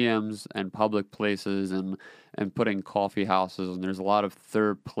museums and public places and putting coffee houses, and there's a lot of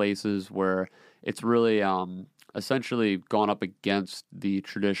third places where it's really essentially gone up against the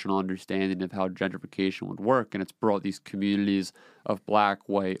traditional understanding of how gentrification would work, and it's brought these communities of Black,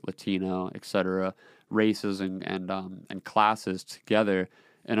 white, Latino, etc., races and classes together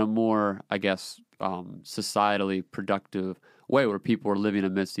in a more, I guess, societally productive way, where people are living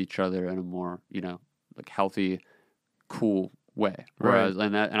amidst each other in a more, like healthy, cool way. Whereas,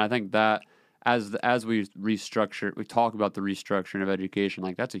 and I think that as we talk about the restructuring of education,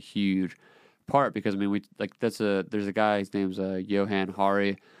 like that's a huge part, because I mean there's a guy, his name's Johan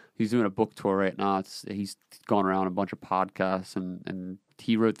Hari, he's doing a book tour right now. He's gone around a bunch of podcasts, and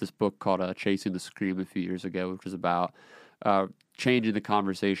he wrote this book called Chasing the Scream a few years ago, which was about changing the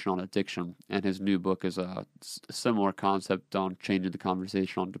conversation on addiction. And his new book is a similar concept on changing the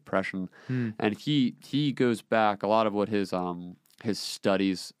conversation on depression. And he goes back, a lot of what his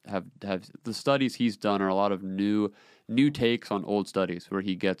studies have the studies he's done are a lot of new takes on old studies, where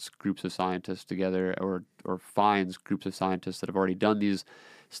he gets groups of scientists together or finds groups of scientists that have already done these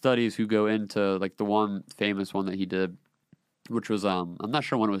studies, who go into, like, the one famous one that he did, which was I'm not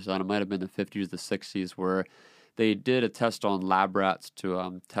sure when it was done. It might have been the 50s, the 60s, where they did a test on lab rats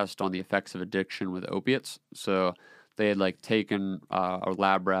to test on the effects of addiction with opiates. So they had, like, taken a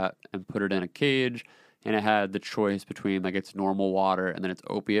lab rat and put it in a cage, and it had the choice between, like, its normal water and then its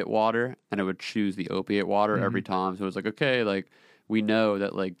opiate water, and it would choose the opiate water every time. So it was like, okay, like, we know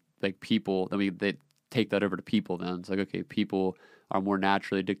that like people, they take that over to people. Then it's like, okay, people are more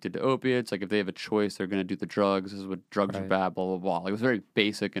naturally addicted to opiates. Like, if they have a choice, they're going to do the drugs. This is what drugs are bad, blah, blah, blah. Like, it was very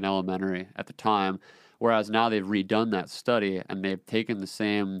basic and elementary at the time. Whereas now they've redone that study, and they've taken the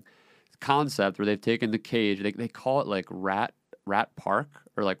same concept where they've taken the cage. They call it like rat park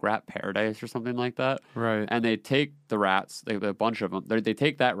or like rat paradise or something like that. Right. And they take the rats, they have a bunch of them. They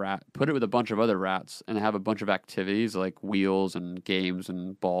take that rat, put it with a bunch of other rats, and they have a bunch of activities like wheels and games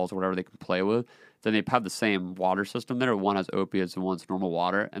and balls or whatever they can play with. Then they have the same water system there. One has opiates and one's normal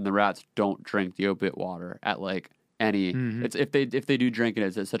water, and the rats don't drink the opiate water at like any. It's if they do drink it,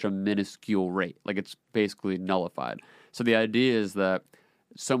 it's at such a minuscule rate. Like, it's basically nullified. So the idea is that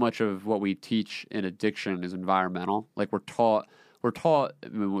so much of what we teach in addiction is environmental. Like, we're taught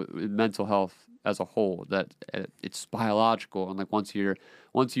mental health as a whole that it's biological, and like once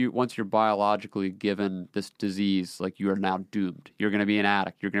you're biologically given this disease, like, you are now doomed. You're going to be an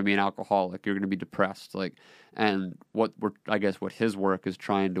addict. You're going to be an alcoholic. You're going to be depressed. Like, and what his work is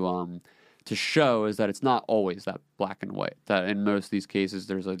trying to show is that it's not always that black and white. That in most of these cases,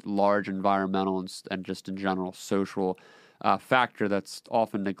 there's a large environmental and just in general social factor that's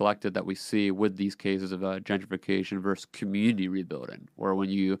often neglected that we see with these cases of gentrification versus community rebuilding, where when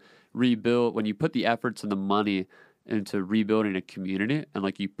you put the efforts and the money into rebuilding a community, and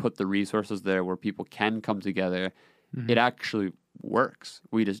like you put the resources there where people can come together, it actually works.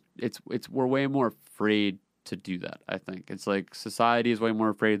 We're way more afraid to do that. I think it's like society is way more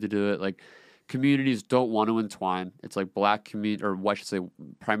afraid to do it. Like, communities don't want to entwine. It's like black community, or I should say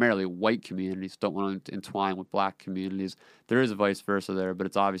primarily white communities don't want to entwine with black communities. There is a vice versa there, but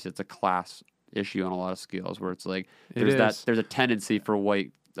it's a class issue on a lot of scales, where it's like there's a tendency for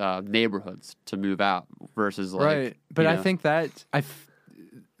white neighborhoods to move out versus like right. But I think that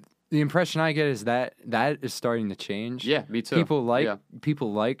the impression I get is that is starting to change. Yeah, me too.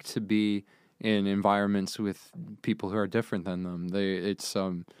 People like to be in environments with people who are different than them.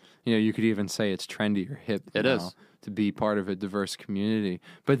 You could even say it's trendy or hip now to be part of a diverse community.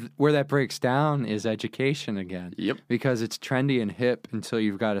 But where that breaks down is education again. Yep. Because it's trendy and hip until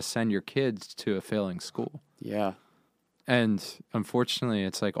you've got to send your kids to a failing school. Yeah. And unfortunately,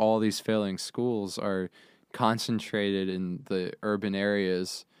 it's like all these failing schools are concentrated in the urban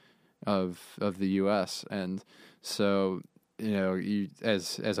areas of the U.S. And so, you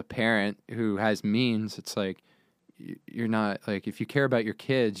as a parent who has means, it's like you're not, like, if you care about your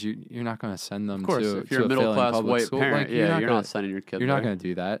kids, you're not going to send them. Of course, to if you're a middle class white school. parent, like, you're not sending your kid. You're not going to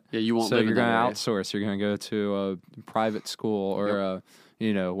do that. Yeah, you won't. So live you're going to outsource. You're going to go to a private school or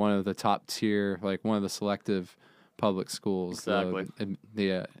one of the top tier, like one of the selective public schools. Exactly.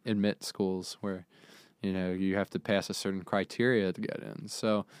 The admit schools where you have to pass a certain criteria to get in.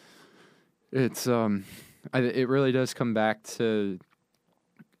 So it's it really does come back to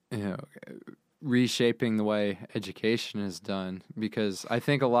reshaping the way education is done, because I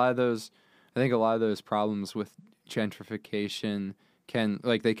think a lot of those problems with gentrification can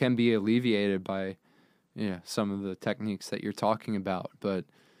be alleviated by some of the techniques that you're talking about, but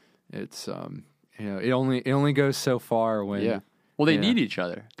it's it only goes so far when well, they need each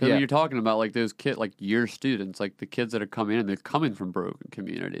other, because when you're talking about like those kids, like your students, like the kids that are coming in, they're coming from broken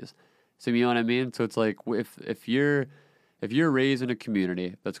communities. So you know what I mean? So it's like if you're raised in a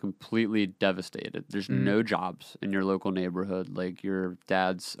community that's completely devastated, there's no jobs in your local neighborhood, like your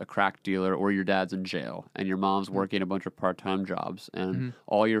dad's a crack dealer or your dad's in jail and your mom's working a bunch of part-time jobs and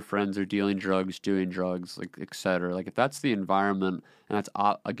all your friends are doing drugs, like, et cetera. Like, if that's the environment, and that's,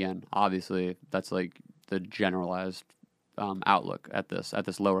 again, obviously, that's like the generalized outlook at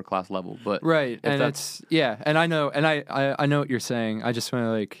this lower class level. But right, and it's and I know what you're saying. I just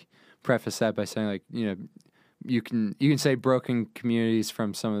want to preface that by saying you can say broken communities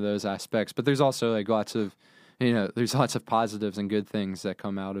from some of those aspects, but there's also lots of there's lots of positives and good things that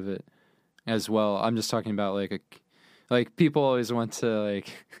come out of it as well. I'm just talking about like people always want to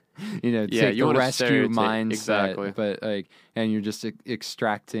take the rescue mindset, exactly. but and you're just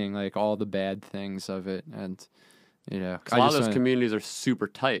extracting all the bad things of it, and a lot of those communities are super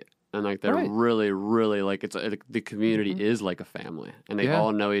tight. And they're really, really the community is like a family, and they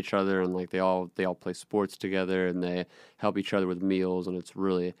all know each other, and they all play sports together, and they help each other with meals, and it's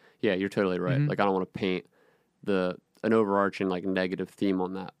really you're totally right. Mm-hmm. I don't want to paint an overarching negative theme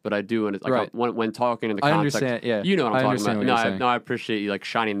on that, but I do, and when talking in the context, I understand. You know what I'm talking about. No, I appreciate you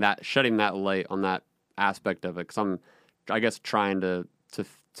shedding that light on that aspect of it, because I'm, I guess, trying to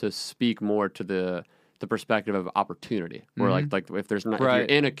speak more to the perspective of opportunity, where if there's not, if you're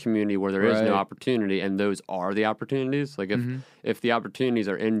in a community where there is no opportunity, and those are the opportunities, if the opportunities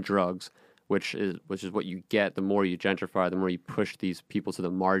are in drugs, which is what you get, the more you gentrify, the more you push these people to the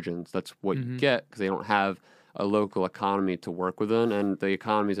margins, that's what you get, because they don't have a local economy to work within, and the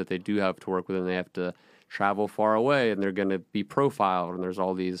economies that they do have to work within, they have to travel far away, and they're going to be profiled, and there's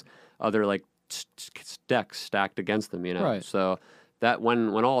all these other decks stacked against them, so that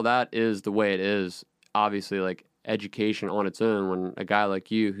when all that is the way it is, obviously, education on its own, when a guy like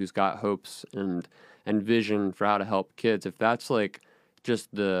you who's got hopes and vision for how to help kids, if that's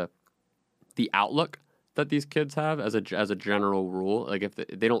just the outlook that these kids have as a general rule, if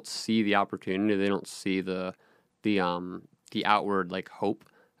they don't see the opportunity, they don't see the outward hope,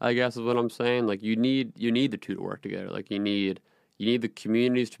 I guess is what I'm saying. You need the two to work together. You need the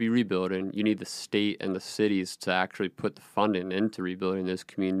communities to be rebuilding. You need the state and the cities to actually put the funding into rebuilding those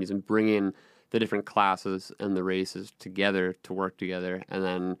communities and bringing the different classes and the races together to work together. And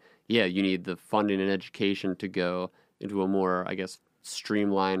then, you need the funding and education to go into a more, I guess,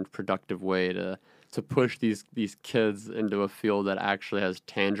 streamlined, productive way to push these kids into a field that actually has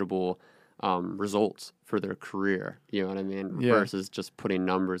tangible results for their career. You know what I mean? Yeah. Versus just putting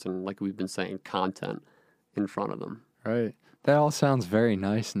numbers and, like we've been saying, content in front of them. Right. That all sounds very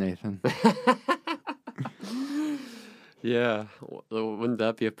nice, Nathan. Yeah. Wouldn't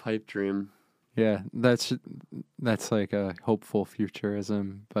that be a pipe dream? Yeah, that's a hopeful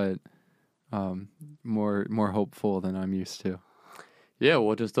futurism, but more hopeful than I'm used to. Yeah,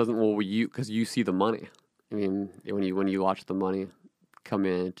 well, it just doesn't. Well, because you see the money. I mean, when you watch the money come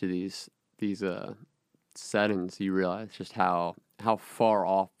into these settings, you realize just how far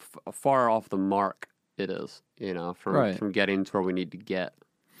off the mark it is. From getting to where we need to get.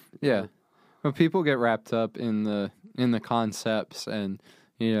 Yeah, well, people get wrapped up in the concepts, and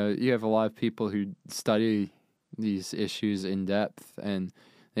you have a lot of people who study these issues in depth, and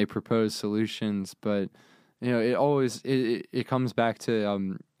they propose solutions, but it comes back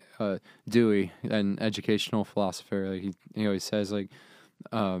to Dewey, an educational philosopher. He always says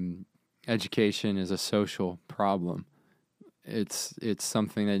education is a social problem. It's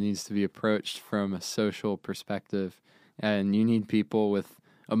something that needs to be approached from a social perspective, and you need people with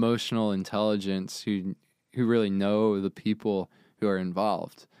emotional intelligence who really know the people who are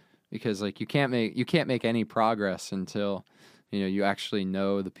involved, because you can't make any progress until you actually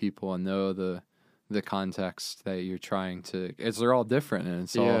know the people and know the context that you're trying to. They're all different, and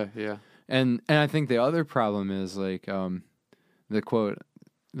it's all And I think the other problem is the quote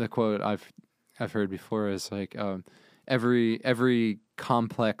I've heard before is every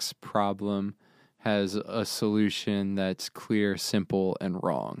complex problem has a solution that's clear, simple, and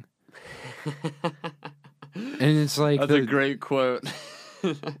wrong. And it's that's a great quote.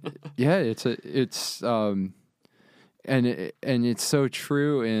 Yeah, it's and it's so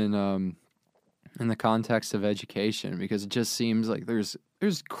true in the context of education, because it just seems like there's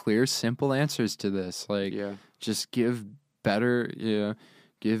clear, simple answers to this. Just give better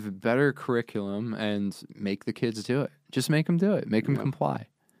curriculum and make the kids do it. Just make them do it. Make them comply.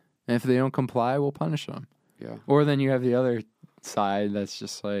 And if they don't comply, we'll punish them. Yeah. Or then you have the other side that's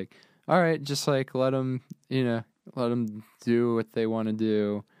just all right, just let them do what they want to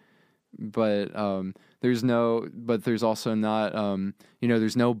do. But there's also not,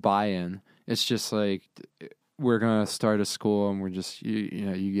 there's no buy-in. It's just we're going to start a school, and we're just,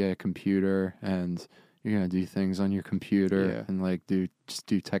 you get a computer, and you're going to do things on your computer and do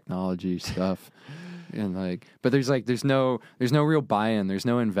technology stuff. And but there's no real buy-in. There's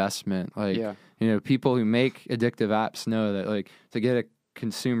no investment. People who make addictive apps know that to get a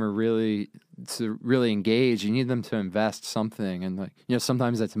consumer really engage, you need them to invest something. And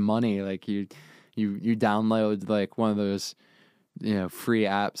sometimes that's money. You download one of those free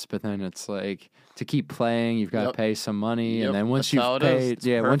apps, but then it's like to keep playing, you've got to pay some money, and then once That's you've how it paid,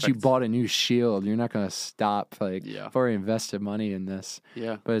 is. once you Perfect. bought a new shield, you're not going to stop. Like, Yeah. I've already invested money in this.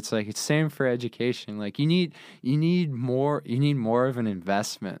 Yeah. But it's like it's same for education. Like you need more of an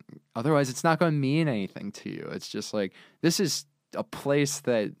investment. Otherwise, it's not going to mean anything to you. It's just like this is a place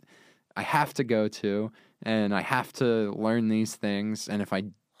that I have to go to, and I have to learn these things. And if I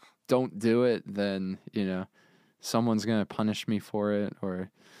don't do it, then someone's gonna punish me for it, or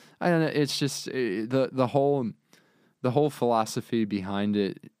I don't know. It's just the whole philosophy behind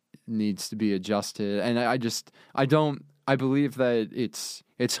it needs to be adjusted, and I believe that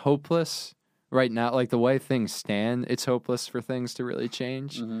it's hopeless right now. Like the way things stand, it's hopeless for things to really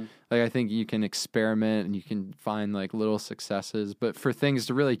change. Mm-hmm. Like I think you can experiment and you can find like little successes, but for things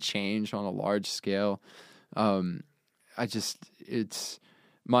to really change on a large scale, and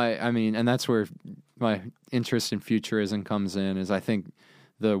that's where my interest in futurism comes in, is I think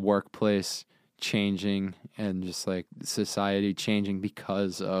the workplace changing and just like society changing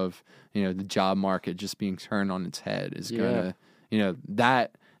because of, the job market just being turned on its head is gonna,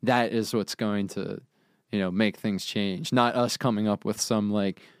 that is what's going to, make things change. Not us coming up with some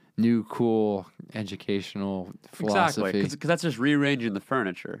like new cool educational philosophy. Exactly, because that's just rearranging the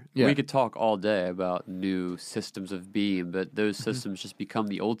furniture. Yeah. We could talk all day about new systems of being, but those systems just become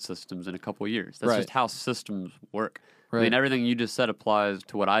the old systems in a couple of years. That's Right. just how systems work. I Right. mean, everything you just said applies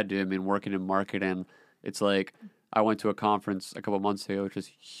to what I do. I mean, working in marketing, it's like I went to a conference a couple of months ago, which is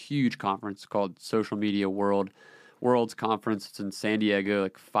a huge conference called Social Media World's Conference. It's in San Diego.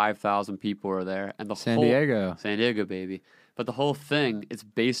 Like 5,000 people are there, and San Diego, baby. But the whole thing, it's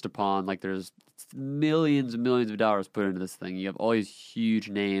based upon like there's millions and millions of dollars put into this thing. You have all these huge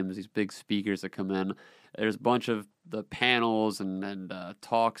names, these big speakers that come in. There's a bunch of the panels and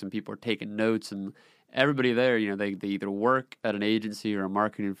talks, and people are taking notes, and everybody there, they either work at an agency or a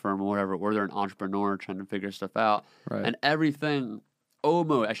marketing firm or whatever, or they're an entrepreneur trying to figure stuff out. Right. And everything,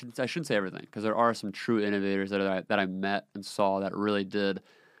 I shouldn't say everything, because there are some true innovators that I met and saw that really did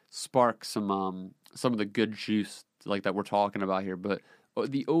spark some of the good juice like that we're talking about here. But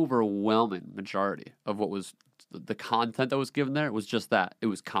the overwhelming majority of what was the content that was given there was just that. It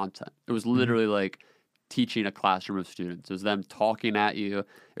was content. It was literally like teaching a classroom of students. It was them talking at you.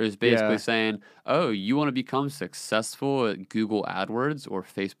 It was basically saying, oh, you want to become successful at Google AdWords or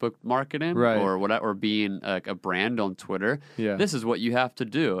Facebook marketing, Right. or whatever, or being like a brand on Twitter. Yeah. This is what you have to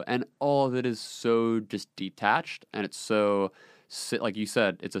do. And all of it is so just detached, and it's so, like you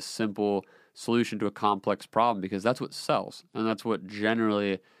said, it's a simple solution to a complex problem, because that's what sells, and that's what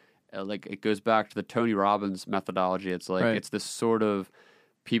generally like it goes back to the Tony Robbins methodology. It's like it's this sort of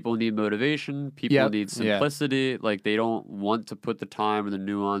people need motivation, people need simplicity. Like they don't want to put the time or the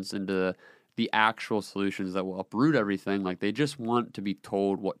nuance into the actual solutions that will uproot everything. Like they just want to be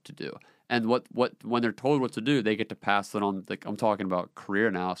told what to do, and what when they're told what to do, they get to pass it on. Like I'm talking about career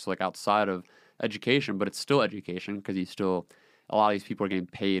now, so like outside of education, but it's still education, because a lot of these people are getting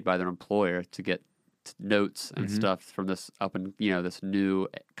paid by their employer to get notes and stuff from this this new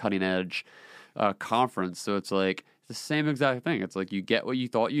cutting edge conference. So it's like the same exact thing. It's like you get what you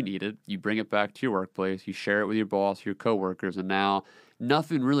thought you needed, you bring it back to your workplace, you share it with your boss, your coworkers, and now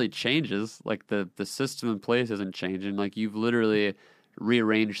nothing really changes. Like the system in place isn't changing. Like you've literally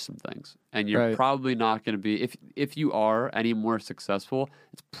rearrange some things, and you're probably not going to be, if you are any more successful,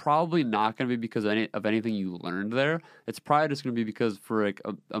 it's probably not going to be because of anything you learned there. It's probably just going to be because for like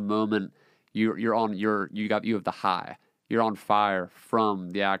a moment you have the high, you're on fire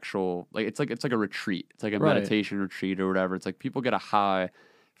from the actual, like it's like a retreat, it's like a meditation retreat or whatever. It's like people get a high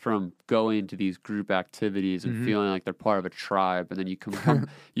from going to these group activities and feeling like they're part of a tribe, and then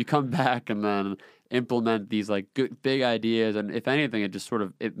you come back and then implement these like good big ideas, and if anything, it just sort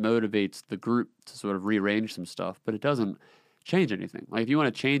of it motivates the group to sort of rearrange some stuff, but it doesn't change anything. Like if you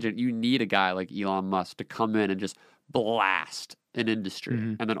want to change it, you need a guy like Elon Musk to come in and just blast an industry,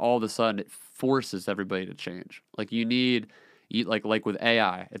 and then all of a sudden it forces everybody to change. Like like with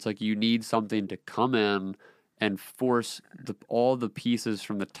AI, it's like you need something to come in and force all the pieces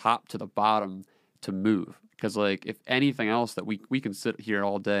from the top to the bottom to move. Because like if anything else that we can sit here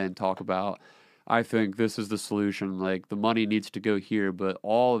all day and talk about, I think this is the solution, like the money needs to go here, but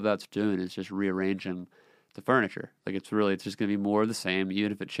all of that's doing is just rearranging the furniture. Like it's just going to be more of the same.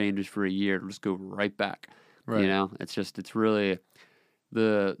 Even if it changes for a year, it'll just go right back. Right. It's really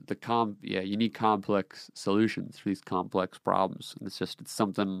you need complex solutions for these complex problems. And it's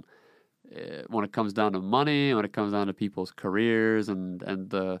something when it comes down to money, when it comes down to people's careers and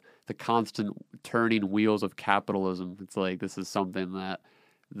the constant turning wheels of capitalism. It's like this is something that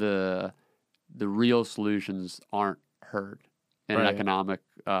the real solutions aren't heard in an Right. economic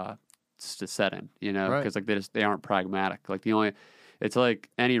setting, you know, Right. because like they aren't pragmatic. Like it's like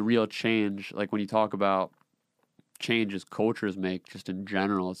any real change. Like when you talk about changes cultures make, just in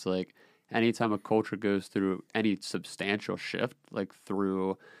general, it's like anytime a culture goes through any substantial shift, like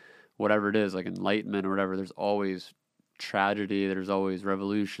through whatever it is, like enlightenment or whatever, there's always tragedy, there's always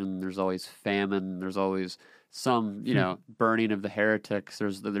revolution, there's always famine, there's always some, you know, burning of the heretics.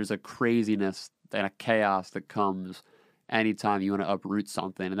 There's a craziness and a chaos that comes anytime you want to uproot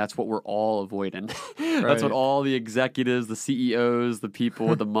something, and that's what we're all avoiding. That's what Right. all the executives, the CEOs, the people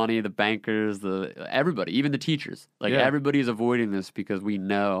with the money, the bankers, everybody, even the teachers, like Yeah. everybody's avoiding this because we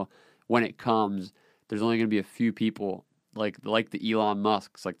know when it comes, there's only going to be a few people like the Elon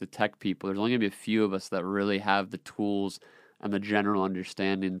Musks, like the tech people. There's only going to be a few of us that really have the tools and the general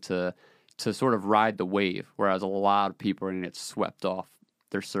understanding to sort of ride the wave, whereas a lot of people are going to get swept off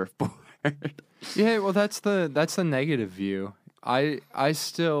their surfboard. Yeah, well, that's the negative view. I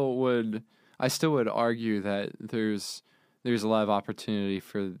still would argue that there's a lot of opportunity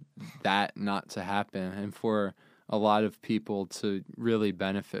for that not to happen, and for a lot of people to really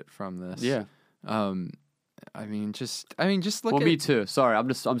benefit from this. Yeah. I mean, just look Well, at me too. Sorry,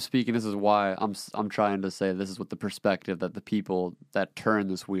 I'm speaking. This is why I'm trying to say this is what the perspective that the people that turn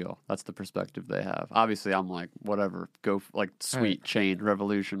this wheel. That's the perspective they have. Obviously, I'm like whatever. Like sweet Right. change,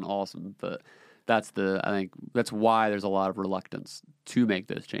 revolution, awesome. But I think that's why there's a lot of reluctance to make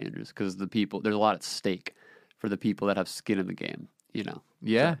those changes, because there's a lot at stake for the people that have skin in the game. You know.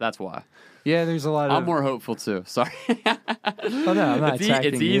 Yeah. So that's why. Yeah, there's a lot I'm of more hopeful too. Sorry. Oh, no, I'm not it's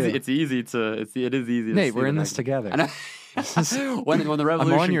attacking easy. you. It is easy to Nate, see we're in the this negative. together. I know. when the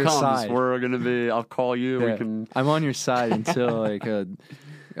revolution your comes, side. we're gonna be. I'll call you. We Yeah. can. I'm on your side until like a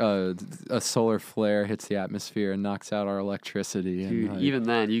solar flare hits the atmosphere and knocks out our electricity. Dude, And, like, even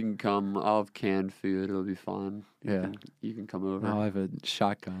then, you can come. I'll have canned food. It'll be fine. Yeah. You can come over. I'll have a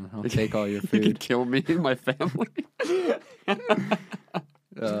shotgun. I'll take all your You can food. kill me and my family.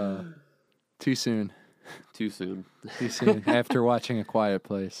 Too soon. Too soon. Too soon. After watching A Quiet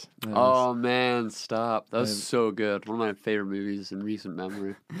Place. That Oh man, stop! That was I- so good. One of my favorite movies in recent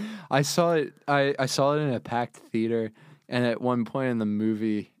memory. I saw it. I saw it in a packed theater, and at one point in the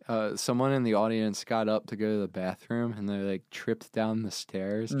movie, someone in the audience got up to go to the bathroom, and they like tripped down the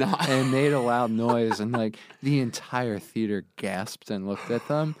stairs No. and made a loud noise, and like the entire theater gasped and looked at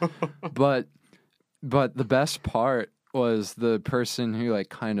them. But the best part was the person who like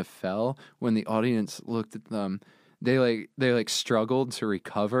kind of fell. When the audience looked at them, they struggled to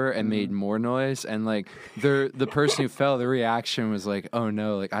recover and made more noise, and like the person who fell, the reaction was like, oh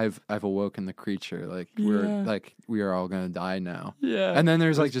no, like I've awoken the creature, like we are all gonna die now. Yeah. And then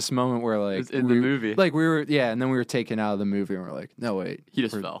there's like this moment where like was in the movie. like and then we were taken out of the movie, and we're like, no wait, He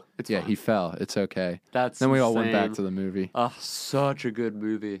just fell. It's yeah, fine. he fell, it's okay. That's Then we all went back insane. to the movie. Oh, such a good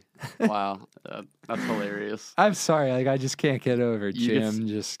movie. Wow. That's hilarious. I'm sorry, like I just can't get over You Jim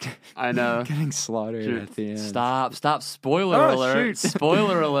just I know. getting slaughtered Dude, at the end. Stop. Spoiler Oh, alert. shoot.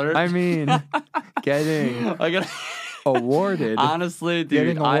 Spoiler alert. I mean, getting I gotta, awarded. honestly, dude,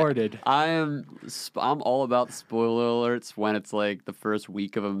 Getting awarded. I'm all about spoiler alerts when it's like the first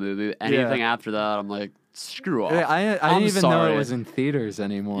week of a movie. Anything after that, I'm like, screw off. I I'm didn't even know sorry. it was in theaters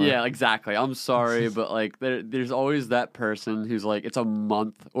anymore. Yeah, exactly. I'm sorry, but like there's always that person who's like, it's a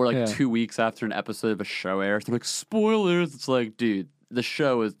month or like Yeah. 2 weeks after an episode of a show airs. They're like, spoilers. It's like, dude, the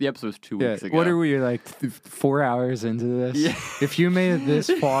episode was 2 Yeah. weeks ago. What are we like 4 hours into this? Yeah. If you made it this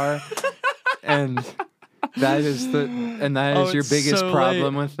far, and that is Oh, your it's biggest so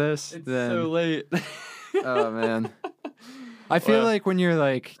problem late. with this, It's then so late. oh man. I feel Well- like when you're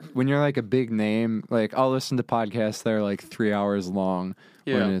like a big name, like I'll listen to podcasts that are like 3 hours long.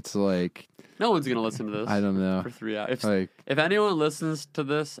 Yeah. When it's like No one's gonna listen to this. I don't know. For 3 hours. Like If anyone listens to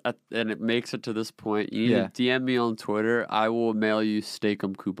this and it makes it to this point, you need Yeah. to DM me on Twitter. I will mail you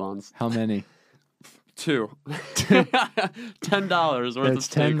Steakum coupons. how many? 2. $10 worth It's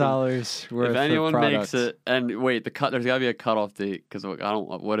of Steakum. $10 worth If anyone of makes products. it, and wait, there's got to be a cutoff date, because I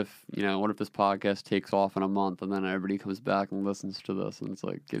don't. What if this podcast takes off in a month and then everybody comes back and listens to this and it's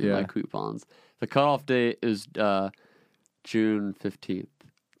like, give me my Yeah. coupons. The cutoff date is June 15th.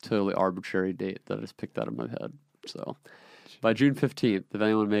 Totally arbitrary date that I just picked out of my head. So by June 15th, if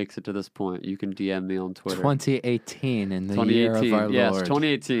anyone makes it to this point, you can DM me on Twitter. 2018 in the year of our yes, Lord.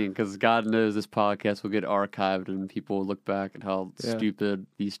 2018, because God knows this podcast will get archived and people will look back at how Yeah. stupid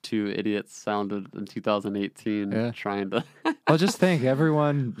these two idiots sounded in 2018 Yeah. trying to. Well, just think,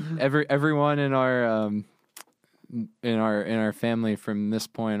 everyone in our family from this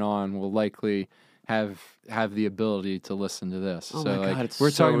point on will likely have the ability to listen to this. Oh So my like God, it's we're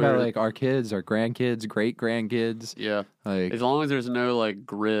so talking about weird. like our kids, our grandkids, great grandkids. Yeah. Like As long as there's no like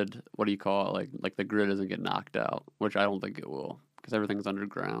grid, what do you call it? Like the grid doesn't get knocked out, which I don't think it will, because everything's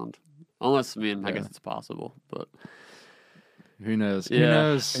underground. Unless, I Yeah. guess it's possible, but who knows? yeah, Who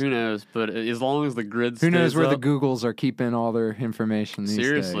knows? Who knows? But as long as the grid Who knows stays where the up, Googles are keeping all their information these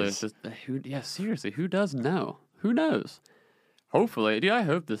seriously, days? it's just, seriously, who does know? Who knows? Hopefully, dude, I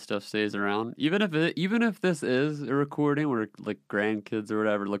hope this stuff stays around. Even if this is a recording where like grandkids or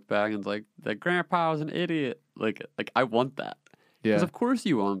whatever look back and it's like that grandpa was an idiot. Like I want that. Yeah. Because of course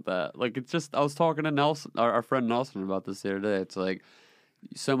you want that. Like it's just I was talking to Nelson, our friend Nelson, about this the other day. It's like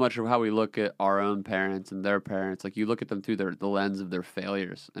so much of how we look at our own parents and their parents. Like you look at them through the lens of their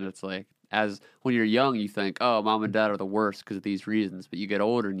failures, and it's like as when you're young, you think, oh, mom and dad are the worst because of these reasons. But you get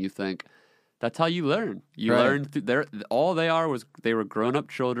older and you think. That's how you learn. You Right. learn through all they were grown-up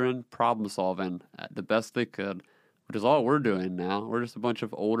children problem solving the best they could, which is all we're doing now. We're just a bunch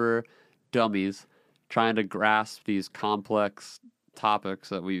of older dummies trying to grasp these complex topics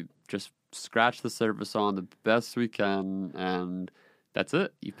that we just scratch the surface on the best we can, and that's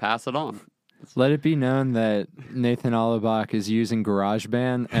it. You pass it on. Let it be known that Nathan Alabach is using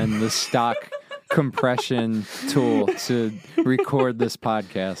GarageBand and the stock compression tool to record this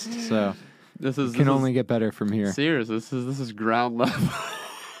podcast. So This can only get better from here. serious. This is ground level.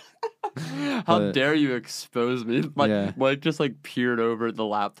 How But- dare you expose me? Yeah. Mike just like peered over at the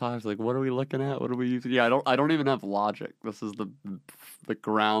laptop. He's like, "What are we looking at? What are we using?" Yeah, I don't even have logic. This is the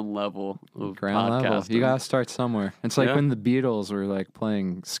ground level of Ground level. podcasting. You gotta start somewhere. It's like Yeah. when the Beatles were like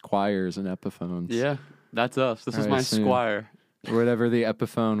playing Squires and Epiphones. Yeah, that's us. This is All my right, so- Squire. Or whatever the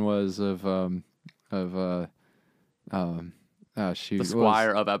Epiphone was of shoot. The what was-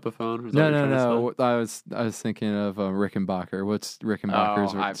 Squire of Epiphone. Is that No, what you're no, trying to say? no. I was thinking of Rickenbacker. What's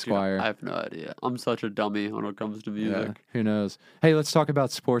Rickenbacker's I Squire? have no idea. I'm such a dummy when it comes to Yeah, music. who knows? Hey, let's talk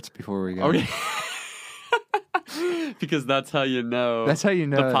about sports before we go. Okay. Because that's how you know. That's how you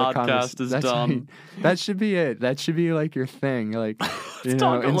know the podcast is that's how done. that should be it. That should be like your thing. Like you know,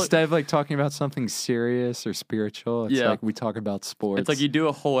 talk a li- instead of like talking about something serious or spiritual, it's Yeah. like we talk about sports. It's like you do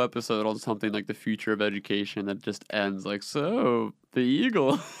a whole episode on something like the future of education that just ends like, so the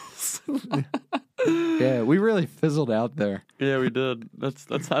Eagles. yeah, we really fizzled out there. Yeah, we did. I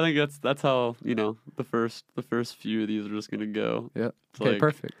think that's how, the first few of these are just gonna go. Yep. It's Okay, like-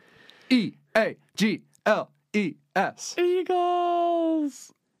 perfect. EAGLES.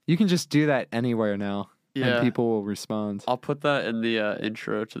 Eagles. You can just do that anywhere now, Yeah. and people will respond. I'll put that in the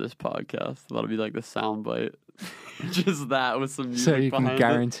intro to this podcast. That'll be like the sound bite. Just that with some music So you can behind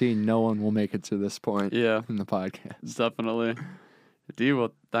guarantee no one will make it to this point it. Yeah, in the podcast. definitely. Dude,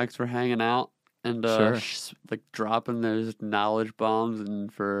 well, thanks for hanging out and Sure. like dropping those knowledge bombs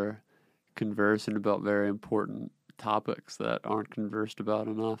and for conversing about very important topics that aren't conversed about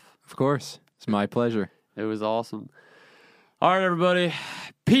enough. Of course, it's my pleasure. It was awesome. All right, everybody.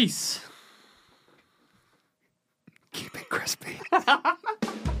 Peace. Keep it crispy.